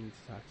publishers we need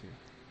to talk to.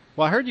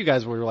 Well, I heard you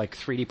guys were like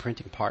 3D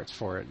printing parts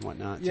for it and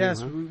whatnot. Yes,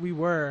 too, huh? we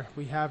were.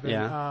 We have been.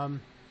 Yeah.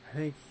 I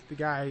think the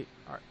guy,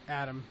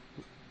 Adam,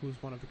 who's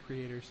one of the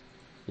creators.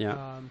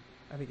 Yeah.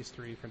 I think his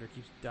 3D printer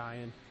keeps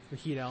dying. The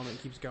heat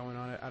element keeps going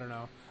on it. I don't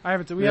know. We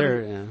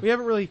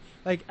haven't really,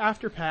 like,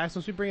 after PAX,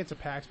 once we bring it to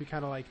PAX, we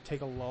kind of, like,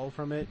 take a lull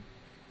from it.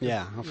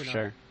 Yeah, for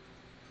sure.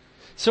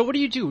 So what do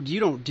you do?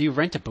 Do you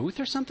rent a booth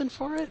or something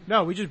for it?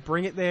 No, we just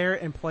bring it there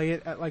and play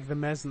it at, like, the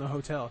Mez in the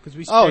hotel. Because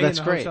we stay in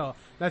the hotel.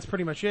 That's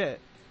pretty much it.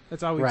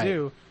 That's all we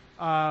do.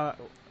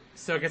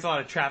 So it gets a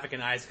lot of traffic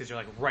and eyes because you're,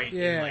 like, right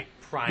in, like,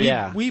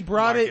 prime we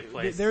brought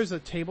it. There's a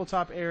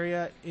tabletop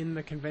area in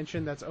the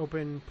convention that's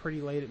open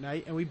pretty late at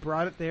night, and we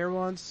brought it there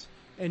once,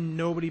 and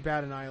nobody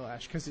bat an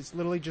eyelash because it's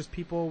literally just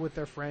people with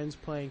their friends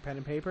playing pen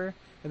and paper,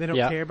 and they don't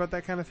care about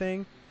that kind of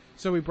thing.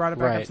 So we brought it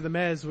back up to the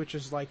Mez, which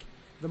is like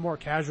the more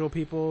casual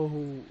people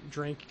who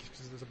drink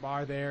because there's a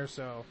bar there.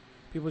 So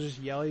people just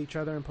yell at each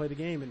other and play the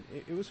game, and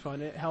it was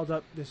fun. It held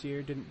up this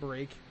year, didn't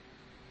break.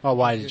 Oh,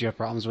 why did you have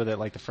problems with it?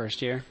 Like the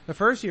first year? The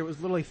first year it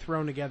was literally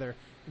thrown together.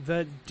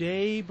 The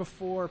day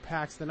before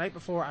PAX, the night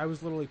before, I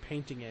was literally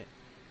painting it,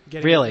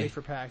 getting it ready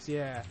for PAX.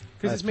 Yeah,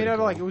 because it's made out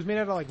of it was made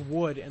out of like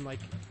wood and like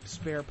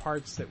spare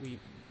parts that we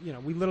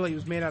literally it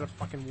was made out of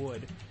fucking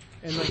wood,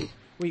 and like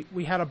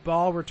we had a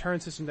ball return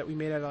system that we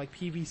made out of like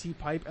PVC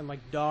pipe and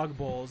like dog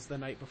bowls the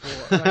night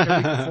before, like the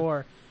week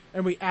before,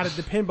 and we added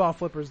the pinball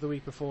flippers the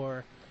week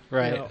before.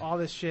 Right. All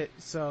this shit.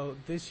 So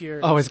this year...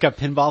 Oh, it's got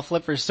pinball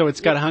flippers? So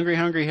it's got Hungry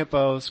Hungry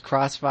Hippos,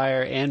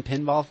 Crossfire, and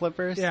pinball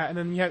flippers? Yeah, and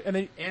then you have...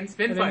 And Spin Fighters.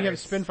 Then you have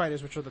Spin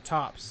Fighters, which are the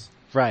tops.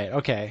 Right,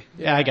 okay.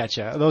 Yeah, I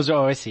gotcha. Those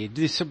are... Oh, I see.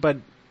 But...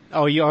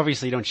 Oh, you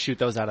obviously don't shoot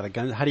those out of the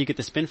gun. How do you get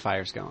the Spin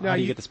Fires going? No, How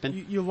do you get the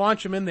spin... You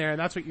launch them in there, and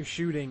that's what you're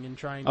shooting and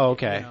trying to... Oh,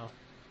 okay.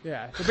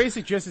 Yeah. The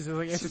basic gist is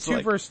like, if it's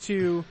 2 versus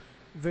 2,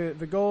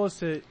 the goal is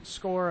to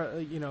score,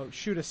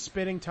 shoot a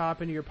spinning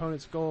top into your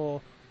opponent's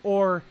goal...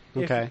 Or,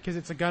 because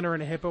it's a gunner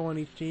and a hippo on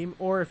each team,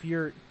 or if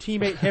your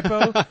teammate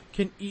hippo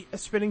can eat a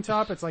spinning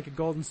top, it's like a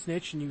golden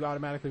snitch and you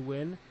automatically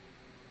win.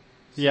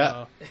 So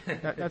yeah.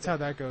 That's how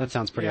that goes. That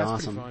sounds pretty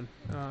awesome. Pretty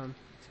fun.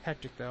 It's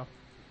hectic though.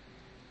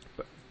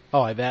 But,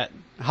 I bet.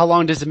 How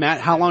long does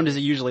it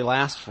usually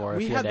last for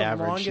if you had an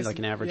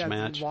average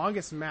match? The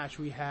longest match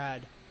we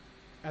had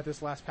at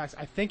this last PAX,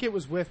 I think it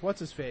was with, what's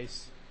his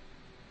face?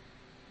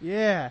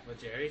 Yeah.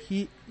 With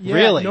Jerry?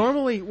 Really?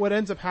 Normally what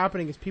ends up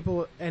happening is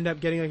people end up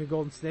getting like a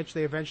golden snitch.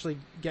 They eventually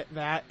get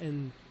that,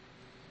 and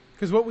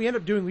because what we end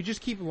up doing, we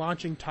just keep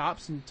launching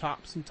tops and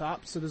tops and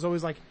tops. So there's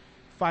always like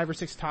 5 or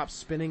 6 tops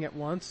spinning at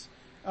once.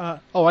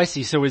 I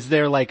see. So is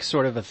there like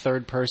sort of a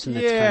third person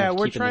that's kind of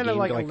we're trying to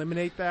like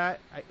eliminate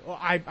that.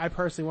 I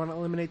personally want to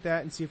eliminate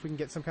that and see if we can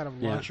get some kind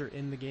of launcher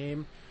in the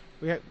game.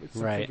 We have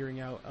some figuring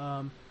out.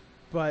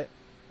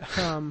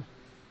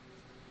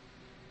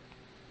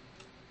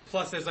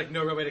 Plus, there's like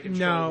no real way to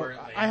control where it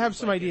lands. I have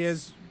some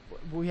ideas.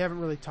 We haven't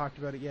really talked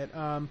about it yet.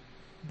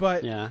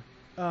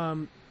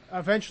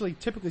 Eventually,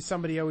 typically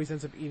somebody always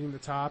ends up eating the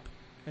top,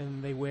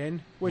 and they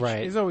win, which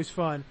is always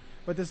fun.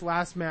 But this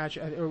last match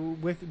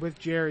with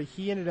Jerry,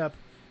 they ended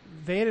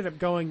up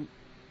going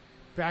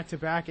back to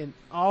back, and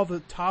all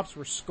the tops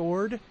were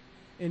scored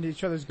into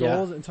each other's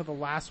goals until the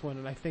last one,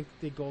 and I think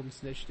they golden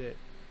snitched it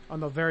on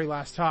the very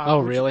last top.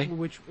 Oh, really?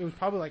 Which it was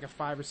probably like a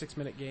 5 or 6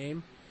 minute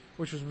game,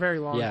 which was very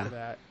long for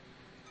that.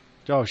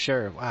 Oh,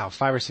 sure. Wow,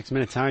 5 or 6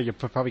 minutes, huh? You're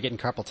probably getting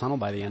carpal tunnel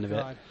by the end of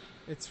it.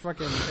 It's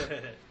fucking...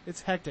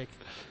 it's hectic.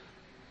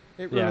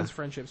 It ruins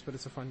friendships, but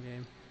it's a fun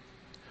game.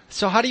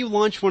 So how do you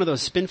launch one of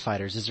those Spin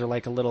Fighters? Is there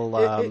like a little...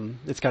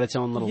 it's got its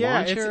own little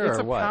launcher, it's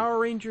or what? Yeah, it's a Power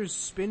Rangers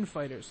Spin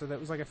Fighter, so that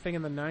was like a thing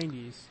in the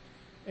 90s.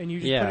 And you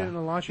just put it in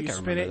a launcher, you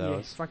spin it, and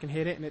you fucking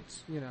hit it, and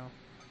it's,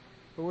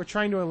 But we're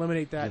trying to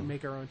eliminate that and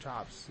make our own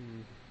tops.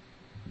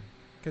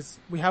 Because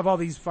we have all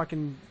these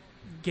fucking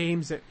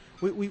games that...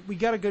 We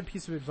got a good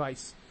piece of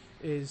advice.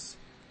 Is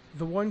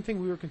the one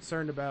thing we were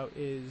concerned about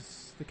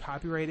is the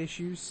copyright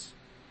issues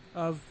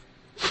of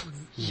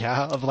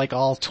of like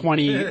all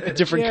 20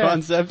 different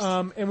concepts.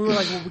 And we were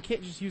like, well, we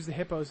can't just use the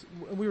hippos.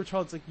 And we were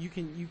told it's like you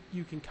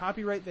can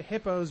copyright the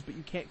hippos, but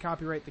you can't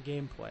copyright the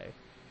gameplay.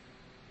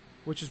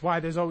 Which is why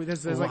there's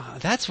like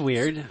that's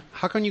weird.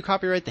 How can you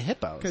copyright the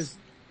hippos? Because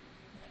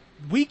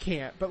we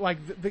can't, but like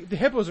the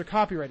hippos are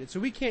copyrighted, so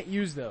we can't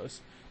use those.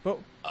 But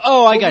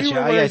I got you.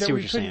 I see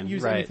what you're saying.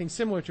 Use anything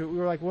similar to it. We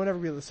were like, we'll never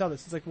be able to sell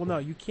this. It's like, well, no,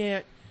 you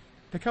can't.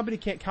 The company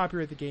can't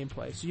copyright the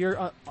gameplay, so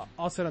you're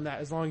all set on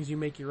that as long as you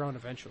make your own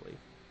eventually.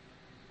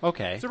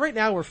 Okay. So right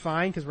now we're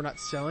fine because we're not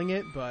selling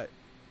it, but.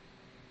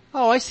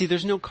 Oh, I see.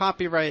 There's no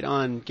copyright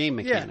on game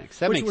mechanics.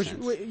 That makes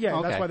sense.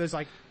 That's why there's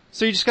like.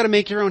 So you just got to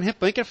make your own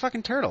hippo. Make it a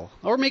fucking turtle,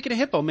 or make it a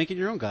hippo. Make it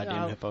your own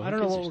goddamn hippo. I don't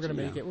know what we're gonna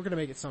make it. We're gonna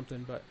make it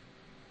something, but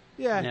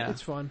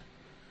it's fun.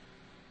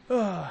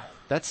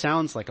 That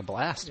sounds like a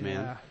blast,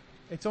 man. Yeah.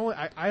 It's only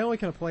I only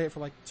can play it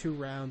for like 2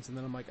 rounds, and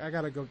then I'm like, I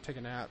gotta go take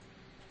a nap.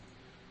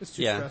 It's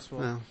too stressful.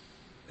 Well.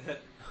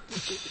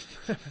 It's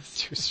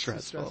too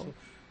stressful.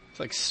 It's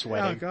like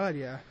sweating. Oh god,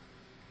 yeah.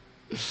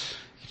 You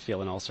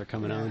feel an ulcer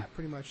coming on.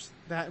 Pretty much.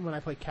 That and when I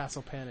play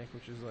Castle Panic,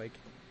 which is like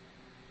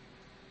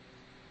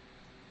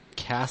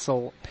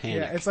Castle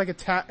Panic. Yeah, it's like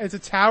it's a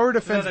tower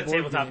defense. That's a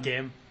tabletop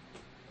game.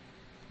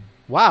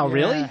 Wow,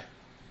 really?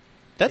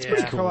 That's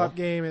pretty cool. Co-op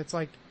game. It's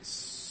like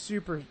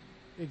super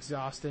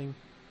exhausting.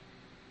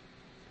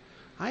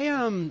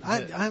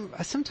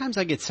 I sometimes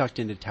I get sucked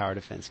into tower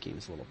defense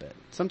games a little bit.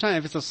 Sometimes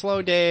if it's a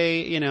slow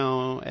day, in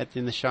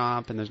the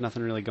shop and there's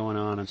nothing really going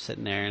on, I'm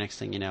sitting there. Next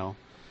thing you know,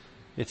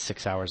 it's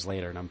 6 hours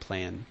later and I'm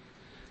playing.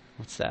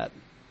 What's that?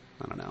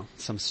 I don't know.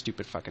 Some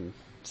stupid fucking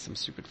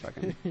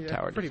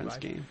tower defense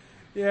game.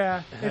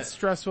 Yeah, it's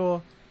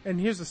stressful. And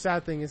here's the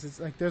sad thing: is it's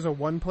like there's a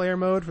 1-player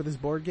mode for this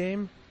board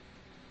game,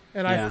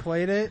 and I've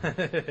played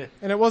it,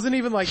 and it wasn't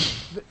even like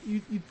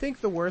you'd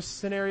think the worst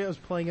scenario is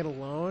playing it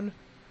alone.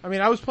 I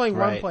mean, I was playing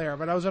 1 player,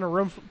 but I was in a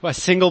room. A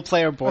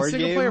single-player board game?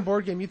 A single-player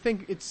board game. You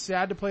think it's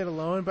sad to play it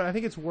alone, but I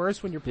think it's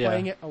worse when you're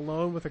playing it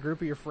alone with a group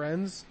of your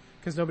friends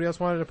because nobody else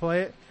wanted to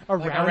play it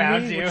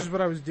around me, which is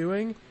what I was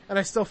doing, and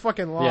I still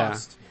fucking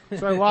lost. Yeah.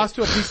 So I lost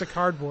to a piece of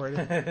cardboard.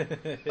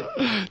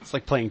 It's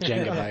like playing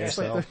Jenga by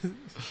yourself.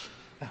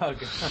 Oh,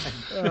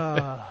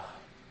 God.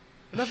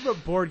 Enough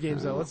about board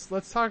games, though.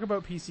 Let's talk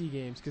about PC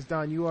games, because,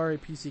 Don, you are a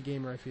PC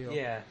gamer, I feel.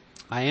 Yeah.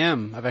 I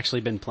am. I've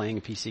actually been playing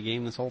a PC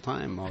game this whole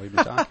time while we've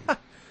been talking.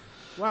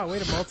 Wow, way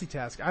to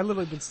multitask. I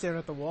literally been staring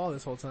at the wall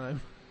this whole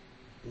time.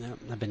 Yep,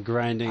 I've been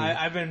grinding.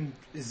 I've been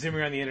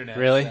zooming around the internet.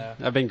 Really? So.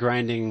 I've been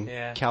grinding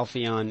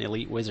Calpheon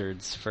Elite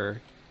Wizards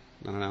for,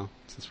 I don't know,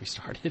 since we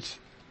started.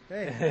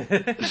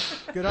 Hey,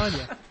 good on you.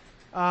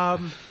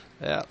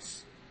 Yeah.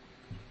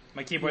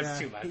 My keyboard's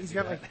too loud. He's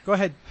got go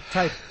ahead,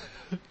 type.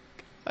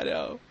 I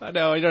know.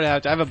 You don't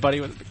have to. I have a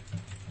buddy with.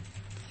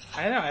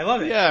 I know. I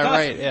love it. Yeah,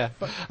 right. Yeah.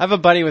 I have a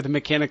buddy with a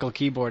mechanical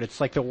keyboard. It's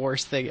like the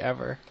worst thing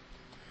ever.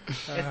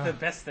 It's the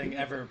best thing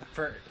ever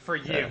for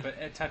you, but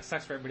it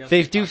sucks for everybody else.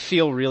 They do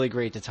feel really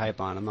great to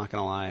type on. I'm not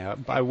gonna lie.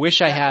 I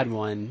wish I had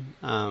one,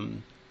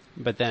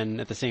 but then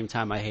at the same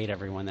time, I hate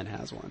everyone that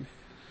has one.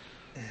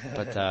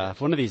 But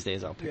one of these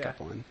days, I'll pick up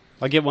one.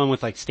 I'll get one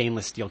with like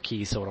stainless steel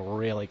keys, so it'll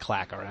really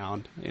clack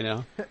around.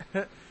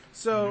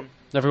 So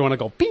everyone will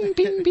go bing,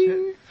 bing,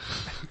 bing.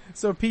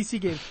 So PC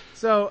games.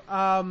 So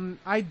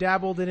I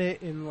dabbled in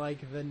it in like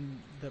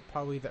the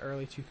probably the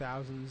early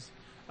 2000s.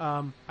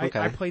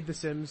 I played The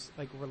Sims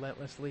like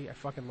relentlessly. I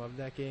fucking loved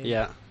that game.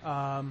 Yeah.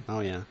 Oh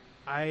yeah.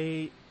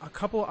 A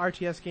couple of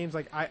RTS games.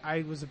 Like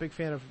I was a big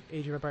fan of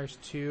Age of Empires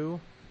 2.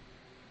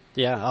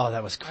 Yeah. Oh,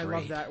 that was great. I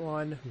love that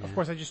one. Yeah. Of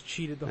course, I just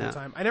cheated the whole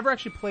time. I never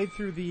actually played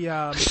through the.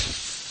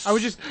 I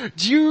was just.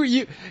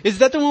 Is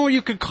that the one where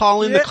you could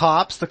call in the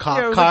cops, the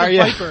cop car? Like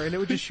a Viper, and it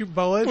would just shoot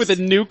bullets with a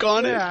nuke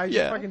on it. Yeah, I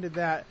just fucking did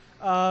that.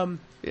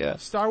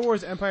 Star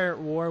Wars Empire at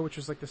War, which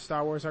was like the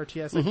Star Wars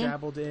RTS I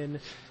dabbled in.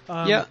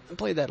 I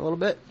played that a little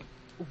bit.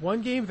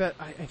 One game that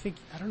I think,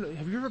 I don't know,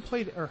 have you ever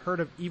played or heard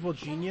of Evil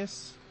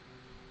Genius?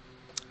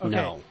 Okay,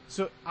 no.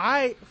 So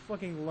I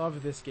fucking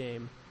love this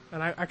game,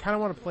 and I kind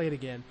of want to play it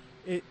again.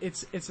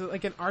 It's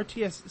like an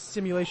RTS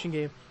simulation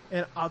game,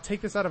 and I'll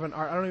take this out of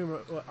I don't even know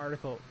what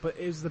article, but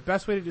it's the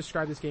best way to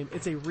describe this game.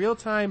 It's a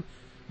real-time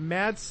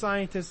mad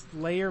scientist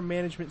layer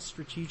management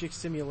strategic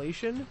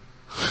simulation.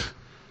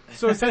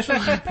 So essentially,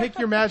 you pick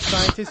your mad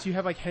scientist, you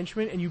have like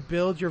henchmen, and you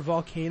build your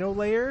volcano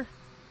layer,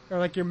 or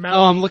like your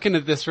mountain. Oh, I'm looking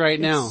at this right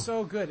now. It's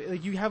so good.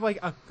 Like you have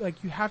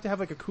you have to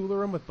have like a cooler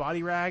room with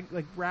body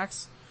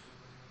racks.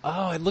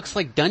 Oh, it looks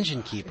like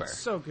Dungeon Keeper. It's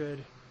so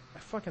good. I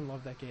fucking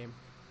love that game.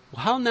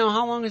 Well,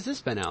 how long has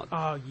this been out?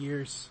 Oh,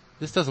 years.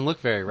 This doesn't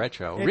look very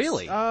retro.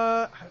 Really?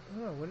 I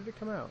don't know. When did it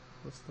come out?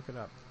 Let's look it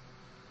up.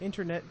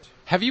 Internet.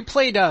 Have you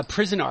played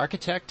Prison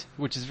Architect,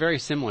 which is very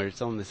similar? It's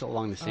along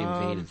the same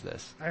vein as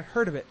this. I've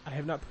heard of it. I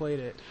have not played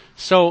it.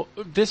 So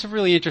this is a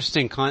really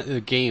interesting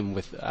game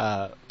with.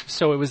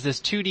 So it was this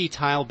 2D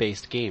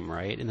tile-based game,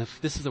 right? And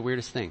this is the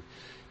weirdest thing.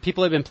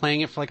 People have been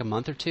playing it for like a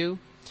month or two,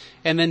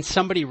 and then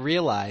somebody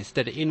realized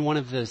that in one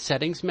of the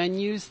settings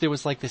menus there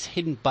was like this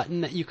hidden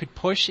button that you could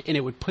push, and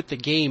it would put the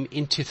game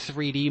into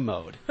 3D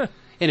mode.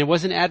 And it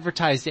wasn't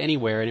advertised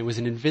anywhere, and it was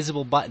an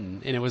invisible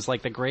button, and it was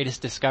like the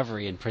greatest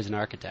discovery in Prison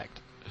Architect.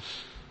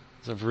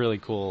 It's a really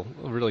cool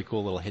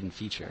little hidden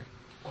feature.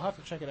 I'll have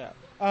to check it out.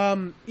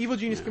 Evil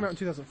Genius came out in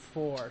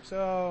 2004,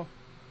 so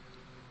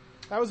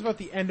that was about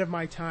the end of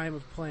my time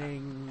of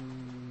playing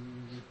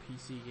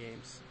PC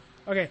games.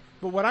 Okay,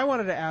 but what I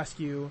wanted to ask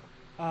you,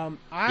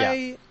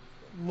 I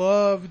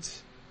loved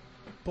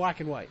Black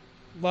and White.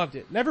 Loved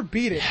it. Never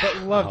beat it,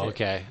 but loved it.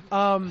 Okay.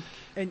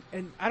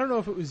 And I don't know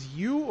if it was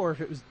you or if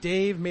it was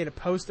Dave made a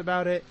post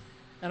about it,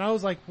 and I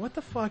was like, what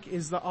the fuck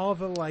is all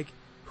the like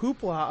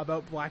hoopla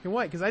about Black and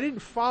White? Because I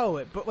didn't follow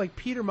it, but like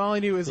Peter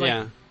Molyneux is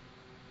like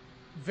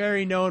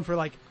very known for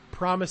like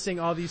promising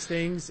all these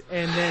things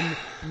and then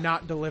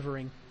not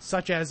delivering,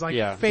 such as like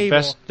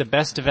Fable. The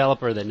best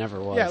developer that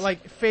never was. Yeah,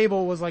 like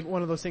Fable was like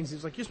one of those things. It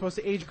was like, you're supposed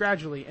to age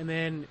gradually, and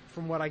then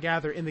from what I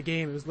gather in the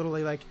game, it was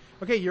literally like,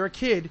 okay, you're a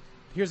kid,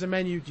 here's a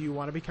menu, do you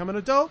want to become an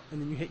adult?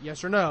 And then you hit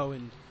yes or no,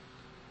 and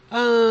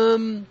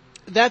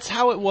that's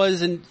how it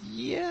was, and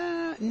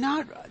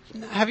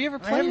have you ever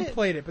played it? I haven't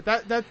played it, but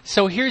that...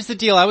 So here's the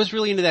deal, I was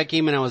really into that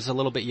game and I was a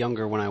little bit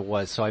younger when I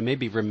was, so I may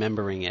be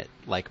remembering it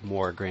like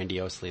more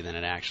grandiosely than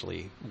it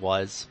actually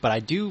was, but I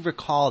do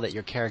recall that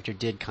your character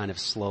did kind of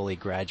slowly,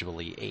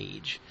 gradually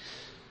age,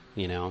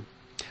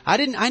 I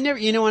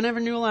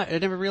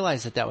never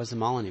realized that was the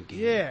Molyneux game.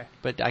 Yeah.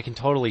 But I can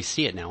totally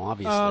see it now,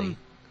 obviously.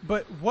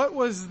 But what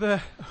was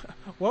the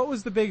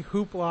big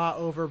hoopla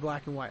over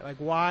Black and White? Like,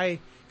 why?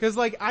 Because,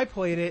 like, I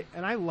played it,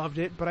 and I loved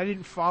it, but I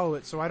didn't follow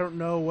it, so I don't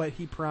know what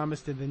he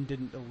promised and then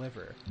didn't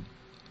deliver.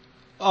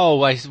 Oh,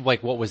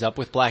 like what was up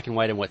with Black and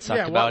White and what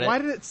sucked about it? Why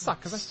did it suck?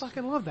 Because I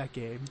fucking love that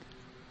game.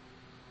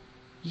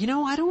 You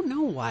know, I don't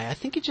know why. I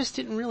think it just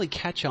didn't really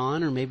catch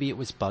on, or maybe it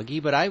was buggy.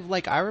 But I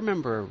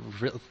remember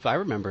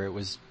it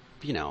was,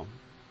 you know,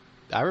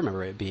 I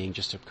remember it being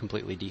just a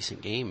completely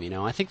decent game. You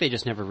know, I think they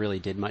just never really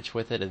did much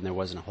with it, and there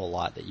wasn't a whole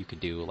lot that you could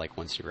do like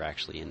once you were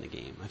actually in the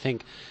game. I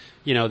think,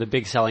 you know, the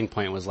big selling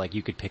point was like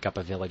you could pick up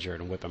a villager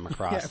and whip him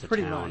across the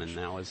town, much. And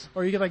that was.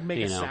 Or you could like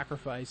make a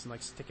sacrifice and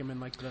like stick him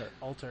in like the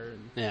altar.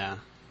 And... Yeah,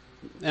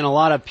 and a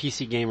lot of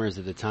PC gamers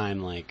at the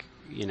time, like,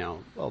 you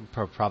know,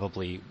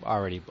 probably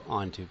already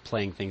on to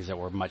playing things that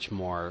were much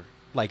more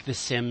like The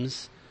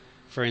Sims,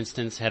 for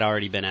instance, had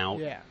already been out.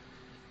 Yeah.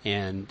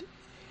 And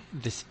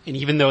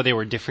even though they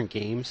were different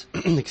games,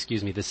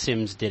 excuse me, The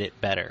Sims did it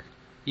better,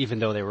 even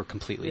though they were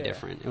completely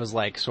different. It was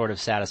like sort of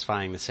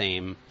satisfying the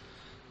same,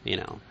 you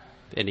know,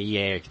 and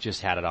EA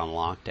just had it on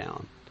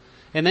lockdown.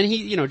 And then he,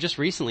 you know, just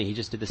recently he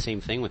just did the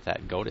same thing with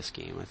that Godus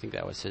game. I think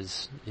that was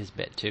his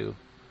bit too.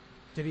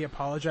 Did he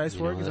apologize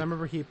for it? Because I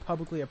remember he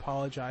publicly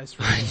apologized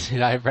for it.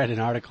 I read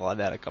an article on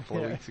that a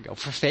couple of weeks ago.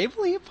 For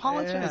Fable, he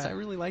apologized. I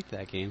really liked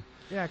that game.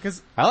 Yeah,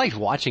 because... I liked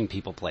watching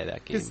people play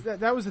that game. Because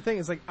that was the thing.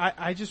 Is like,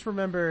 I just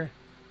remember...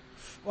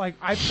 Like,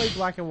 I played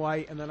Black and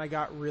White, and then I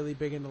got really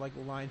big into, like,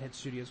 Lionhead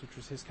Studios, which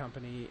was his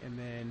company, and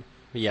then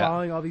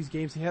following all these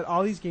games. He had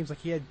all these games. Like,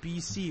 he had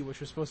BC,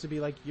 which was supposed to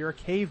be, like, you're a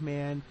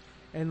caveman,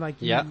 and, like...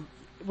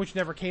 Which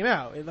never came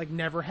out. It, like,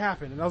 never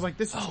happened. And I was like,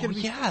 this is gonna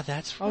be... yeah,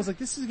 that's right. I was like,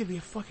 this is gonna be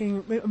a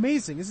fucking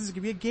amazing. This is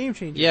gonna be a game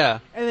changer. Yeah.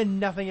 And then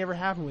nothing ever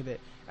happened with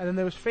it. And then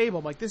there was Fable.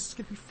 I'm like, this is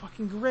gonna be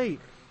fucking great.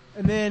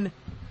 And then...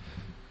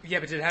 Yeah,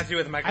 but did it have to do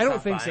with Microsoft I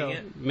don't think buying so.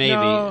 it? Maybe.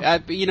 No.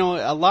 You know,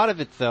 a lot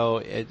of it, though,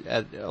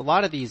 a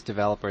lot of these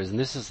developers, and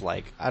this is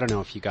like, I don't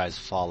know if you guys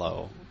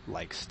follow,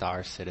 like,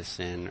 Star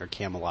Citizen or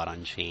Camelot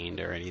Unchained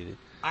or anything.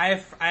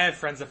 I have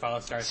friends that follow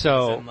Star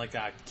Citizen. Like,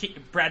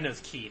 Brad knows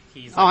Keith.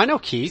 He's I know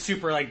Keith.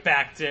 Super, like,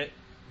 backed it.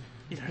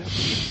 You know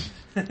Keith?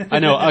 I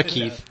know a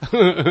Keith.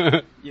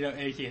 You know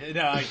a Keith.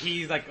 No, like,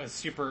 he's, like,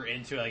 super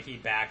into it. Like, he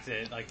backed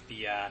it. Like,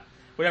 the,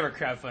 whatever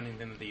crowdfunding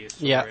thing that they used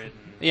for it. And...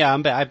 Yeah,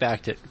 I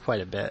backed it quite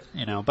a bit,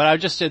 you know. But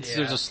there's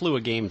a slew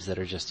of games that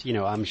are just, you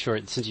know, I'm sure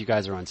since you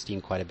guys are on Steam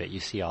quite a bit,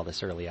 you see all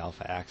this early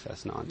alpha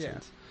access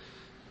nonsense.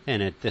 Yeah.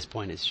 And at this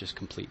point, it's just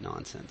complete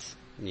nonsense,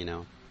 you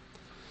know.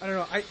 I don't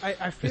know.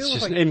 I feel it's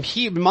just, like...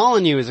 And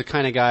Molyneux is the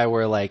kind of guy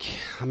where, like,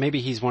 maybe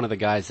he's one of the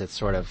guys that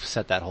sort of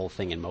set that whole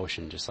thing in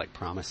motion, just like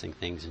promising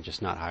things and just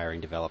not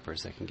hiring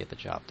developers that can get the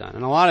job done.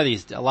 And a lot of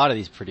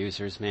these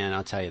producers, man,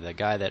 I'll tell you,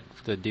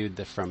 the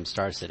dude from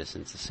Star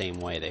Citizen's the same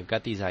way. They've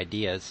got these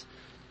ideas,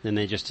 then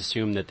they just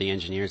assume that the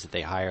engineers that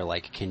they hire,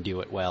 like, can do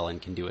it well and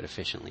can do it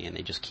efficiently, and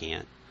they just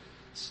can't.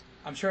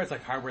 I'm sure it's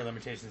like hardware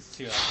limitations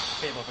too. Like,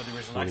 Fable for the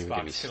original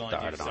Xbox could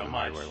only do so much.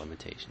 Hardware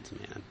limitations,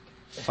 man.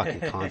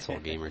 Fucking console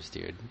gamers,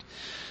 dude.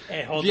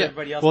 It holds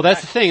everybody else Well, back.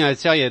 that's the thing. I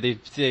tell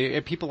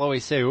you, people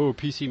always say, "Oh,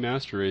 PC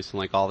Master Race" and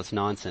like all this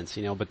nonsense,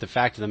 you know. But the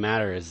fact of the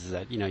matter is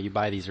that, you know, you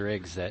buy these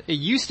rigs that there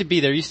used to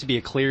be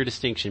a clear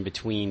distinction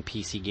between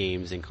PC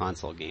games and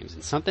console games,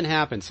 and something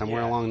happened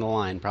somewhere along the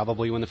line,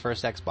 probably when the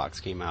first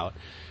Xbox came out,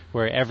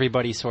 where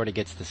everybody sort of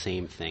gets the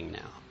same thing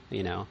now,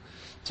 you know.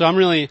 So I'm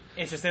really...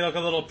 It's just they look a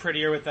little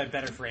prettier with a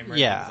better frame rate.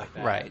 Yeah, and things like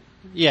that. right.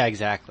 Yeah,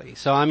 exactly.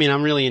 So I mean,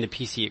 I'm really into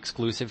PC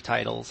exclusive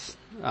titles.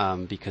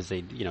 Because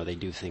they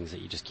do things that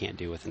you just can't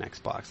do with an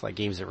Xbox, like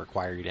games that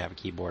require you to have a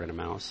keyboard and a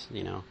mouse,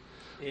 you know.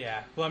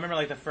 Yeah. Well, I remember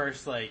like the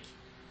first, like,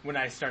 when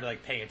I started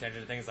like paying attention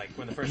to things, like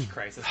when the first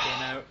Crysis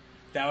came out,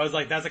 that's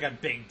like a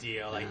big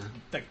deal.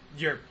 Like,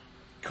 your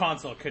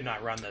console could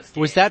not run this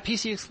game. Was that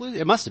PC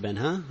exclusive? It must have been,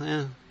 huh?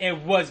 Yeah.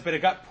 It was, but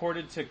it got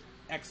ported to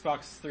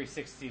Xbox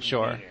 360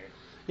 Sure. later.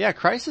 Yeah,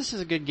 Crysis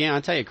is a good game.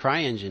 I'll tell you,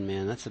 CryEngine,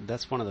 man, that's a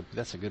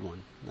good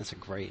one. That's a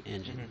great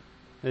engine. Mm-hmm.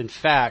 In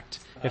fact,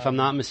 if I'm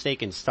not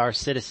mistaken, Star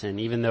Citizen,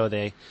 even though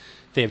they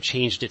have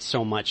changed it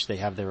so much, they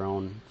have their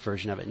own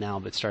version of it now,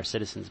 but Star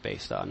Citizen's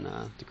based on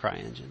the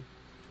CryEngine.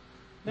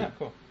 Yeah,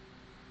 cool.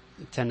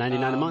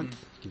 $10.99 a month.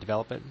 You can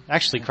develop it.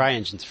 Actually,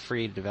 CryEngine's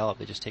free to develop.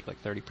 They just take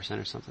like 30%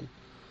 or something.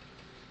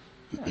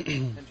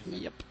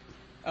 Yep.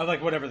 Of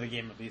like whatever the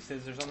game release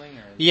is or something?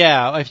 Or?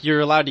 Yeah, if you're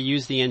allowed to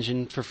use the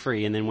engine for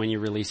free, and then when you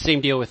release,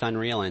 same deal with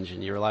Unreal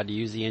Engine. You're allowed to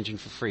use the engine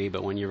for free,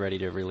 but when you're ready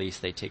to release,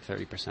 they take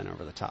 30%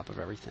 over the top of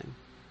everything.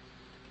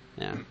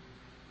 Yeah.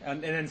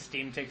 And then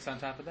Steam takes on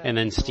top of that? And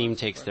then Steam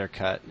takes their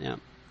cut, yeah.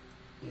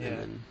 Yeah.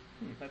 Then,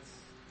 that's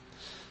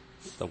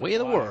the way of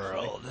the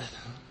world.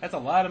 That's a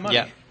lot of money.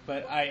 Yeah.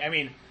 But I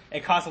mean,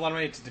 it costs a lot of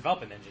money to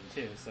develop an engine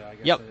too, so I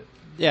guess Yep.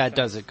 Yeah, it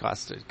does. It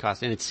costs,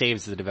 and it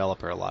saves the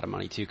developer a lot of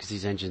money too, because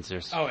these engines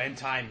are and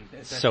time.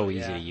 So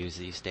easy to use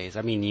these days.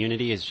 I mean,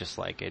 Unity is just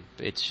like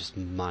it's just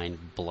mind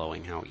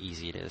blowing how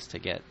easy it is to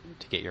get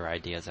your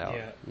ideas out.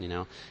 Yeah. You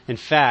know, in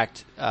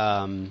fact,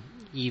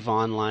 EVE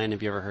Online.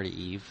 Have you ever heard of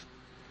EVE?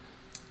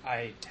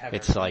 I haven't.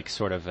 It's like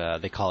sort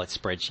of they call it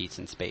spreadsheets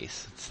in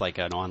space. It's like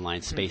an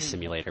online space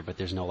simulator, but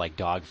there's no like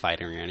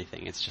dogfighting or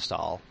anything. It's just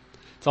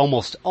it's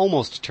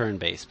almost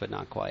turn-based, but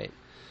not quite.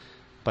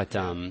 But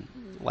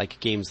like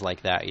games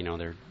like that, you know,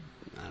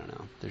 I don't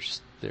know,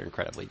 they're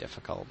incredibly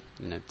difficult,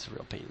 and it's a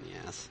real pain in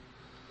the ass.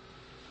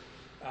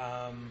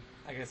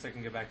 I guess I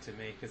can go back to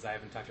me because I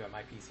haven't talked about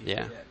my PC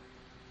Yeah.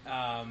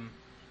 yet.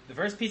 The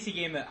first PC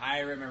game that I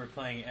remember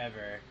playing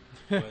ever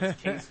was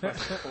King's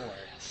Quest IV.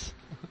 Yes.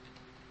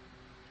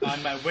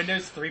 On my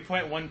Windows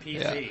 3.1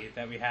 PC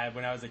that we had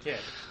when I was a kid.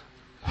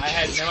 I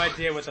had no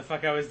idea what the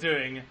fuck I was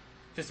doing,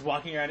 just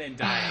walking around and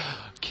dying.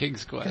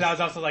 King's Quest. Because I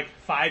was also like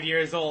 5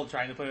 years old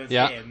trying to play this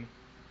game.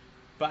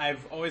 But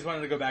I've always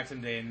wanted to go back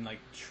someday and like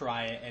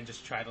try it and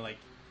just try to like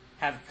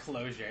have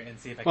closure and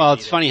see if I can Well, beat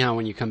it's it. funny how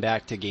when you come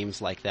back to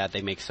games like that,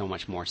 they make so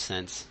much more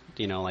sense,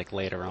 you know, like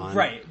later on.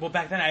 Right. Well,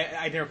 back then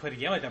I never played a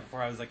game like that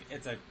before. I was like,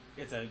 it's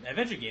an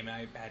adventure game, and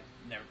I had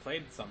never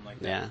played something like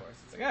that before. So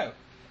it's like,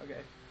 oh,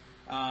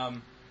 okay.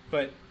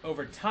 But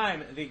over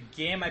time, the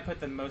game I put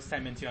the most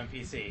time into on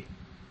PC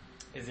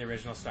is the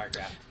original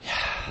StarCraft.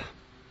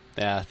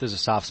 Yeah, there's a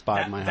soft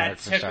spot in my heart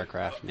for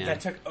StarCraft, man.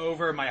 That took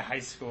over my high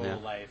school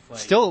life. Like,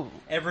 still,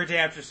 every day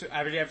after school,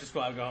 I would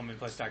go home and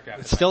play StarCraft.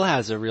 It still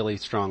has a really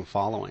strong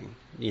following,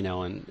 you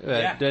know, and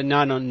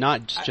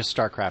not just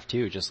StarCraft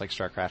 2, just like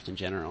StarCraft in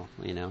general,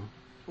 you know.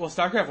 Well,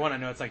 StarCraft 1, I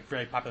know it's like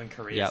very popular in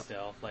Korea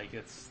still. Like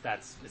it's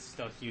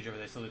still huge over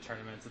there. Still the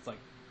tournaments. It's like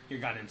you're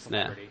gotten into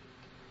celebrity.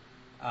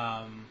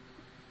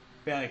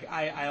 But like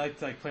I like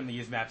to like play in the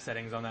use map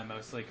settings on that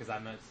mostly because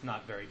I'm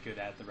not very good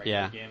at the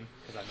regular game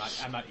because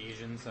I'm not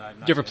Asian, so I'm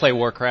not. Did you ever play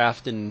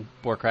Warcraft and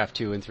Warcraft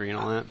 2 and 3 and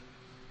all that?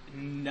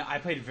 No, I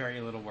played very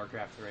little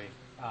Warcraft 3.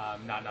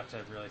 Not enough to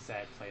really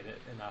say I played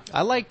it enough.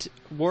 I liked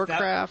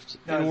Warcraft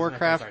and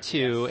Warcraft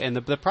 2, and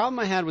the problem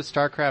I had with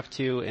StarCraft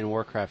 2 and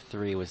Warcraft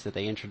 3 was that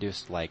they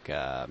introduced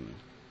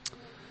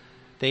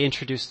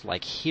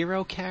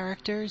hero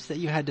characters that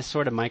you had to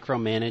sort of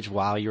micromanage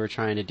while you were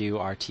trying to do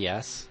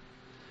RTS.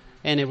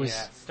 And it was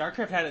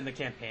StarCraft had it in the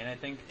campaign, I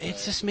think.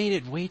 It just made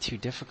it way too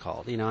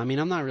difficult. You know, I mean,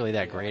 I'm not really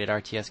that great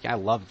at RTS. I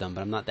love them, but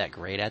I'm not that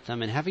great at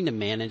them. And having to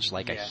manage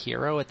like a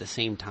hero at the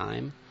same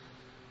time,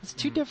 it's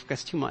too difficult.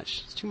 It's too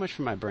much. It's too much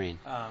for my brain.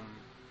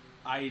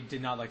 I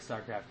did not like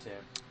StarCraft 2.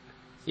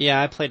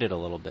 Yeah, I played it a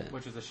little bit,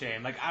 which was a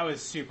shame. Like I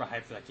was super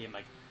hyped for that game.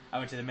 Like I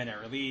went to the midnight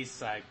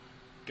release, I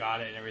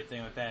got it and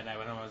everything like that, and I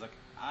went home. I was like,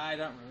 I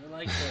don't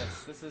really like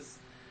this.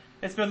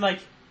 It's been like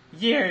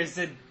years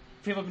and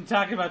people have been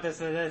talking about this,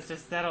 and it's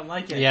just I don't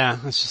like it. Yeah,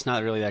 it's just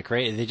not really that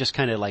great. They just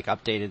kind of like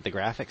updated the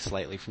graphics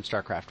slightly from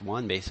StarCraft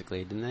 1,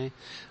 basically, didn't they?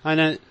 I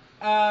know.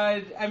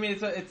 I mean,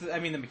 I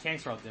mean, the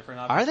mechanics are all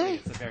different. Obviously. Are they?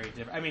 It's a very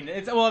different.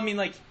 I mean,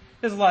 like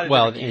there's a lot of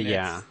different units.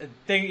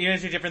 Yeah. You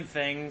do different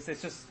things.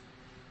 It's just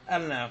I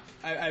don't know.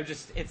 I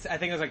think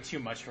it was like too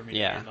much for me to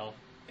handle,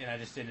 and I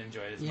just didn't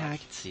enjoy it as much. Yeah, I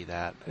can see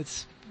that.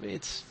 It's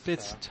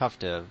tough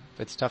to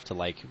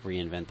like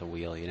reinvent the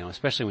wheel, you know,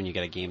 especially when you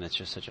get a game that's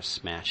just such a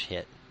smash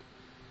hit.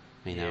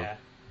 You know,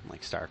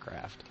 like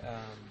StarCraft.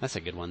 That's a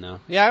good one,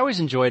 though. Yeah, I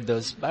always enjoyed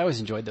those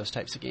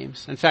types of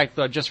games. In fact,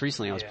 just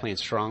recently I was playing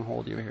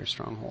Stronghold. You ever hear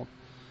Stronghold?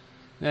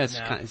 Yeah,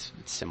 it's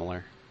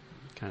similar,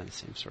 kind of the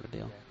same sort of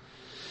deal.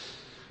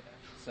 Yeah.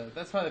 So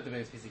that's probably the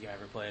biggest PC game I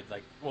ever played.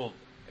 Like, well,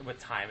 with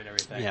time and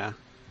everything. Yeah.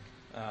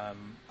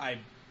 I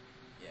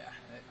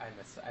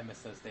miss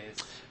those days.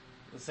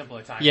 The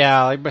simpler times.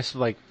 Yeah, I miss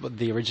like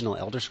the original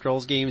Elder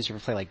Scrolls games. You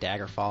ever play like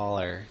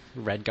Daggerfall or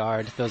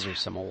Redguard? Those are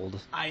some old.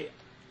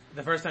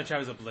 The first time I tried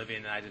was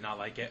Oblivion, and I did not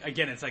like it.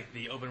 Again, it's like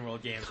the open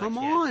world games. Come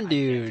on,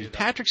 dude.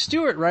 Patrick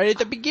Stewart right at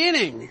the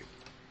beginning.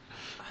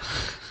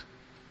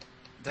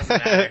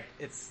 Doesn't matter.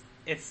 It's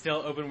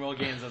still open world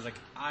games. I was like,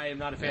 I am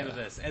not a fan of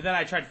this. And then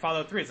I tried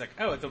Fallout 3. It's like,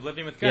 oh, it's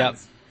Oblivion with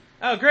guns.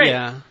 Yep. Oh, great.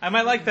 Yeah. I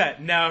might like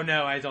that. No,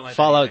 I don't like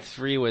Fallout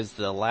 3 was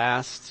the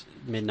last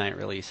midnight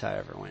release I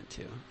ever went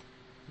to.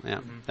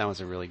 Yeah, that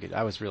was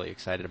I was really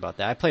excited about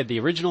that. I played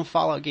the original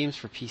Fallout games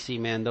for PC,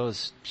 man.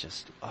 Those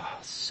just,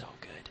 so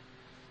good.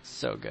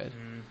 So good.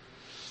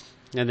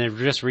 And then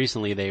just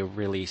recently they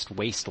released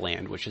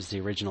Wasteland, which is the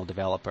original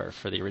developer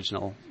for the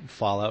original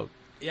Fallout.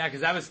 Yeah,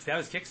 because that was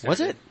Kickstarter. Was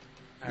it?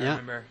 I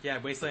remember.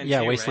 Yeah, Wasteland 2,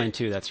 Yeah, Wasteland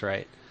 2, that's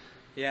right.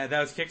 Yeah, that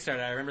was Kickstarter.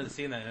 I remember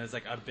seeing that, and it was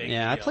like a big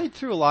deal. I played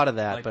through a lot of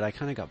that, but I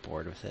kind of got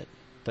bored with it.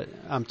 But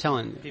I'm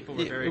telling people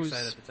were very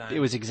excited at the time. It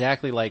was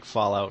exactly like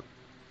Fallout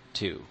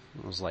 2.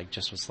 It was like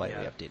just with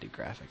slightly updated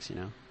graphics, you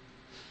know?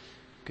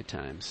 Good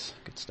times.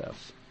 Good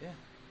stuff. Yeah.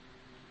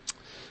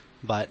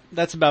 But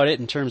that's about it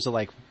in terms of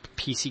like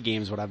PC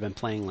games, what I've been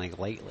playing like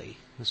lately.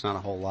 There's not a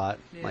whole lot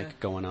like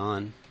going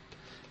on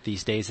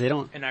these days. They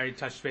don't. And I already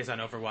touched base on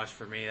Overwatch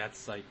for me.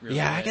 That's like really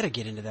good. I gotta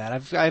get into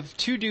that. I have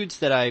two dudes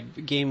that I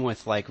game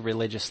with like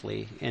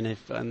religiously, and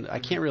I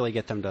can't really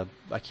get them to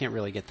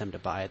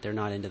buy it. They're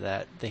not into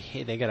that.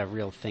 They got a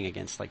real thing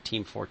against like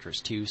Team Fortress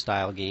 2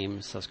 style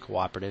games, those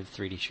cooperative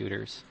 3D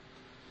shooters.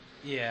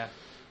 Yeah,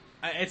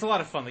 it's a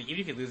lot of fun. Like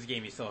even if you lose a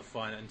game, you still have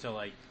fun until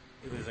like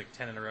lose like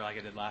 10 in a row like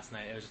I did last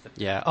night. It was just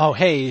Yeah. Oh,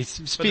 hey.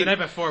 But the night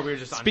before, we were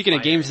just speaking on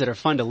of games that are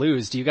fun to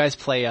lose, do you guys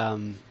play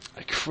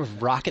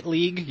Rocket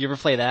League? You ever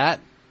play that?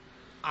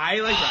 I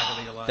like Rocket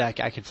League a lot.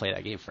 I could play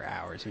that game for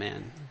hours,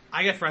 man.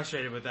 I get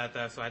frustrated with that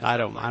though, so I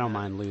don't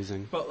mind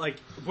losing. But like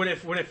when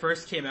it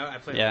first came out, I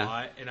played a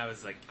lot, and I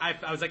was like,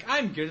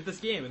 I'm good at this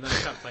game, and then I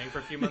stopped playing for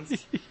a few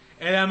months,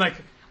 and I'm like,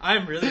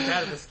 I'm really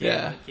bad at this game.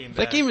 Yeah,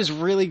 that game is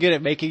really good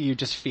at making you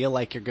just feel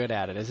like you're good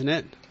at it, isn't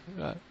it?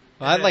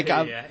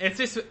 It's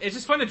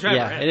just fun to drive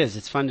around. Yeah, it is.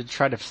 It's fun to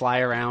try to fly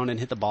around and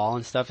hit the ball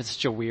and stuff. It's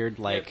such a weird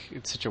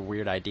it's such a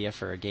weird idea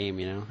for a game,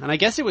 you know. And I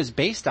guess it was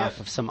based off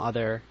of some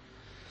other.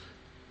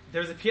 There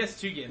was a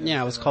PS2 game.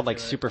 Yeah, it was called like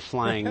Super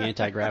Flying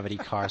Anti-Gravity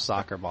Car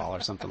Soccer Ball or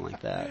something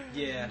like that.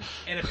 Yeah,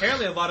 and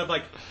apparently a lot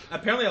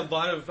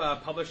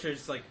of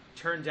publishers like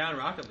turned down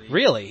Rocket League.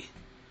 Really?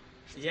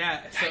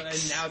 Yeah. So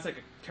and now it's like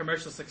a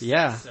commercial success.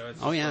 Yeah. So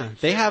it's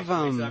They have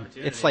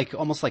it's like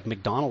almost like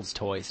McDonald's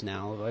toys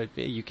now.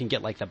 You can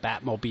get like the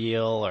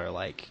Batmobile or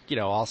like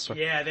all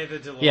sorts. Yeah, they have the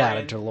DeLorean. Yeah,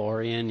 the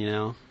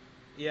DeLorean.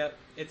 Yeah,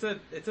 it's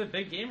a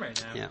big game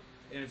right now. Yeah.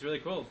 And it's really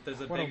cool. There's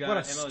a what big a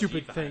MLG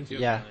stupid thing. Too,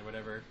 yeah.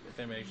 Whatever. If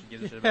anybody actually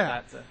gives a shit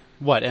about that. So.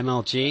 What,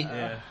 MLG?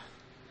 Yeah.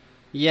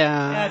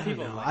 Yeah.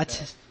 People like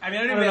that. I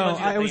don't know.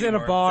 I was in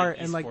a bar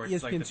and like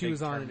ESPN2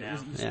 was on and it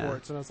was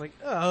esports, and I was like,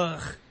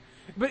 ugh.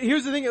 But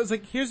here's the thing. It was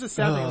like, here's the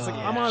sad thing. It was like,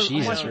 I'm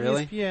watching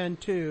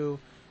ESPN2,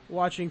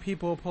 watching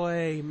people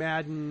play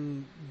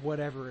Madden,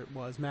 whatever it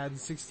was, Madden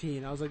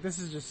 16. I was like, this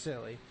is just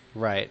silly.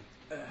 Right.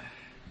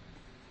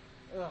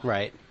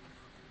 Right.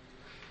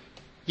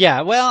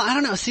 Yeah, well, I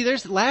don't know. See,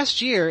 there's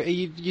last year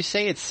you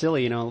say it's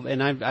silly,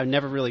 and I've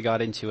never really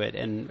got into it.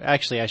 And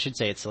actually, I should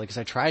say it's silly because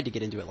I tried to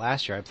get into it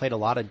last year. I played a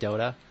lot of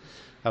Dota.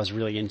 I was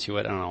really into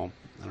it. I don't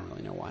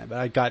really know why, but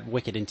I got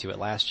wicked into it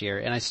last year.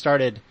 And I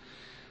started,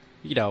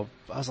 I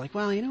was like,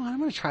 well, what? I'm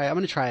going to try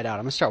it out.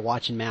 I'm going to start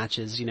watching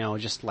matches,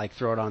 just like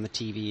throw it on the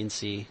TV and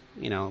see,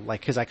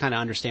 cause I kind of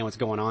understand what's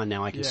going on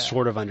now. I can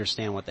sort of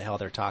understand what the hell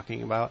they're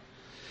talking about.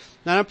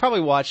 Now, I've probably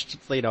watched,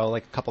 like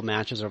a couple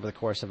matches over the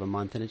course of a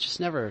month, and it's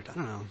just never, I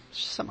don't know, it's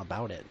just something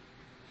about it.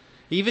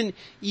 Even,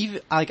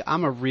 like,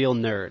 I'm a real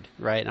nerd,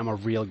 right? I'm a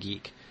real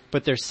geek.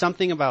 But there's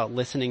something about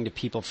listening to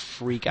people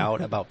freak out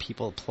about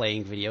people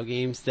playing video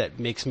games that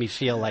makes me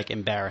feel, like,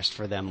 embarrassed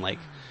for them, like.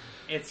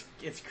 It's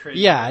crazy.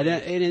 Yeah,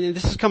 and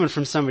this is coming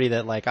from somebody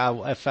that, like,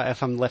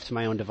 if I'm left to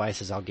my own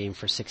devices, I'll game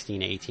for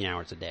 16 to 18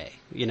 hours a day.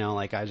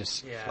 Like, I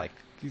just, like,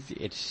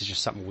 it's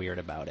just something weird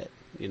about it,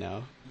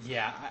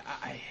 Yeah,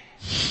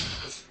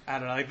 I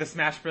don't know, like the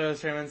Smash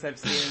Bros. Tournaments I've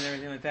seen and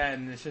everything like that,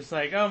 and it's just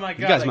like, oh my god.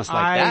 You guys must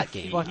like that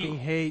game. I fucking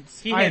hate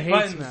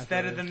buttons Smash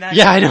better than that.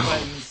 Yeah, I know.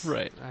 Buttons.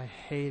 Right. I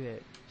hate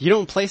it. You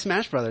don't play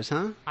Smash Brothers,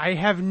 huh? I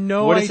have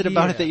no idea. What is it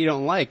about it that you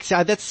don't like?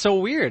 See, that's so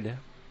weird.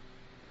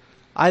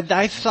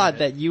 I thought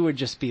that you would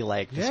just be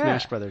like the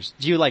Smash Brothers.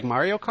 Do you like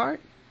Mario Kart?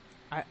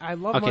 I love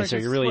Mario Kart. Okay, so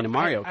you're really into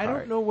Mario Kart. I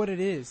don't know what it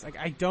is. Like,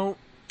 I don't...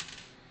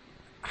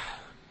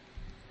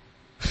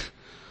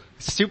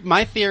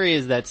 My theory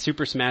is that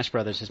Super Smash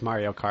Brothers is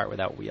Mario Kart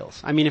without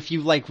wheels. I mean, if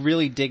you like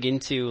really dig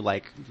into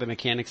like the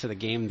mechanics of the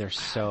game, they're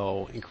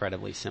so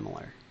incredibly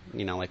similar.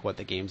 Like what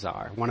the games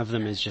are. One of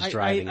them is just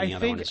driving, and the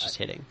other one is just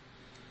hitting.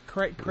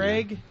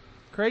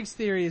 Craig's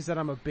theory is that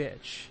I'm a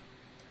bitch.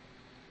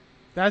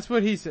 That's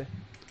what he said.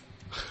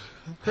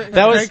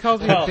 Craig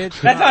calls me a bitch.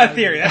 That's not a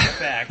theory. That's a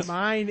fact.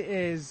 Mine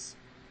is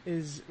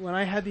when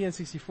I had the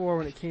N64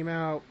 when it came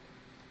out.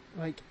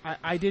 Like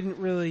I didn't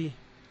really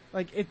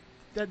like it.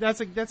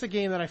 That's a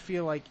game that I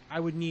feel like I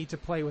would need to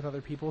play with other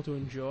people to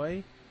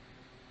enjoy.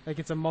 Like,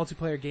 it's a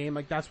multiplayer game.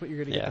 Like, that's what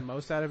you're going to get the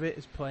most out of it,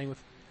 is playing with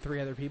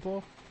 3 other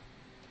people.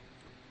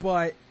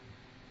 But,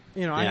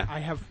 I'm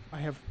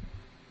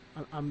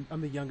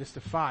the youngest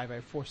of 5. I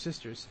have 4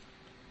 sisters,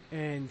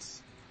 and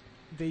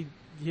they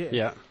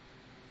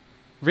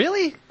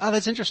Really? Oh,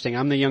 that's interesting.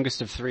 I'm the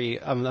youngest of 3.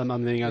 I'm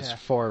the youngest of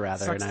 4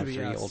 rather, Sucks and I have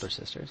 3 us. older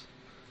sisters.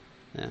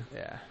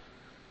 Yeah.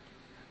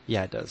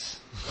 Yeah, it does.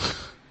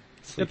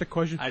 Get the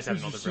question, I just have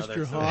an older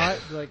brother. So. Hot?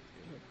 Like,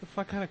 what the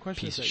fuck kind of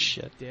question Piece is that, of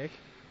shit. Dick?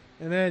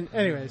 And then,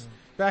 anyways,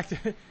 back to...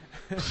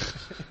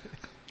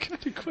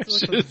 kind of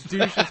question is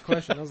douche's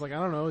question. I was like, I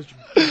don't know, is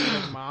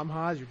your mom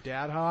hot? Is your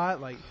dad hot?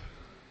 Like,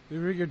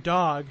 your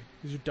dog.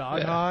 Is your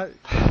dog hot?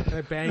 Can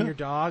I bang your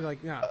dog?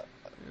 Like, no.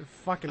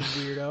 Fucking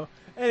weirdo.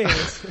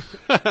 Anyways.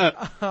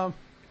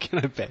 Can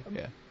I bang?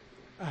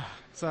 Yeah.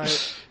 So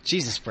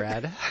Jesus,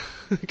 Brad.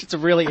 It's a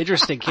really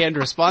interesting canned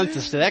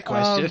responses to that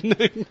question.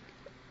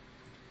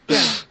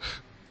 Yeah.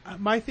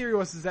 My theory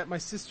was that my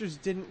sisters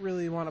didn't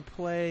really want to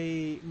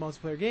play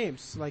multiplayer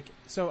games. Like,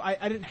 so I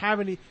didn't have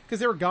any, because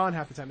they were gone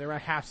half the time. They were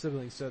half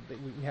siblings, so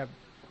we have,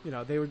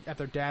 they were at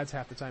their dad's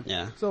half the time.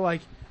 Yeah. So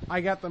like,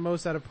 I got the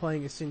most out of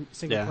playing a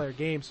single player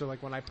game. So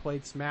like, when I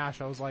played Smash,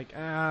 I was like,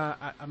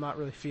 I'm not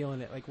really feeling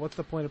it. Like, what's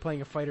the point of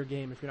playing a fighter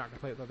game if you're not going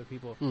to play it with other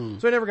people?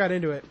 So I never got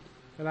into it,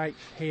 and I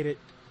hate it.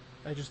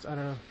 I don't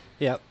know.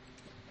 Yep.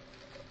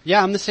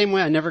 Yeah, I'm the same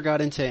way. I never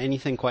got into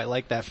anything quite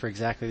like that for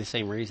exactly the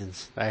same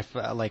reasons. I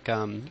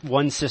have,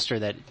 one sister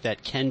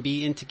that can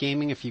be into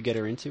gaming if you get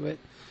her into it,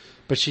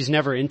 But she's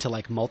never into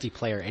like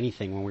multiplayer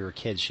anything. When we were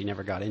kids, she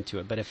never got into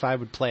it. But if I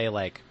would play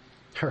like,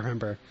 I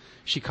remember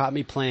she caught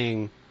me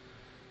playing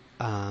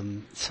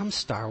some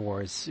Star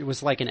Wars. It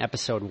was like an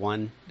episode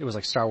 1. It was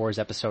like Star Wars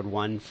episode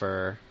 1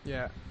 for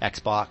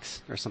Xbox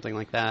or something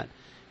like that.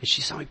 And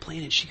she saw me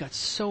playing it. She got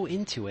so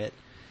into it.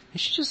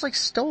 And she just like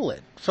stole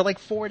it for like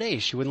 4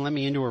 days. She wouldn't let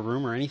me into her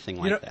room or anything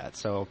like that.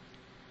 So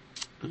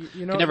I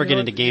could never get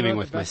into gaming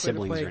with my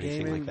siblings or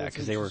anything like that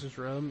because they were.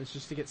 Room is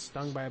just to get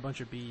stung by a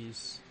bunch of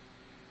bees.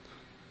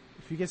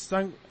 If you get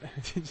stung,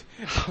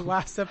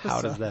 last episode.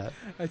 How does that?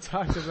 I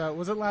talked about.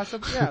 Was it last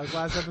episode? Yeah, it was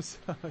last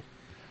episode.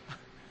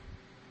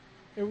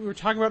 We were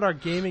talking about our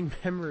gaming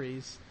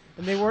memories,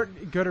 and they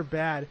weren't good or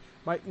bad.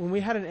 When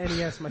we had an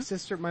NES,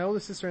 my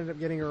oldest sister ended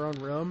up getting her own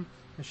room.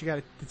 And she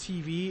got the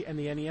TV and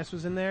the NES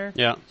was in there.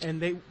 Yeah.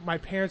 And my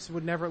parents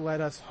would never let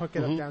us hook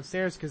it up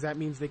downstairs because that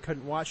means they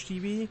couldn't watch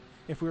TV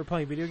if we were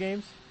playing video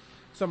games.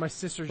 So my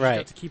sister just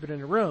got to keep it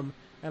in her room.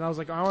 And I was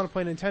like, I want to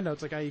play Nintendo.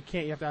 It's like, you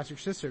can't. You have to ask your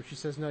sister. She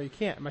says, no, you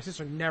can't. And my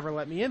sister never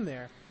let me in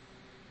there.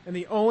 And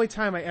the only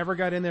time I ever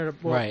got in there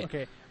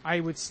I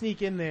would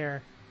sneak in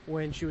there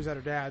when she was at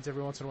her dad's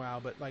every once in a while,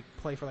 but like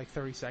play for like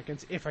 30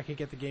 seconds if I could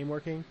get the game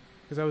working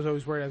because I was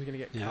always worried I was going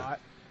to get caught.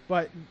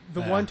 But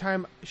the one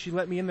time she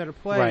let me in there to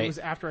play was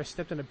after I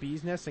stepped in a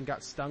bee's nest and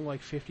got stung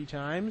like 50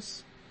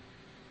 times.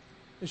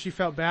 And she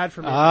felt bad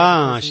for me.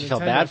 She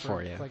felt bad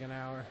for you. Like an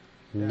hour.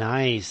 Yeah.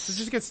 Nice. So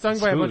just get stung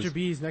by a bunch of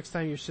bees next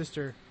time your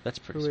sister,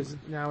 who is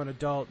now an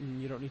adult,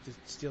 and you don't need to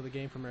steal the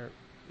game from her.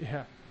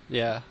 Yeah.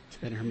 Yeah,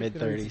 in her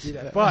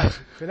mid-30s. But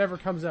if it ever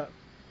comes up.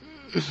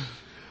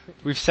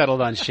 We've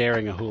settled on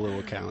sharing a Hulu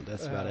account.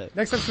 That's about it.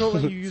 Next time she won't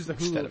let you use the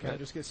Hulu account.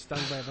 Just get stung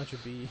by a bunch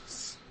of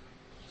bees.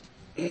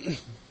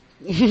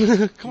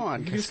 Come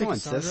on,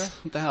 sis.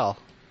 What the hell?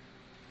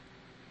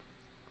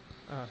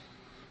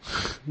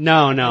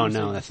 No,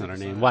 that's not her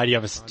name. Why do you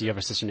have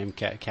a sister named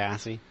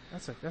Cassie?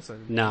 That's a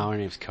No, her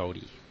name's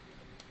Cody.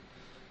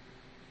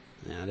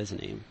 Yeah, it is a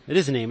name. It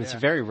is a name. It's a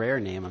very rare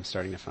name I'm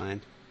starting to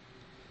find.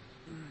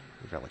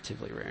 A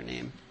relatively rare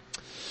name.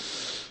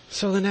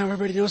 So then now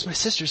everybody knows my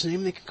sister's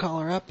name. They can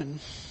call her up and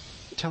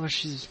tell her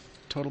she's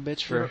a total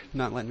bitch for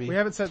not letting me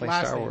play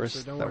Star Wars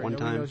so don't that worry. one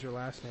Nobody time. knows your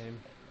last name.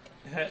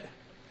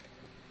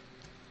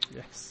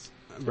 Yes.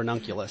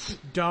 Ranunculus.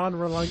 Don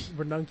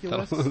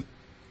Ranunculus?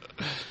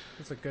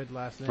 That's a good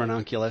last name.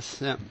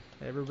 Ranunculus, yeah.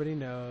 Everybody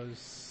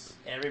knows.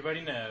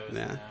 Everybody knows.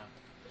 Yeah.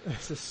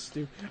 This is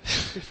stupid.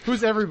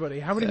 Who's everybody?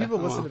 How many people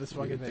listen to this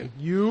fucking thing?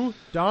 You?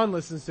 Don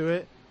listens to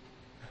it.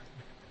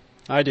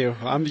 I do.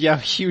 I'm a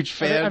huge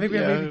fan. I think we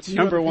have maybe two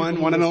number other one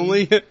people who and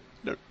listen.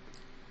 only.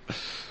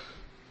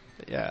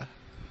 Yeah.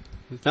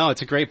 No,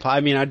 it's a great podcast.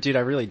 I mean, I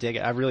really dig it.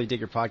 I really dig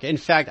your podcast. In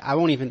fact, I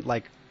won't even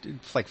like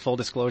full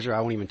disclosure,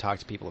 I won't even talk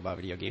to people about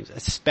video games,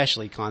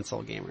 especially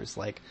console gamers.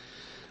 Like,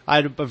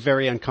 I'm a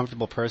very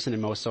uncomfortable person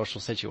in most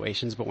social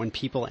situations, but when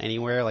people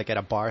anywhere, like at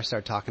a bar,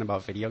 start talking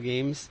about video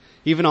games,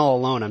 even all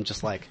alone, I'm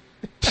just like,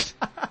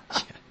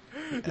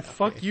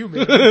 fuck you,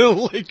 man.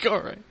 Like,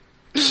 alright.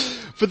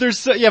 But there's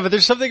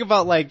something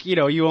about like,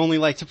 you only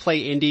like to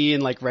play indie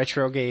and like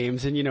retro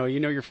games and you know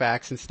your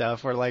facts and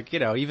stuff, or like,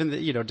 even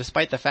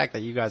despite the fact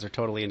that you guys are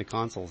totally into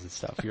consoles and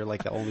stuff, you're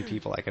like the only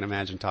people I can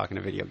imagine talking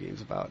to video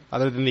games about,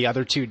 other than the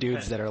other two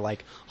dudes that are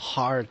like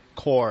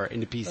hardcore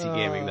into PC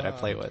gaming that I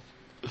play with.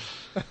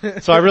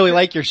 So I really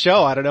like your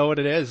show. I don't know what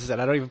it is, and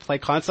I don't even play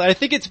console. I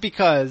think it's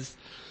because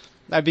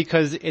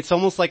it's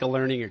almost like a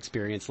learning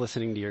experience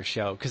listening to your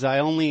show,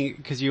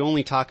 because you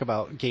only talk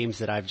about games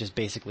that I've just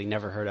basically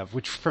never heard of,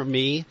 which for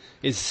me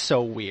is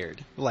so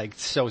weird, like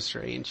so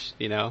strange,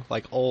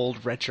 like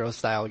old retro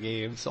style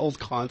games, old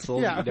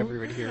consoles you never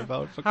even hear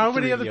about. How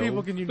many other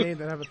people can you name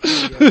that have a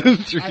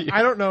 3DO?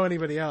 I don't know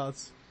anybody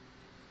else.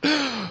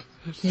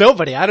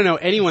 Nobody. I don't know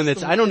anyone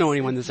that's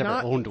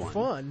ever owned one.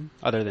 Fun.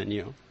 Other than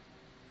you.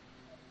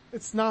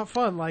 It's not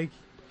fun. Like,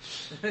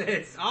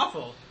 it's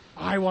awful.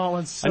 I want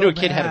one so I knew a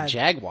kid bad. had a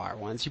Jaguar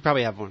once. You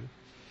probably have one.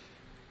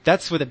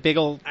 That's with a big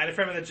old... I had a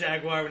friend with a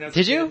Jaguar when I was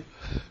Did a you?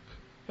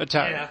 kid.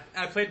 Yeah,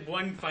 I played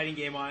one fighting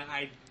game on it.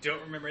 I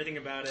don't remember anything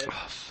about it.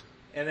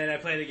 And then I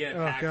played it again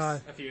at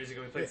PAX a few years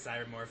ago. We played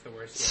Cybermorph, the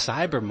worst game.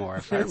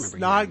 Cybermorph, I remember. It's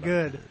not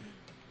good.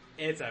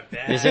 It's a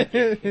bad Is it?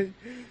 game.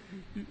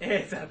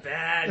 It's a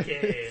bad game.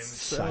 It's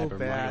so Cybermorph,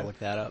 bad. look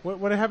that up.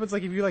 What happens,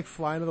 like, if you, like,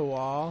 fly into the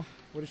wall?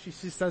 What if she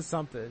says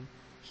something?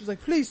 She's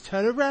like, please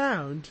turn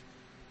around.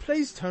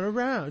 Please turn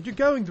around. You're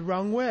going the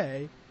wrong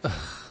way.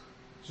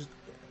 Just...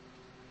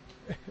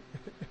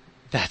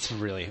 That's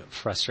really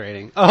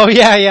frustrating. Oh,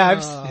 yeah.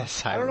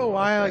 I don't know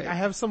why. Like, I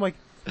have some, like...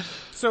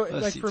 So,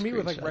 like, for me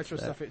with, like, retro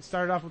stuff, it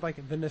started off with,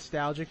 like, the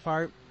nostalgic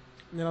part.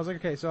 And then I was like,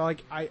 okay, so,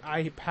 like,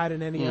 I had an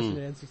NES and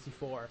an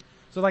N64.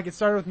 So, like, it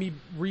started with me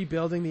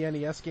rebuilding the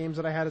NES games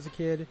that I had as a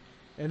kid.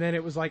 And then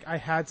it was, like, I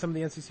had some of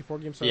the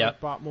N64 games, so I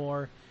like, bought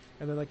more.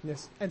 And then, like,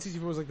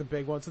 N64 was, like, the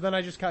big one. So then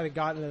I just kind of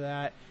got into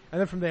that.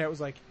 And then from there, it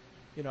was, like,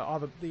 all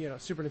the,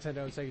 Super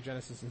Nintendo and Sega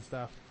Genesis and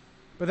stuff.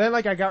 But then,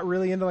 like, I got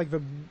really into, like,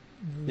 the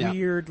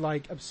weird,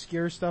 like,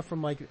 obscure stuff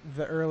from, like,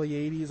 the early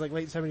 80s, like,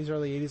 late 70s,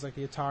 early 80s, like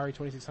the Atari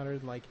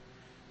 2600 and, like,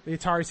 the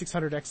Atari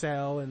 600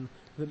 XL and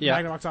the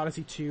Yeah. Magnavox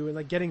Odyssey 2 and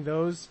like getting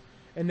those.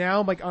 And now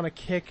I'm like on a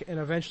kick, and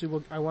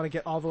eventually I want to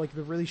get all the like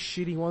the really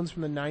shitty ones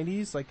from the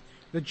 90s, like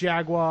the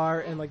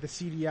Jaguar and like the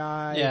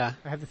CDI. Yeah.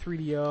 I have the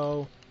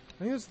 3DO. I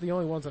think those are the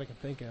only ones that I can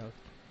think of.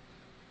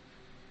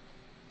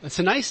 It's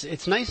nice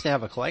to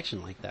have a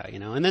collection like that, you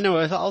know. And then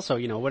also,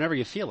 you know, whenever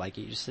you feel like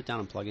it, you just sit down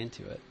and plug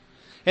into it.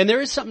 And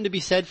there is something to be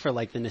said for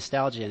like the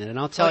nostalgia in it. And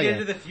I'll tell Plug you,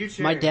 into the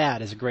future. my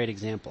dad is a great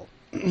example.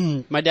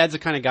 My dad's the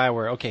kind of guy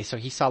where, okay, so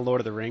he saw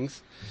Lord of the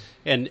Rings,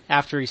 and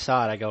after he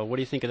saw it, I go, what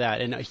do you think of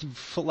that? And he,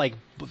 like,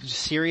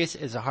 serious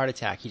as a heart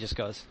attack, he just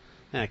goes,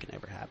 that could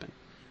never happen.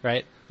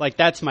 Right? Like,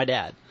 that's my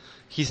dad.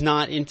 He's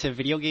not into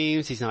video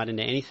games, he's not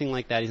into anything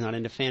like that, he's not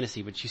into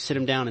fantasy, but you sit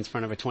him down in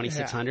front of a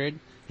 2600,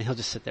 and he'll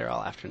just sit there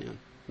all afternoon.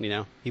 You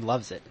know? He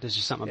loves it. There's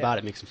just something about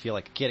it makes him feel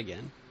like a kid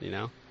again, you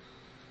know?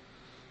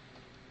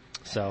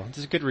 So,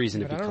 there's a good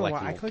reason to be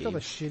collecting I old collect all the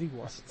games. shitty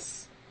ones.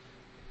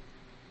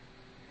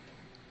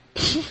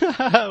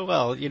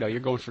 Well, you know, you're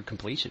going for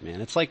completion, man.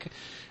 It's like,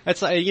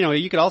 you know,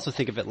 you could also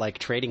think of it like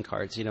trading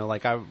cards. You know,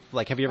 like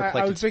have you ever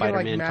collected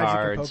Spider-Man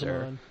cards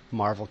or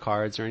Marvel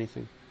cards or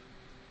anything?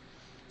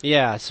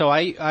 Yeah. So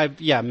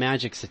yeah,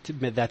 Magic's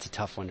that's a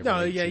tough one to. No,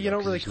 relate yeah, to, you don't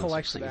because really there's no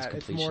collect such thing as that.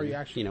 It's completion, more you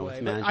actually you know, play.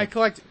 with But Magic. I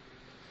collect.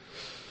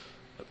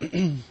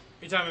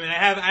 You're talking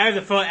about, I have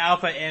the full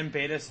alpha and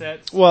beta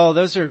sets. Well,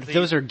 those the are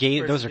first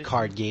edition.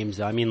 card games.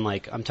 Though. I mean,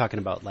 like I'm talking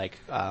about like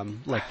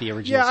the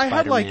original Yeah, I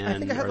had Spider-Man I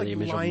think I had or like the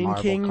original Lion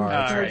Marvel King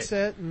cards. card Right.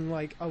 set and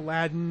like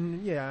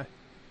Aladdin. Yeah,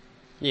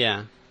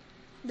 Yeah.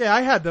 yeah,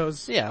 I had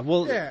those. Yeah.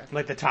 Well. Yeah.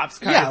 Like the Topps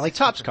cards. Yeah, like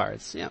Topps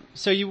cards. Yeah.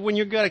 So when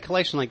you got a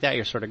collection like that,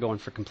 you're sort of going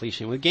for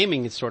completion. With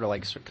gaming, it's sort of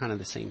like kind of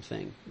the same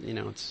thing. You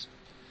know, it's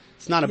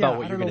not about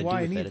what you're going to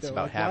do with it. It's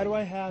about having. Why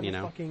do I have you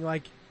know? a fucking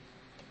like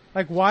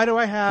why do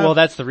I have? Well,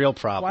 that's the real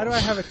problem. Why do I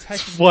have a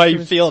Texas Why you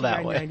Instruments feel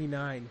that way.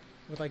 TI-99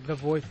 with like the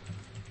voice?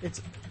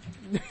 It's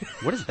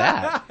What is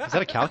that? Is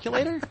that a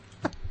calculator?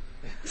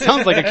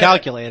 Sounds like a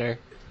calculator.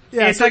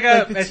 yeah, It's like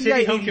a the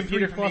shitty home TI-83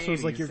 computer from Plus the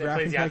was like 80s your that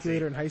plays graphing Yahtzee.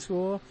 calculator in high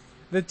school.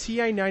 The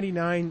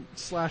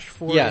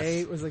TI-99/4A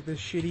Yes. was like this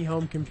shitty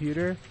home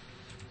computer,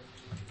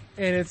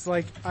 and it's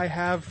like I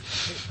have.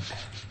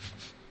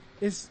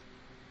 It's.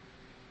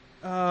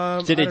 Did it I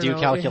don't do know,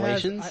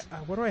 calculations? has,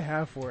 what do I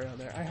have for it on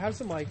there? I have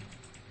some like.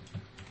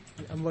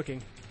 I'm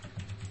looking.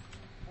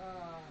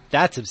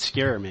 That's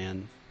obscure,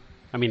 man.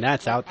 I mean,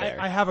 that's out there.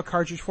 I have a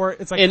cartridge for it.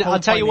 It's like. And Home I'll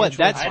tell you what,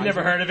 Financial that's- I'd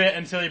never heard of it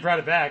until you brought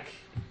it back.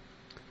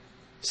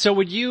 So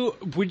would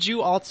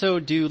you also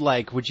do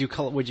like would you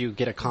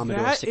get a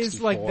Commodore That 64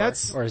 is like-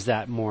 that's- or is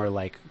that more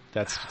like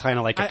that's kind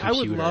of like a I would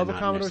computer love a not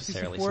Commodore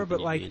necessarily 64, something but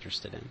you'd like be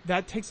interested in.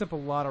 that takes up a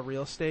lot of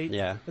real estate.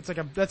 Yeah.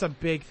 That's a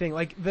big thing.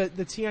 Like the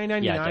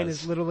TI-99 Yeah, it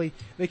does. is literally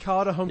they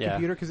call it a home Yeah.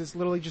 computer because it's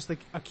literally just like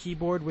a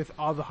keyboard with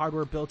all the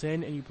hardware built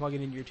in, and you plug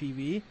it into your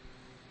TV.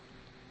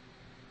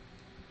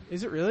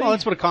 Is it really? Well,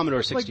 that's what a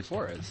Commodore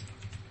 64 is.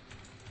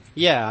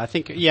 Yeah, I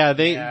think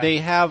they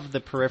have the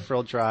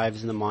peripheral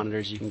drives and the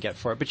monitors you can get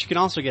for it, but you can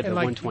also get And, the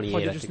like, 128.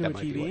 plug it I just think that into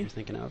might the be what TV? you're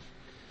thinking of.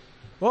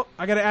 Well,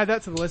 I got to add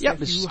that to the list. Yep,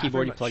 Thank it's just a you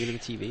keyboard very you plug much.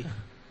 into the TV.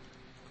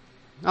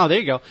 Oh, there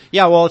you go.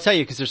 Yeah, well, I'll tell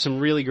you because there's some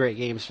really great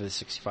games for the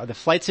 65. The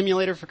Flight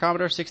Simulator for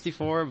Commodore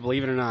 64,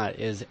 believe it or not,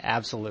 is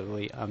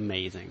absolutely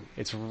amazing.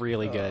 It's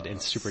really good and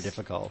super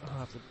difficult. I'll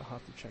have to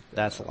check that.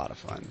 That's a lot of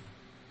fun.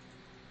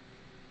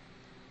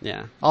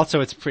 Yeah.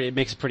 Also, it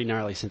makes a pretty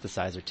gnarly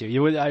synthesizer too.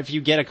 If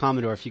you get a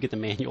Commodore, if you get the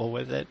manual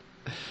with it,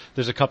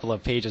 there's a couple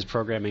of pages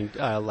programming,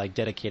 like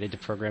dedicated to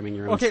programming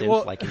your own Okay, synth,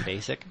 well- like in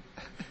BASIC.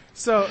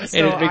 So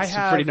And it makes I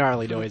have pretty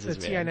gnarly noises,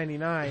 The man.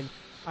 TI-99.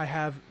 I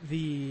have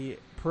the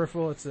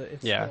peripheral. It's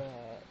Yeah.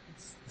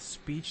 it's the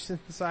speech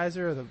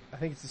synthesizer. Or I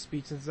think it's the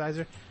speech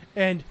synthesizer,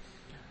 and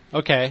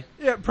Okay.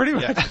 yeah, pretty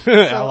much. Yeah. So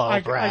Hello, I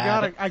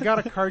Brad.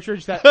 got a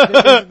cartridge that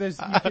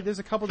there's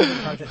a couple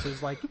different cartridges.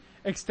 There's like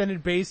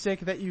extended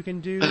basic that you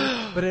can do,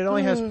 but it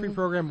only has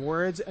pre-programmed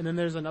words, and then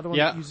there's another one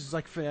Yeah. that uses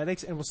like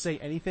phonetics and will say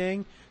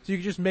anything. So you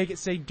can just make it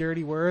say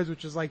dirty words,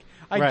 which is like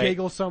I Right.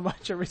 giggle so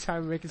much every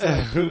time I make it say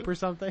like poop or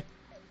something.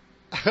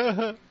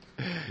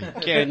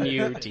 Can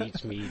you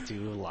teach me to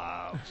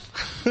love?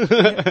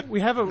 We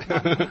have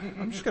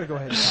I'm just gonna go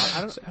ahead and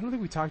talk. I don't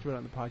think we talked about it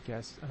on the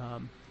podcast.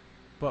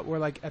 But we're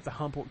like at the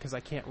hump because I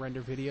can't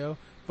render video.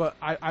 But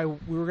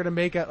we were gonna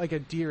make a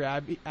Dear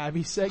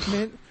Abby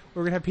segment.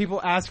 We're gonna have people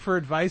ask for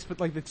advice, but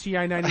like the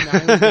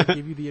TI-99 was gonna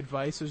give you the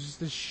advice. It was just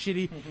this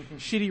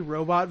shitty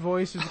robot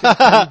voice who's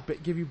gonna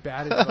give you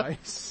bad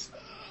advice.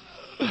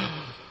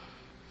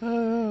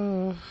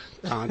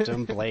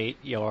 Contemplate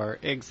your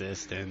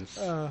existence.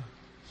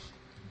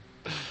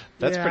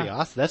 That's yeah. pretty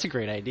awesome. That's a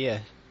great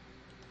idea.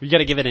 You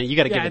gotta give it a, you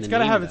gotta give it a it's name,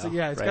 gotta have though, it's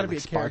right? gotta be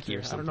Like a Sparky character.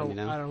 or something, I don't you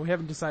know. know? I don't know. We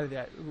haven't decided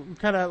yet. We're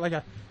kind of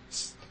like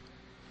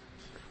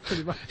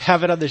pretty much.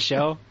 Have it on the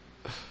show.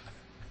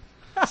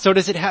 So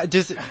does it have,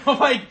 Oh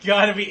my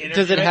god, it'd be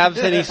does it have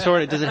any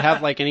sort of, does it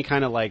have like any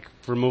kind of like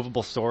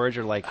removable storage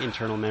or like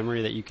internal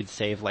memory that you could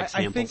save like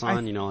samples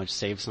on, you know, like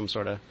save some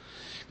sort of,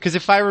 cause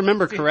if I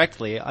remember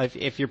correctly,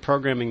 if you're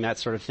programming that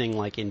sort of thing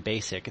like in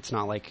BASIC, it's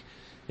not like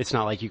It's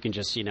not like you can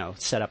just,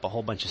 set up a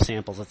whole bunch of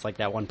samples. It's like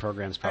that one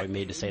program's probably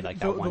made to say like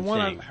that one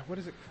thing. What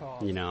is it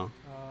called?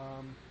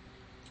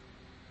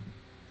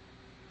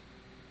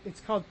 It's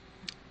called.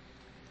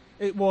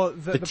 The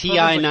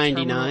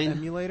TI-99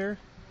 emulator.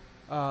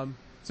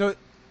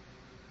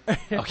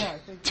 Okay.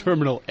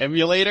 Terminal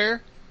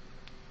emulator.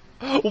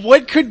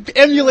 What could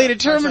emulate a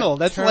terminal?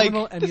 That's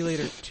Terminal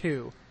Emulator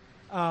 2.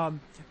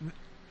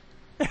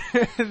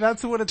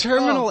 That's what it's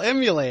Terminal called.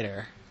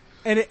 Emulator.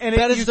 And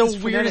that is the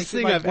weirdest phonetics,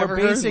 thing I've ever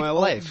heard in my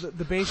life.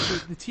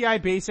 The TI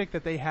Basic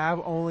that they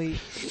have only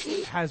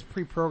has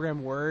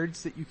pre-programmed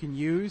words that you can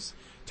use.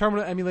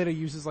 Terminal Emulator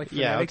uses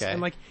phonetics,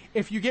 and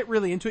if you get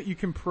really into it, you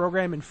can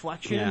program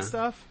inflection and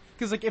stuff.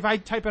 Because if I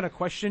type in a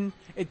question,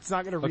 it's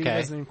not going to read it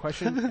as an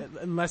question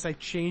unless I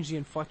change the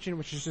inflection,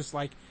 which is just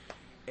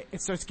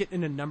it starts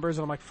getting into numbers,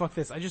 and I'm like, fuck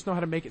this. I just know how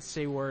to make it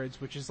say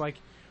words, which is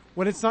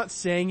when it's not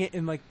saying it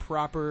in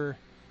proper,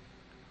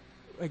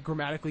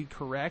 grammatically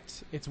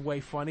correct, it's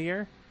way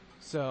funnier.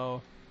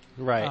 So,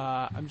 right.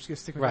 I'm just gonna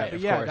stick with that.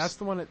 But yeah, that's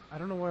the one. I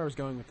don't know where I was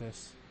going with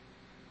this.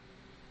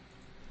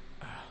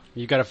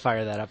 You got to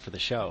fire that up for the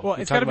show. Well,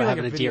 it's got to be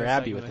having a a Dear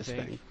Abby with this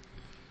thing.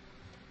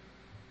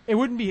 It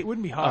wouldn't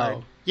be hard.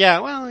 Oh. Yeah,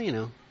 well,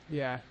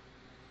 Yeah.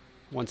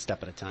 One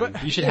step at a time.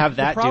 But you should have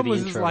that do the intro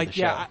is of the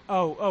show.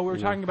 We were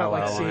talking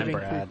about saving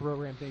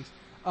pre-programmed things.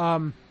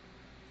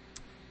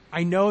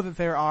 I know that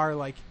there are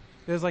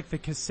there's the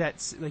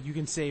cassettes, you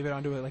can save it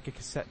onto a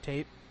cassette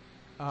tape,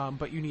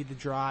 but you need the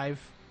drive,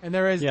 and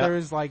there is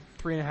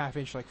 3.5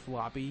 inch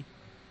floppy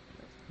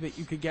that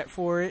you could get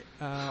for it.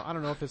 I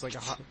don't know if there's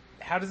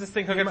How does this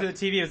thing hook up to the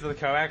TV? Is it the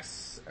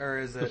coax or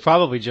is it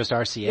probably just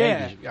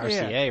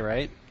RCA,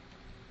 right?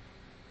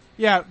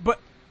 Yeah, but.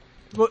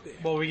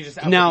 Well, we can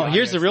just now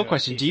here's the real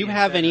question: Do you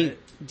have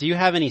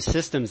any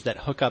systems that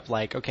hook up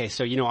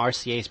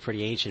RCA is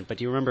pretty ancient, but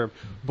do you remember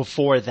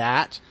before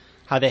that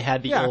how they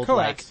had the old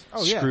coax.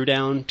 screw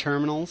down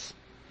terminals?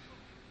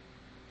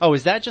 Oh,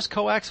 is that just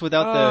coax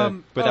without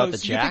the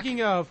jack? You're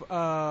thinking of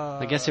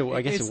I guess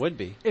it would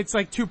be. It's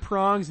 2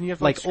 prongs and you have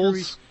to old.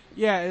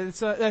 Yeah, it's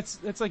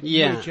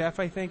UHF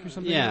I think or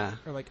something. Yeah.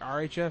 Or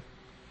RHF.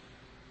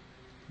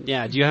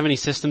 Yeah. Do you have any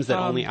systems that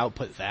only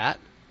output that?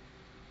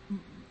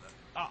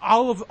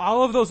 All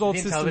of those old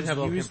systems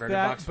used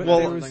that, but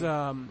there was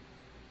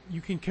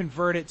you can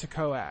convert it to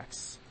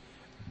coax.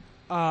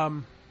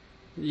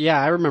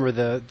 Yeah, I remember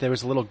there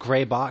was a little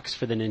gray box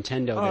for the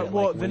Nintendo that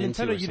the went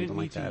into Nintendo or you something didn't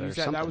like need that to use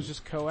or something. that was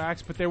just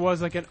coax, but there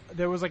was a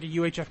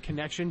UHF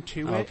connection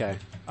to it. Okay.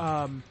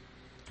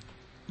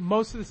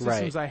 Most of the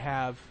systems I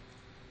have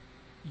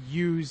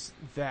use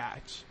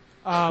that.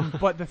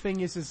 But the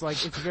thing is it's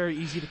very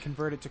easy to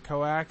convert it to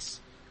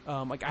coax.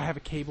 I have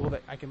a cable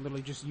that I can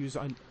literally just use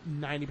on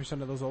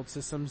 90% of those old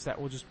systems that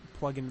will just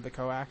plug into the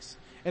coax.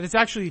 And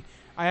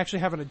I actually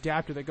have an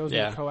adapter that goes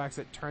into coax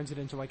that turns it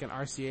into an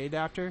RCA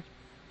adapter,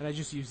 and I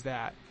just use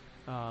that.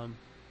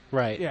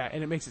 Right. Yeah,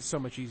 and it makes it so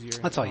much easier.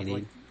 That's all you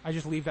need. I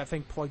just leave that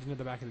thing plugged into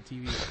the back of the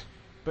TV.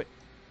 But,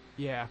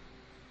 yeah.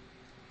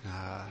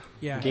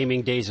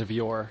 Gaming days of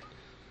yore.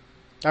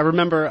 I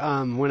remember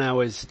when I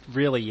was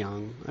really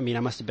young. I mean,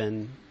 it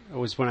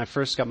was when I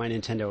first got my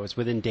Nintendo. It was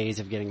within days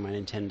of getting my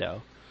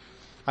Nintendo.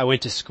 I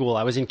went to school.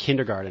 I was in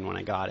kindergarten when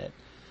I got it.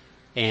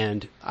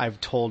 And I've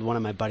told one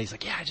of my buddies,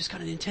 yeah, I just got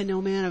a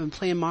Nintendo, man. I've been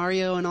playing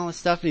Mario and all this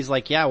stuff. And he's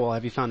like, yeah, well,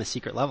 have you found the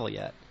secret level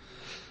yet?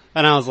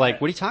 And I was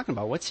like, what are you talking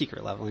about? What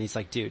secret level? And he's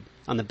like, dude,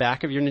 on the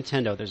back of your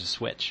Nintendo, there's a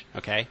switch,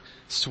 okay?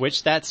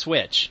 Switch that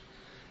switch,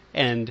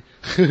 and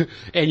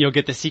you'll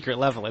get the secret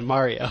level in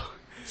Mario.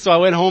 So I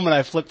went home and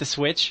I flipped the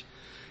switch,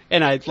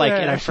 and I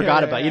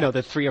forgot about,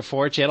 the 3 or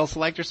 4 channel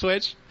selector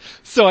switch.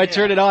 So I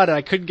turned it on and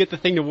I couldn't get the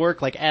thing to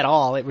work at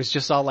all. It was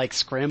just all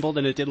scrambled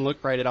and it didn't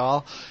look right at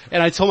all.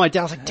 And I told my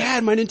dad, I was like,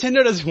 Dad, my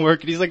Nintendo doesn't work.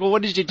 And he's like, well,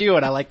 what did you do?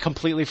 And I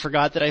completely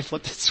forgot that I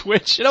flipped the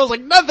switch. And I was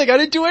like, nothing. I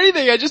didn't do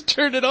anything. I just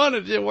turned it on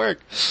and it didn't work.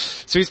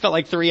 So he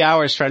spent 3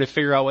 hours trying to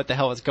figure out what the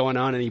hell was going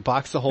on, and he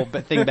boxed the whole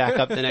thing back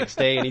up the next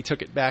day and he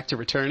took it back to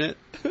return it.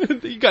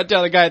 He got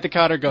down, the guy at the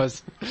counter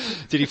goes,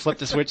 did he flip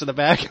the switch on the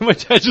back? And my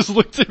dad just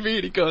looked at me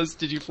and he goes,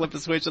 did you flip the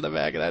switch on the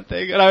back of that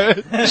thing? And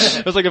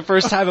it was the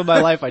first time in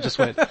my life I just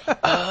went,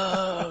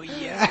 oh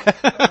yeah.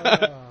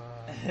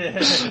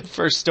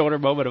 First stoner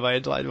moment of my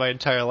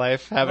entire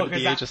life, having at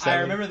the age of 7.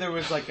 I remember there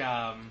was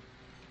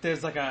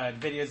there's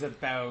videos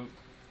about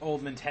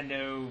old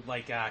Nintendo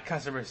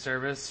customer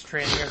service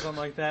training or something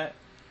like that,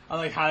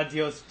 on how to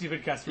deal with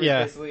stupid customers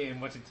basically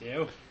and what to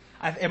do.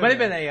 It might have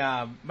been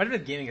a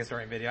gaming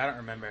historian video. I don't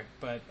remember,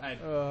 but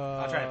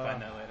I'll try to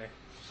find that later.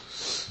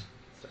 So.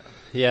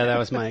 Yeah, that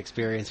was my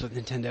experience with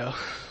Nintendo.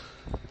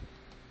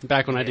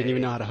 Back when I didn't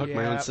even know how to hook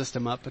my own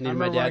system up, and needed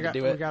my dad to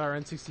do it. We got our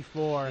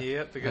N64.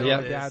 Yep,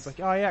 my dad's like,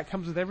 oh yeah, it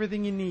comes with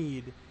everything you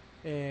need,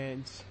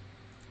 and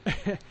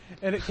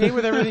and it came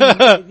with everything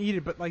you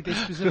needed, but they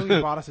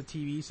specifically bought us a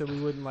TV so we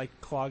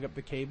wouldn't clog up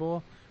the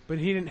cable. But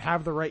he didn't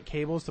have the right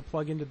cables to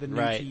plug into the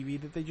new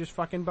TV that they just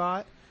fucking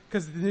bought,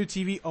 because the new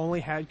TV only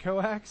had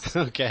coax.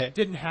 Okay.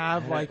 Didn't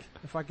have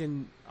the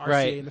fucking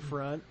RCA in the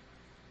front.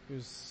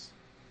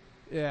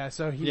 It Yeah,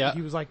 so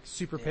he was like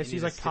super Yeah, pissed. you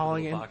He's need a like stupid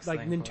calling little in box like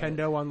thing for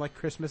Nintendo on like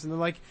Christmas, and they're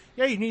like,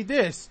 "Yeah, you need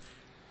this."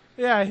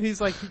 Yeah, and he's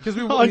like, because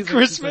we On he's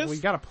Christmas? like, we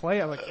gotta play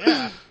it. I'm like,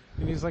 yeah.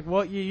 And he's like,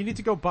 well, you need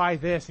to go buy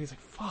this. And he's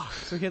like, fuck.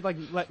 So he had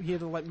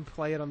to let me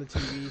play it on the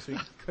TV, so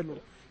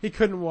he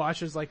couldn't watch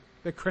his like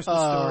the Christmas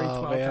story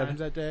 12 times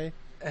that day.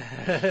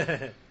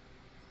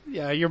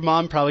 Yeah, your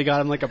mom probably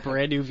got him like a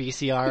brand new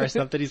VCR or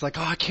something. He's like,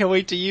 oh, I can't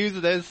wait to use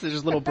this.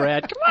 There's little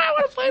Brad. Come on, I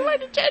want to play my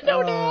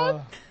Nintendo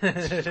now.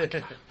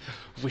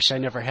 Wish I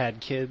never had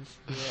kids.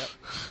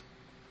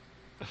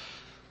 Yeah.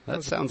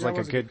 That sounds like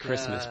a good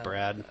Christmas,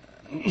 Brad.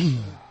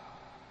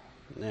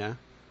 Yeah.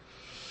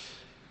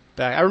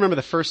 I remember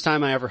the first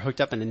time I ever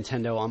hooked up a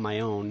Nintendo on my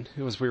own.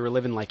 It was, we were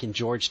living like in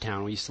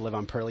Georgetown. We used to live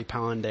on Pearly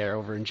Pond there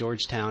over in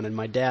Georgetown. And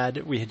my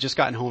dad, we had just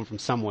gotten home from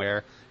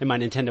somewhere and my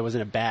Nintendo was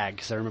in a bag.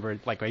 Cause I remember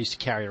like I used to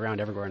carry it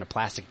around everywhere in a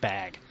plastic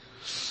bag.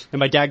 And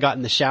my dad got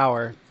in the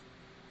shower.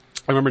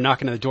 I remember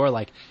knocking on the door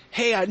like,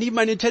 hey, I need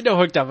my Nintendo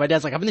hooked up. My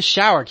dad's like, I'm in the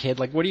shower, kid.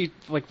 Like, what do you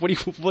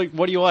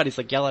want? He's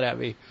like yelling at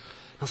me.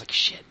 I was like,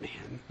 shit,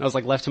 man. I was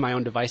like left to my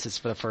own devices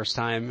for the first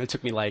time. It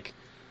took me like,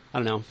 I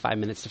don't know, 5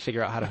 minutes to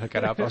figure out how to hook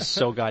it up. I was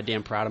so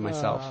goddamn proud of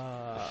myself.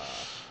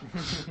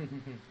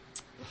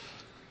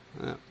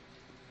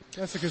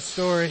 That's a good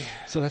story.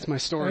 So that's my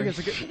story. I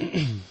think it's a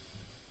good.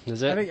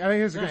 Is it? I think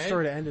it's a good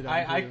story to end it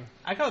on.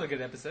 I call it a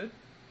good episode.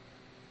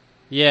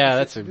 Yeah,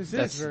 that's a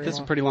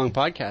pretty long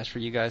podcast for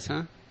you guys,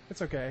 huh?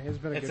 It's okay. It's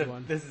been a good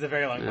one. This is a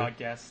very long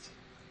podcast.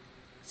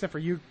 Except for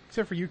you,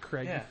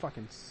 Craig. Yeah. You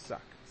fucking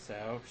suck.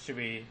 So should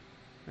we?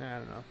 I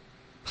don't know.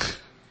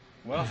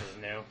 What else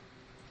is new?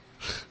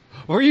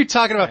 What were you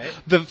talking about? Right.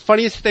 The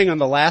funniest thing on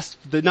not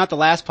the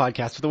last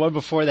podcast, but the one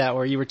before that,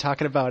 where you were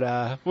talking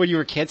about when you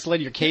were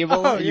canceling your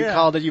cable, and you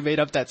called and you made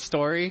up that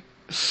story.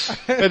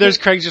 And there's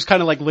Craig just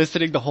kind of like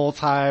listening the whole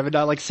time and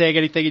not like saying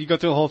anything, and you go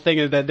through the whole thing,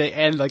 and then the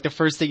end, like the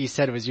first thing he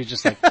said was, "You're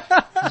just like,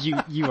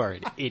 you are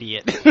an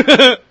idiot."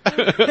 I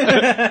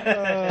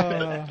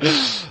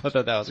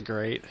thought that was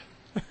great.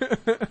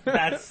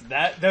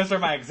 Those are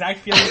my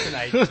exact feelings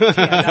tonight.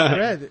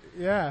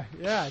 Yeah.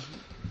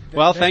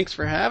 Well, thanks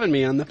for having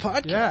me on the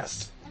podcast.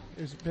 Yes.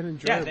 It's been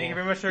enjoyable. Yeah, thank you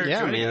very much for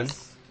joining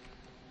us.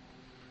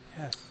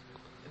 Yes.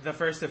 The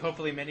first of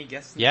hopefully many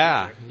guests.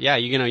 Yeah.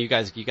 You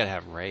guys, you gotta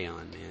have Ray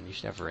on, man. You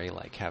should have Ray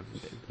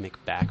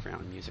make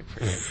background music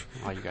for you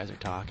while you guys are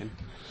talking.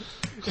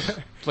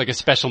 Like a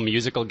special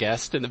musical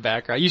guest in the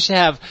background. You should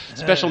have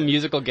special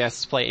musical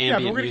guests play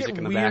ambient music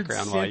in the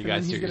background while you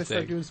guys do your thing. He's gonna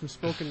start doing some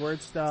spoken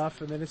word stuff,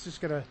 and then it's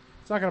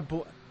not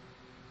gonna.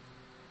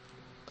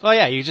 Oh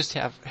yeah, you just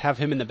have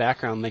him in the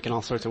background making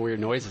all sorts of weird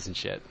noises and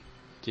shit.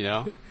 You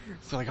know?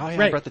 So like, oh yeah,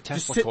 Ray, I brought the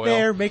Tesla just coil. Sit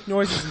there, make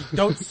noises, and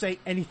don't say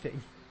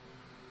anything.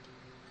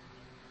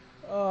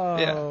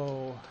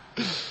 Oh.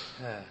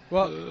 Yeah.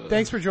 Well,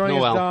 thanks for joining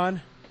us,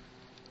 Don.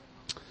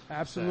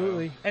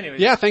 Absolutely. So,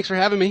 anyways. Yeah, thanks for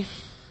having me.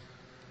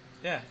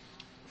 Yeah.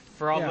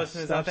 For all the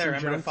listeners out there,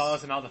 remember to follow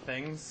us on all the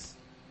things.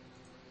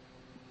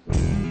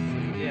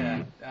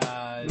 Yeah.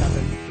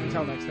 Nothing.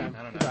 Until next time.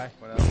 I don't know. Goodbye.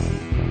 What else?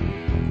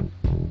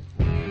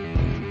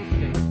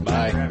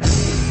 Bye.